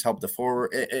goalies, help the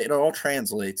forward. It all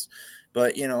translates.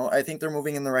 But, I think they're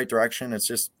moving in the right direction. It's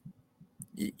just,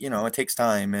 it takes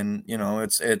time. And,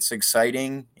 it's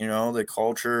exciting. The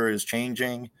culture is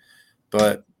changing.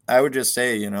 But I would just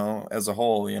say, as a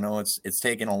whole, it's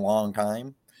taken a long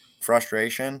time.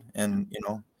 frustration, and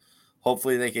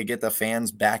hopefully they could get the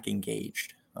fans back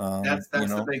engaged. That's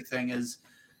the big thing is,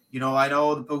 I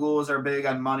know the Pagulas are big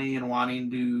on money and wanting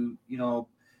to,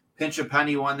 pinch a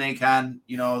penny when they can.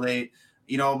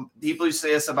 People used to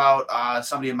say this about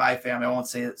somebody in my family. I won't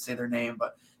say their name,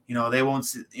 but they won't.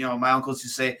 My uncles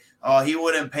used to say, "Oh, he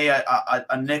wouldn't pay a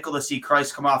nickel to see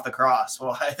Christ come off the cross."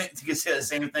 Well, I think you can say the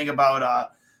same thing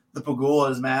about the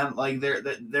Pagulas, man. Like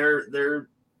they're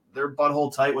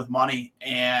butthole tight with money,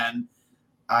 and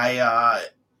I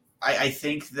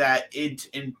think that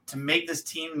to make this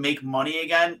team make money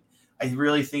again, I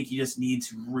really think you just need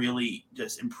to really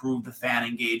just improve the fan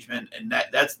engagement, and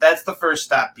that's the first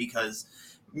step, because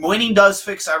winning does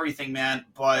fix everything, man.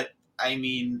 But I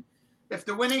mean, if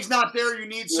the winning's not there, you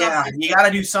need something. You got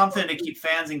to do something to keep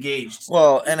fans engaged.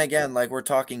 Well, and again, like we're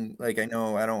talking, like I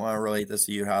know I don't want to relate this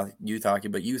to youth hockey,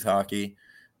 but youth hockey,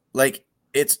 like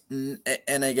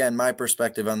and again, my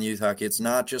perspective on the youth hockey, it's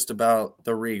not just about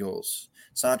the Regals.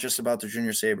 It's not just about the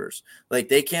Junior Sabres. Like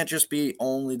they can't just be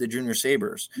only the Junior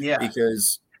Sabres. Yeah.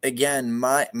 Because again,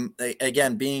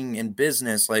 being in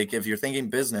business, like if you're thinking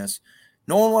business,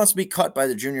 no one wants to be cut by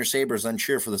the Junior Sabres and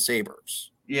cheer for the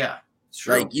Sabres. Yeah. It's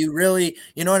true. Like you really,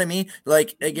 you know what I mean?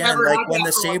 Like again, like when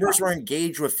the Sabres were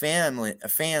engaged with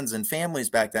fans and families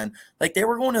back then, like they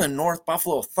were going to the North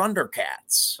Buffalo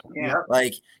Thundercats. Yeah.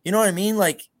 Like, you know what I mean?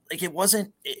 Like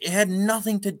it had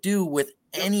nothing to do with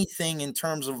anything in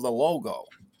terms of the logo.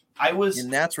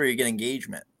 And that's where you get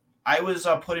engagement. I was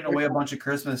putting away a bunch of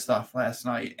Christmas stuff last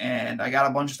night, and I got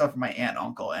a bunch of stuff from my aunt and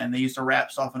uncle, and they used to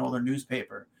wrap stuff in older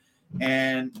newspaper.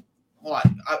 And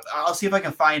I'll see if I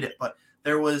can find it, but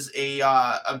there was a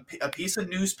piece of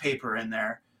newspaper in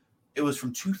there. It was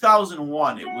from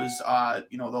 2001. It was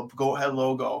the Goat Head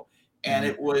logo, and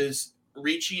it was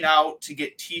reaching out to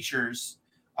get teachers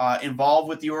involved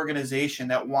with the organization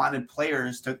that wanted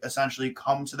players to essentially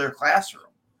come to their classroom.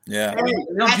 Yeah, they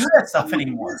don't do that stuff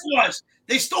anymore.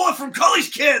 They stole it from Cully's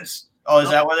kids. Oh,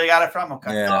 is that where they got it from?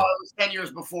 Okay. Yeah. No, it was 10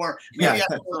 years before. Yeah,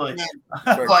 Absolutely.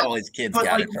 Where Cully's kids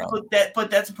got it from.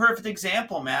 But that's a perfect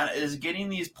example, man, is getting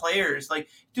these players. Like,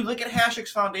 dude, look at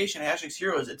Hasek's Foundation, Hasek's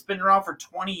Heroes. It's been around for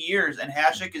 20 years, and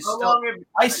Hasek is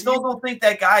I still don't think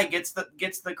that guy gets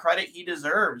the credit he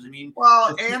deserves. I mean,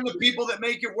 well, and the people that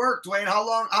make it work, Dwayne.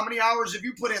 How many hours have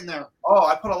you put in there? Oh,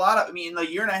 I put a lot of. I mean, in the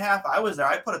year and a half I was there,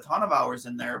 I put a ton of hours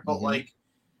in there. But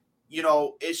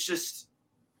it's just,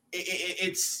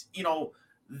 it's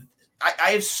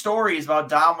I have stories about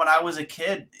Dom when I was a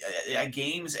kid at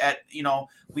games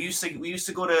we used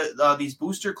to go to these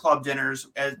booster club dinners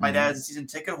as my dad's a season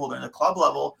ticket holder in the club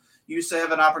level. You used to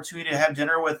have an opportunity to have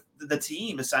dinner with the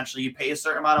team. Essentially, you pay a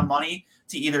certain amount of money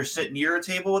to either sit near a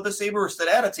table with a Sabre or sit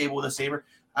at a table with a Sabre.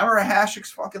 I remember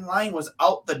Hasek's fucking line was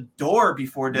out the door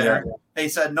before dinner. Yeah. They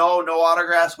said, no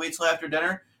autographs, wait till after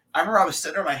dinner. I remember I was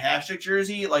sitting there in my Hasek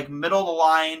jersey, like middle of the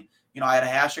line. I had a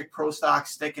Hasek Pro Stock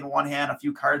stick in one hand, a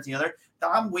few cards in the other.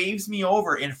 Dom waves me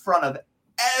over in front of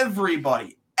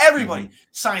everybody. Everybody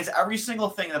signs every single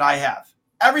thing that I have.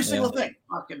 Every single thing.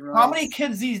 How many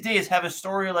kids these days have a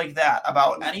story like that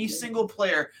about any single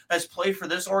player that's played for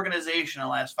this organization in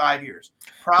the last 5 years?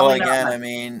 Probably not. Again, not. I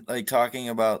mean, like talking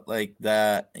about like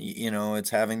that, it's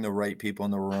having the right people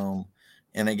in the room.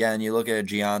 And again, you look at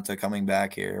Gianta coming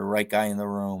back here, right guy in the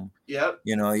room. Yep.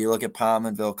 You look at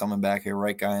Pominville coming back here,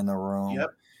 right guy in the room.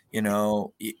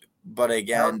 Yep. But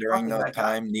again, during the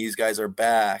time these guys are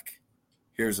back,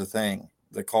 here's the thing.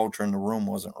 The culture in the room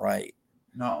wasn't right.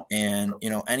 No. And,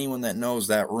 anyone that knows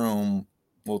that room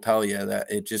will tell you that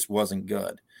it just wasn't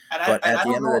good. But at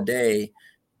the end of the day,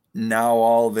 now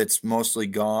all of it's mostly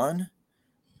gone.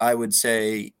 I would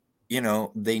say,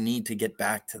 they need to get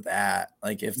back to that.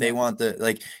 Like if they want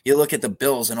you look at the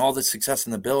Bills and all the success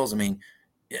in the Bills, I mean,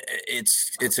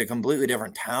 it's a completely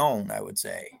different town, I would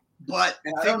say. But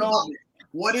I don't know.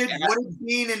 What did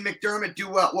Dean and McDermott do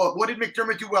well? Well, what did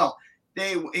McDermott do well?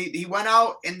 He went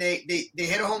out and they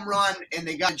hit a home run, and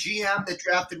they got a GM that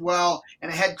drafted well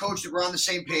and a head coach that were on the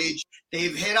same page.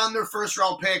 They've hit on their first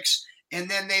round picks, and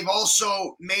then they've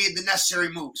also made the necessary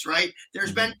moves, right?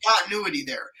 There's been continuity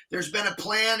there. There's been a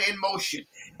plan in motion.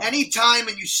 Anytime,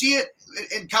 and you see it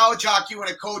in college hockey when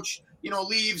a coach,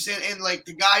 leaves and like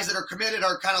the guys that are committed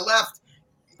are kind of left.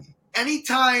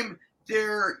 Anytime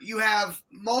you have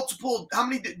multiple. How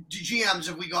many GMs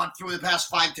have we gone through the past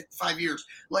 5 years?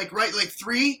 Like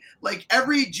 3. Like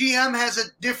every GM has a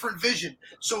different vision.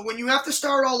 So when you have to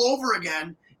start all over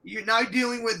again, you're now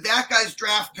dealing with that guy's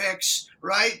draft picks,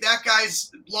 right? That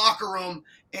guy's locker room,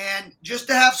 and just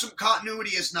to have some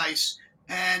continuity is nice.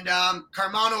 And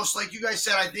Karmanos, like you guys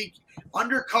said, I think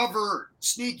undercover,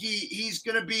 sneaky. He's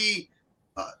going to be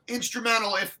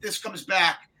instrumental if this comes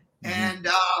back. And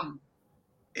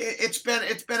it's been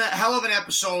a hell of an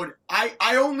episode.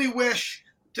 I only wish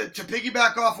to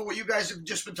piggyback off of what you guys have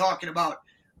just been talking about.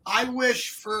 I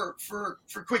wish for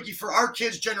Quickie, for our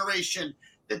kids' generation,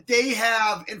 that they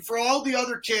have, and for all the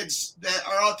other kids that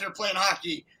are out there playing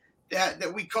hockey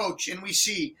that we coach and we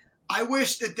see, I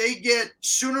wish that they get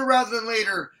sooner rather than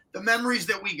later the memories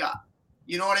that we got.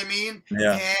 You know what I mean?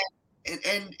 Yeah.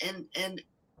 And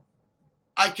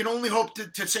I can only hope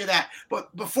to say that.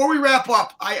 But before we wrap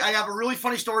up, I have a really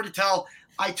funny story to tell.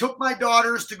 I took my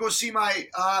daughters to go see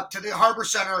to the Harbor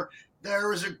Center. There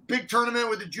was a big tournament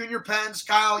with the junior Pens.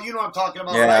 Kyle, you know what I'm talking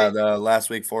about, yeah, right? the last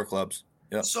week 4 clubs.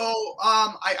 Yep. So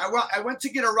I went to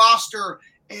get a roster,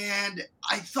 and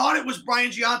I thought it was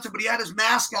Brian Giunta, but he had his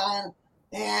mask on.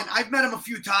 And I've met him a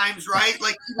few times, right?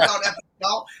 Like, without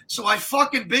FPL. So I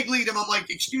fucking big lead him. I'm like,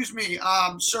 excuse me,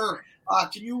 sir,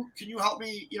 can you help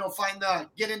me,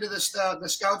 get into this the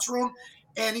scouts room?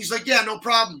 And he's like, yeah, no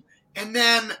problem. And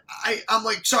then I'm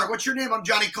like, sorry, what's your name? I'm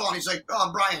Johnny Cullen. He's like, oh,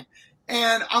 I'm Brian.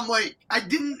 And I'm like, it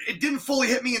didn't fully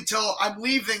hit me until I'm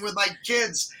leaving with my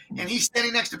kids, and he's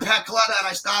standing next to Pat Coletta, and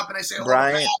I stop and I say,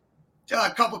 Brian, a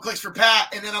couple clicks for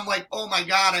Pat, and then I'm like, oh my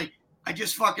God, I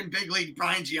just fucking big league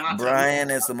Brian Giunta. Brian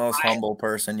is the most humble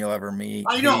person you'll ever meet.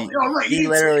 I know. Right. He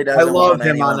literally doesn't. I love want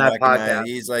him on that podcast. podcast.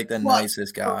 He's like the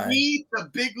nicest guy. For me, the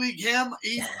big league him,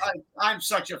 I'm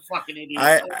such a fucking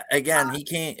idiot. He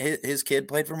can't. His kid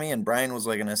played for me, and Brian was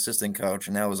like an assistant coach,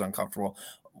 and that was uncomfortable.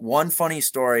 One funny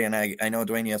story, and I know,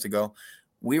 Dwayne, you have to go.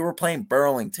 We were playing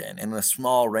Burlington in a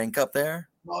small rink up there.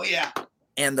 Oh, yeah.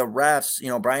 And the refs,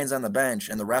 Brian's on the bench,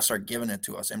 and the refs are giving it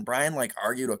to us. And Brian,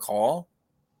 argued a call.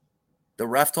 The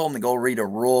ref told him to go read a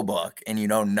rule book, and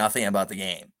nothing about the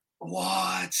game.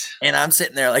 What? And I'm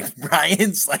sitting there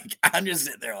Brian's I'm just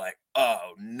sitting there oh,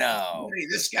 no. Hey,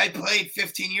 this guy played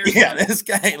 15 years Yeah, ago. this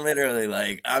guy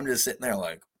literally, I'm just sitting there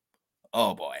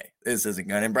oh, boy, this isn't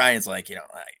good. And Brian's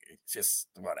just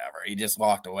whatever. He just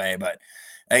walked away. But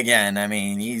again, I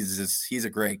mean, he's a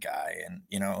great guy. And,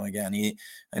 again,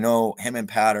 I know him and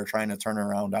Pat are trying to turn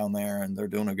around down there, and they're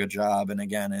doing a good job. And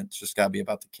again, it's just got to be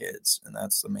about the kids, and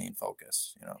that's the main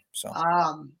focus, so.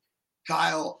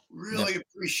 Kyle, really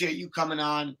appreciate you coming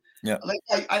on. Yeah.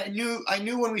 I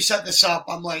knew when we set this up,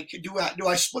 I'm like, do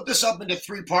I split this up into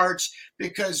 3 parts?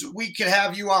 Because we could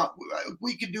have you on,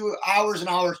 we could do hours and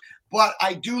hours, but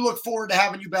I do look forward to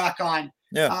having you back on.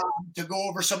 Yeah. To go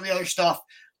over some of the other stuff.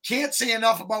 Can't say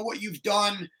enough about what you've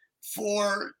done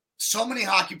for so many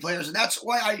hockey players. And that's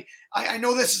why I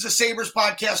know this is a Sabres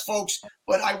podcast, folks,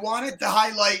 but I wanted to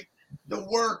highlight the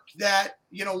work that,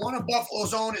 one of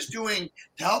Buffalo's own is doing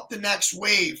to help the next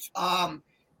wave. And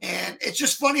it's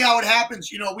just funny how it happens.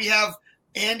 We have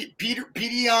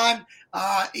Petey on.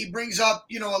 He brings up,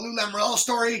 a Lou Lamoriello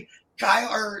story. Kyle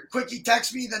or Quickie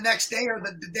texts me the next day or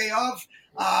the day of.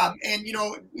 And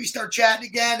we start chatting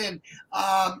again, and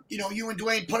you and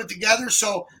Dwayne put it together.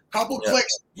 So a couple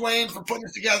clicks, Dwayne, for putting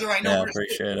it together. I know I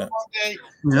appreciate it. Day.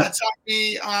 That's on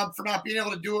me for not being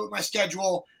able to do it with my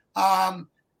schedule.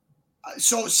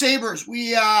 So Sabres,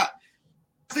 we I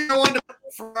think I wanted to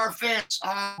for our fans.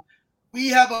 We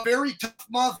have a very tough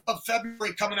month of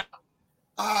February coming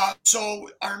up. So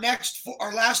our next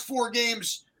 4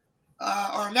 games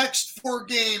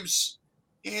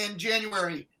in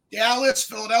January. Dallas,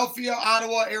 Philadelphia,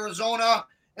 Ottawa, Arizona,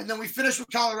 and then we finish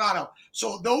with Colorado.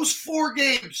 So those 4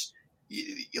 games,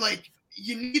 you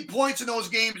need points in those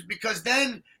games, because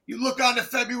then you look on to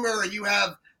February, you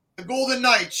have the Golden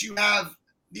Knights, you have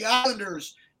the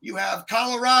Islanders, you have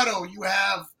Colorado, you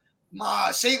have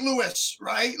St. Louis,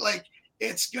 right?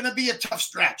 It's going to be a tough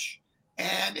stretch,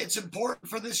 and it's important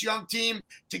for this young team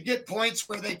to get points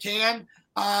where they can.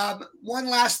 One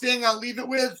last thing I'll leave it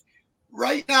with.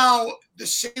 Right now, the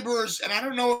Sabres, and I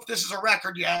don't know if this is a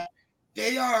record yet,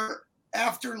 they are,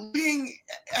 after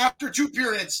 2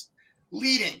 periods,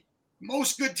 leading.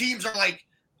 Most good teams are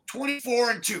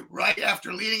 24-2, right?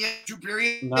 After leading in 2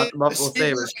 periods. Not the Buffalo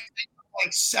Sabres.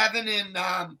 7 and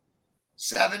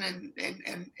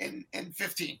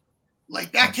 15.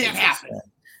 That can't happen.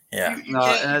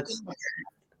 Yeah.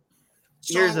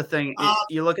 Here's the thing.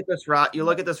 You look at this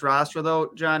roster,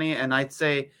 though, Johnny, and I'd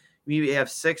say we have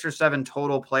 6 or 7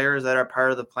 total players that are part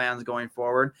of the plans going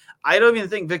forward. I don't even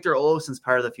think Victor Olofsson's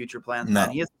part of the future plans. No.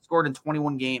 He hasn't scored in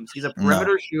 21 games. He's a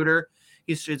perimeter shooter.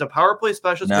 He's a power play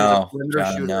specialist. He's a perimeter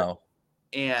shooter. No.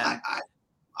 And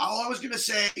all I was going to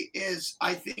say is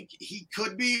I think he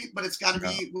could be, but it's got to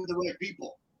be with the right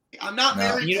people. I'm not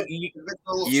married to Victor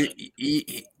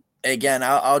Olofsson. Again,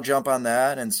 I'll jump on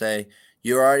that and say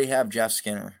you already have Jeff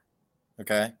Skinner,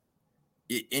 okay?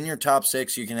 in your top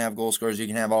 6, you can have goal scorers, you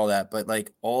can have all that, but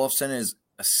like Olofsson is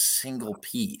a single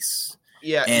piece.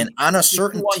 Yeah, and on a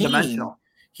certain team, one-dimensional.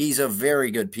 he's a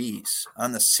very good piece.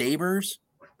 On the Sabres,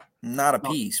 not a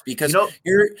piece, because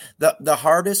the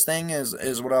hardest thing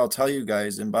is what I'll tell you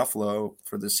guys in Buffalo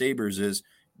for the Sabres is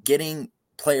getting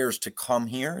players to come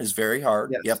here is very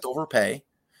hard. Yes. You have to overpay.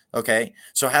 Okay.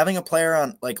 So having a player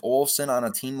on like Olofsson on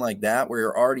a team like that, where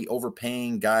you're already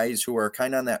overpaying guys who are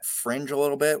kind of on that fringe a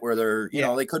little bit, where they're, you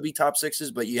know, they could be top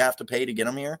 6s, but you have to pay to get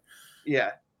them here.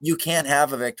 Yeah. You can't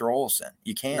have a Victor Olofsson.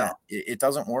 You can't. No. It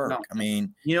doesn't work. No. I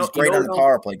mean, he's great on the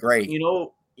power play. Great.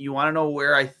 You want to know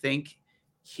where I think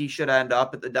he should end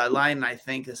up at the deadline, and I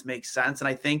think this makes sense. And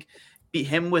I think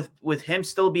with him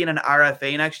still being an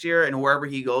RFA next year, and wherever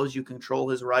he goes, you control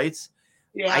his rights.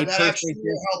 Yeah, that actually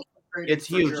helps. It's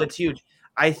huge. Sure. It's huge.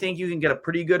 I think you can get a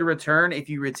pretty good return if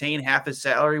you retain half his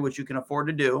salary, which you can afford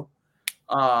to do.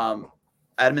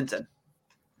 Edmonton.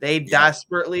 They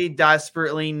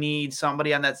desperately need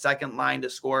somebody on that second line to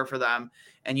score for them.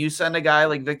 And you send a guy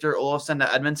like Victor Olofsson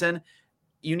to Edmonton,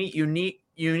 you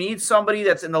need somebody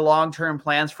that's in the long-term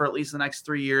plans for at least the next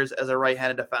 3 years as a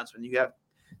right-handed defenseman. You have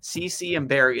CC and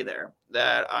Barry there.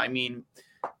 That, I mean,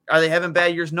 are they having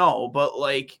bad years? No, but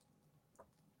like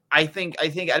I think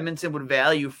Edmonton would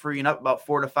value freeing up about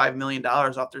 $4 to $5 million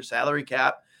off their salary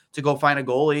cap to go find a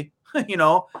goalie.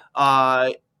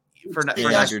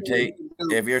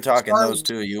 If you're talking those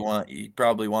two, you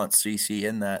probably want CC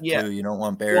in that too. You don't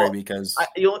want Barry because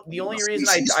the only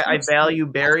reason I value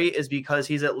Barry is because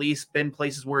he's at least been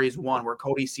places where he's won, where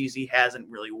Cody CC hasn't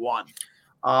really won.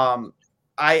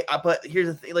 But here's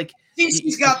the thing, like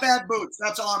CC's got bad boots.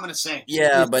 That's all I'm going to say.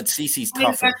 Yeah, but CC's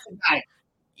tougher.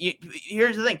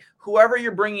 Here's the thing: whoever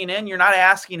you're bringing in, you're not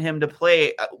asking him to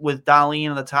play with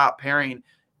Dahlin in the top pairing.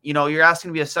 You know, you're asking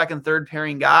to be a second, third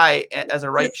pairing guy as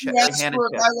a right-handed for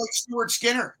a guy like Stuart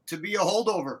Skinner to be a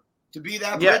holdover, to be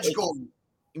that bridge goalie.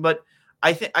 But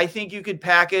I think you could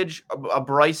package a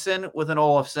Bryson with an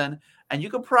Olofsson, and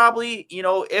you could probably, you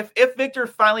know, if Victor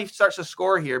finally starts to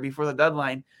score here before the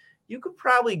deadline, you could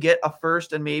probably get a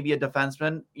first and maybe a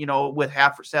defenseman, you know, with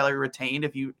half salary retained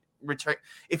if you retain,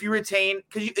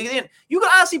 because you could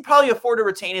honestly probably afford to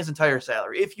retain his entire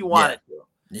salary if you wanted to.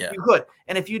 Yeah, you could.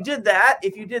 And if you did that,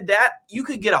 you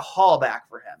could get a haul back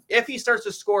for him if he starts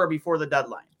to score before the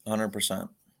deadline. 100%.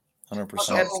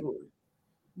 Absolutely.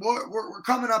 We're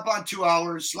coming up on 2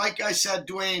 hours. Like I said,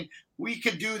 Dwayne, we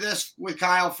could do this with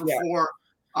Kyle for 4.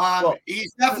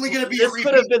 He's definitely going to be this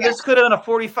could have been a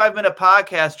 45-minute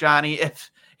podcast, Johnny,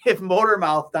 if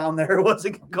Motormouth down there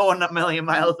wasn't going a million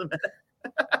miles a minute.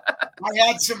 I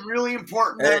had some really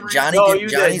important memories.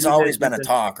 Johnny's always been a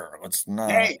talker. Let's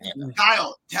not. Hey,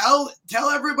 Kyle, tell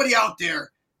everybody out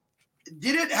there.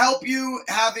 Did it help you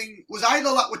having? Was I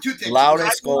with two things?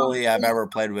 Loudest goalie I've ever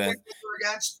played with.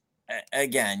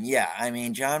 Again, yeah. I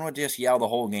mean, John would just yell the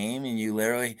whole game, and you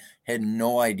literally had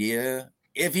no idea.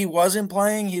 If he wasn't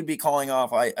playing, he'd be calling off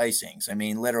icings. I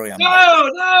mean, literally.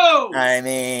 No. I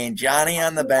mean, Johnny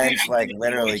on the bench,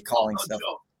 literally calling stuff.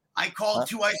 I called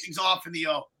 2 icings off in the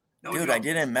O. No, dude, I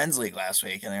did it in men's league last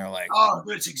week, and they were like, "Oh,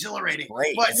 dude, it's exhilarating."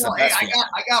 Great. But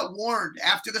I got warned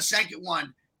after the second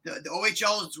one. The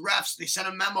OHL's refs, they sent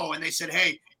a memo and they said,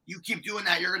 "Hey, you keep doing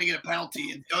that, you're going to get a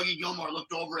penalty." And Dougie Gilmore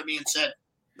looked over at me and said,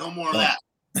 "No more of that."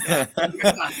 Yeah,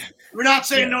 we're not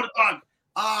saying no to Doug.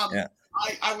 I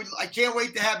can't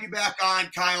wait to have you back on,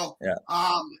 Kyle. Yeah.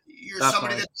 You're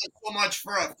somebody that did so much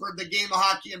for the game of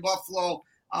hockey in Buffalo.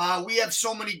 We have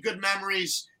so many good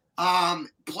memories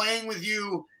playing with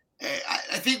you.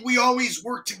 I think we always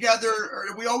worked together,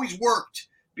 or we always worked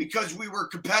because we were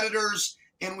competitors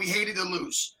and we hated to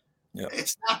lose. Yep.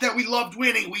 It's not that we loved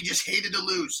winning; we just hated to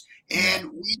lose. And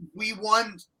we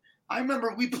won. I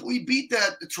remember we beat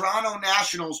the Toronto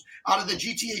Nationals out of the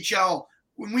GTHL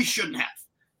when we shouldn't have.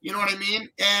 You know what I mean?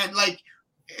 And like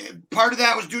part of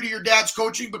that was due to your dad's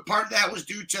coaching, but part of that was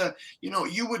due to, you know,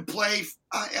 you would play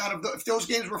if those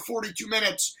games were 42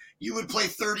 minutes. You would play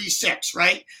 36,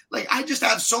 right? Like, I just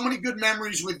have so many good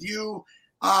memories with you.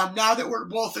 Now that we're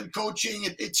both in coaching,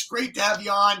 it's great to have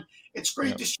you on. It's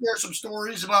great to share some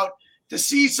stories to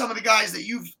see some of the guys that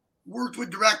you've worked with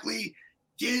directly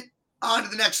get on to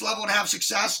the next level and have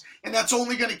success. And that's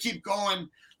only going to keep going.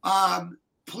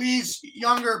 Please,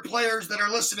 younger players that are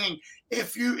listening,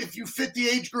 if you fit the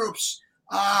age groups,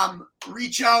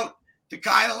 reach out to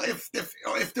Kyle.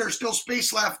 If there's still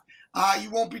space left, you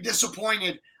won't be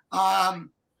disappointed.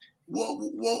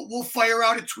 We'll fire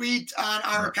out a tweet on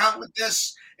our account with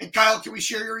this. And Kyle, can we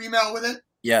share your email with it?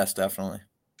 Yes, definitely.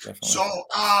 Definitely. So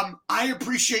I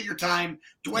appreciate your time,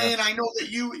 Dwayne. I know that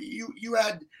you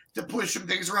had to push some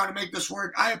things around to make this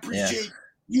work. I appreciate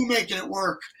you making it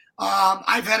work.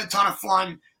 I've had a ton of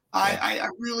fun. I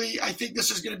think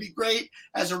this is going to be great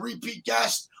as a repeat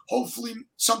guest. Hopefully,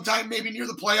 sometime maybe near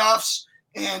the playoffs,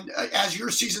 and as your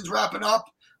season's wrapping up,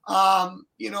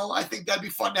 I think that'd be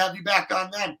fun to have you back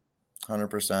on then.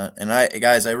 100%. And I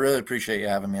really appreciate you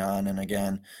having me on. And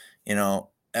again,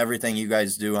 everything you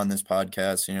guys do on this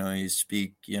podcast, you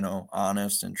speak,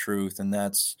 honest and truth, and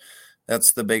that's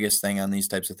the biggest thing on these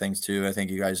types of things too. I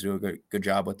think you guys do a good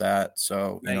job with that.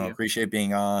 So, appreciate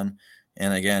being on.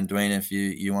 And again, Dwayne, if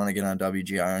you want to get on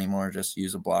WGR anymore, just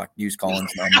use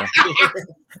Colin's number.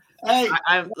 Hey,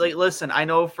 I'm like, listen, I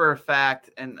know for a fact,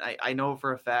 and I'm not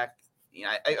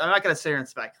going to sit here and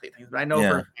speculate things, but I know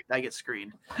for a fact I get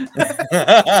screened.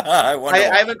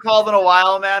 I haven't called in a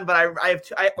while, man, but I have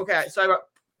so I have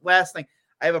last thing.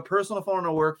 I have a personal phone and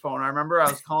a work phone. I remember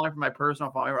I was calling from my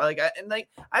personal phone.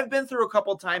 I've been through a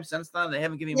couple of times since then. They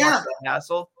haven't given me much of a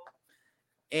hassle.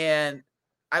 And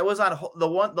I was on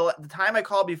the time I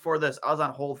called before this, I was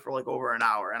on hold for like over an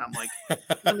hour, and I'm like,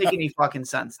 it doesn't make any fucking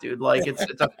sense, dude. Like it's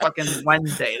a fucking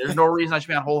Wednesday. There's no reason I should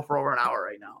be on hold for over an hour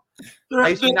right now. I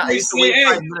used to wait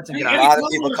 5 minutes and get out. A lot of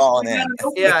people calling in.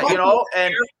 Yeah,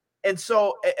 and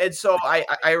so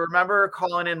I remember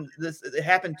calling in. It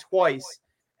happened twice,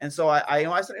 and so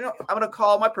I said, I'm gonna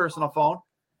call my personal phone.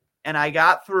 And I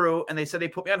got through, and they said they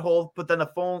put me on hold, but then the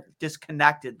phone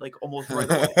disconnected like almost right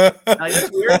away.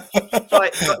 That's weird.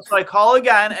 So I call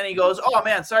again, and he goes, "Oh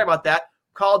man, sorry about that.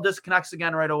 Call disconnects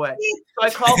again right away." So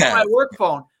I called my work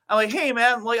phone. I'm like, "Hey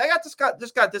man, like I got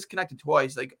disconnected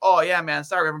twice." Like, "Oh yeah, man,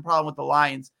 sorry, we're having a problem with the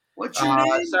lines. What's your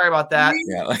name? Sorry about that."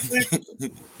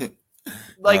 Yeah.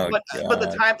 But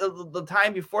the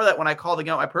time before that, when I called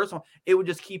again with my personal, it would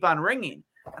just keep on ringing.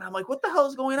 And I'm like, what the hell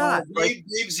is going on?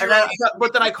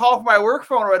 But then I call for my work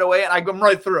phone right away, and I go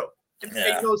right through. It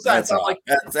makes no sense.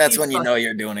 That's when you know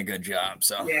you're doing a good job.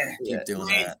 So keep doing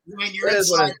that. You're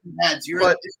inside the heads.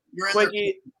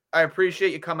 Quickie, I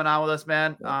appreciate you coming on with us,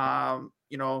 man.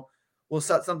 We'll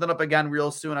set something up again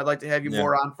real soon. I'd like to have you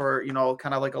more on for,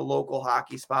 kind of like a local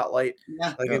hockey spotlight.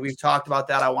 Yeah. We've talked about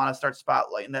that. I want to start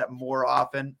spotlighting that more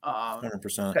often.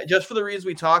 100%. Just for the reasons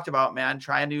we talked about, man,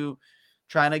 trying to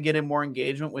get in more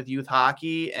engagement with youth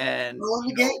hockey and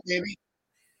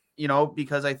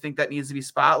because I think that needs to be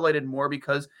spotlighted more,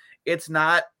 because it's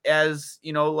not as,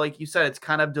 like you said, it's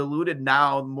kind of diluted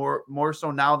now, more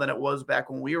so now than it was back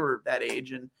when we were that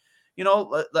age. And,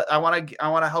 I want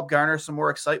to help garner some more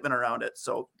excitement around it.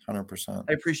 So 100%.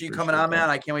 I appreciate you coming on, man.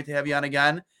 I can't wait to have you on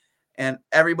again. And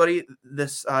everybody,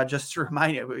 this, just to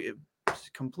remind you, we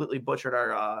completely butchered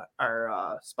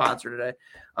our sponsor today.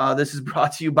 This is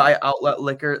brought to you by Outlet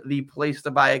Liquor, the place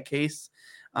to buy a case.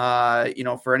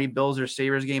 For any Bills or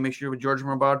Sabres game, make sure you're with George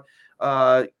Morbod.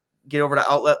 Get over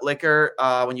to Outlet Liquor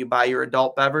when you buy your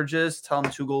adult beverages. Tell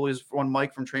them 2 Goalies, 1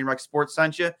 Mike from Trainwreck Sports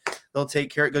sent you. They'll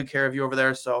take good care of you over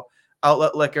there. So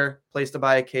Outlet Liquor, place to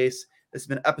buy a case. This has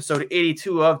been episode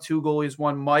 82 of 2 Goalies,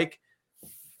 1 Mike.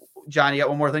 John, you got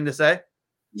one more thing to say?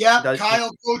 Yeah,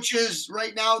 Kyle coaches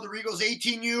right now the Regals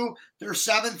 18U. They're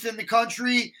 7th in the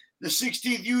country. The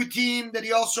 16th U team that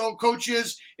he also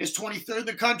coaches is 23rd in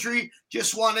the country.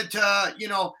 Just wanted to,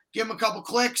 give him a couple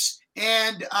clicks.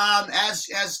 And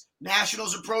as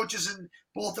Nationals approaches and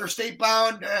both are state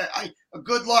bound, a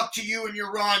good luck to you and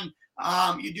your run.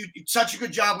 You do such a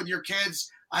good job with your kids.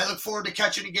 I look forward to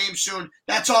catching a game soon.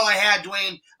 That's all I had,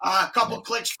 Dwayne. A couple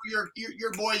clicks for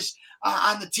your boys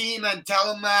on the team, and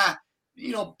tell them,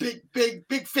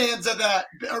 big fans of that.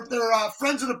 They're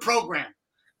friends of the program.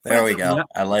 There we go.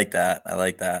 I like that.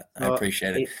 I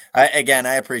appreciate it.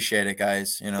 I appreciate it,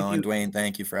 guys. And Dwayne,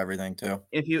 thank you for everything too.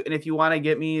 If you want to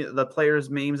get me the players'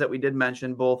 names that we did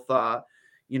mention, both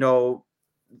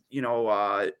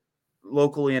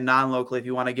locally and non-locally, if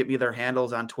you want to get me their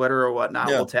handles on Twitter or whatnot,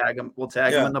 we'll tag them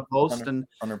in the post 100%. And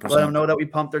let them know that we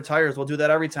pumped their tires. We'll do that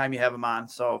every time you have them on.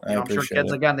 So I'm sure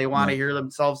kids again, they want to hear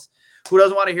themselves. Who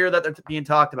doesn't want to hear that they're being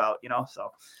talked about?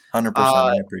 So 100%.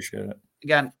 I appreciate it.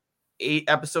 Again,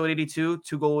 episode 82,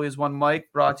 2 Goalies, 1 Mike,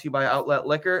 brought to you by Outlet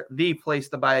Liquor, the place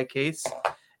to buy a case.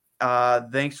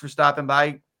 Thanks for stopping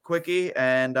by, Quickie,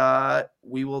 and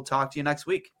we will talk to you next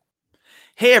week.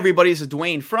 Hey everybody, this is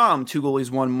Dwayne from 2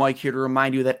 Goalies, 1 Mike here to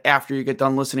remind you that after you get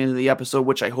done listening to the episode,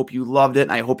 which I hope you loved it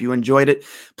and I hope you enjoyed it,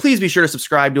 please be sure to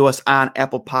subscribe to us on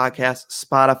Apple Podcasts,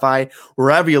 Spotify,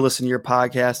 wherever you listen to your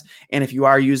podcasts. And if you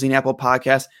are using Apple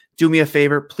Podcasts, do me a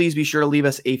favor. Please be sure to leave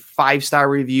us a 5-star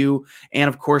review and,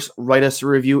 of course, write us a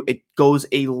review. It goes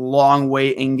a long way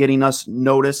in getting us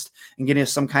noticed and getting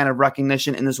us some kind of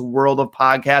recognition in this world of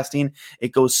podcasting.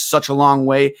 It goes such a long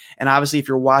way. And obviously, if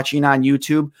you're watching on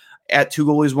YouTube, at Two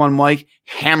Goalies One Mic,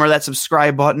 hammer that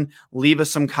subscribe button, leave us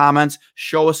some comments,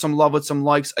 show us some love with some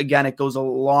likes. Again, it goes a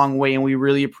long way, and we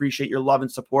really appreciate your love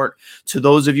and support. To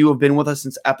those of you who have been with us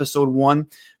since episode 1,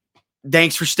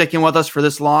 thanks for sticking with us for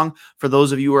this long. For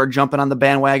those of you who are jumping on the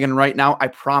bandwagon right now, I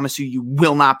promise you, you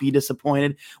will not be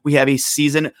disappointed. We have a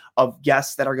season of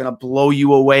guests that are going to blow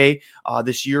you away.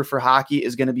 This year for hockey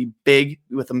is going to be big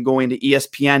with them going to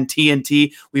ESPN,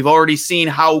 TNT. We've already seen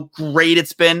how great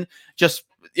it's been.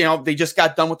 They just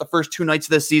got done with the first 2 nights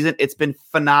of this season. It's been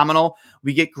phenomenal.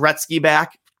 We get Gretzky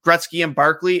back, Gretzky and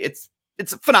Barkley. It's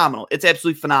phenomenal. It's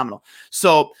absolutely phenomenal.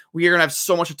 So we are going to have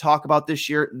so much to talk about this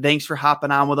year. Thanks for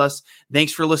hopping on with us.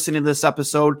 Thanks for listening to this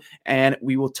episode, and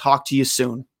we will talk to you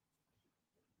soon.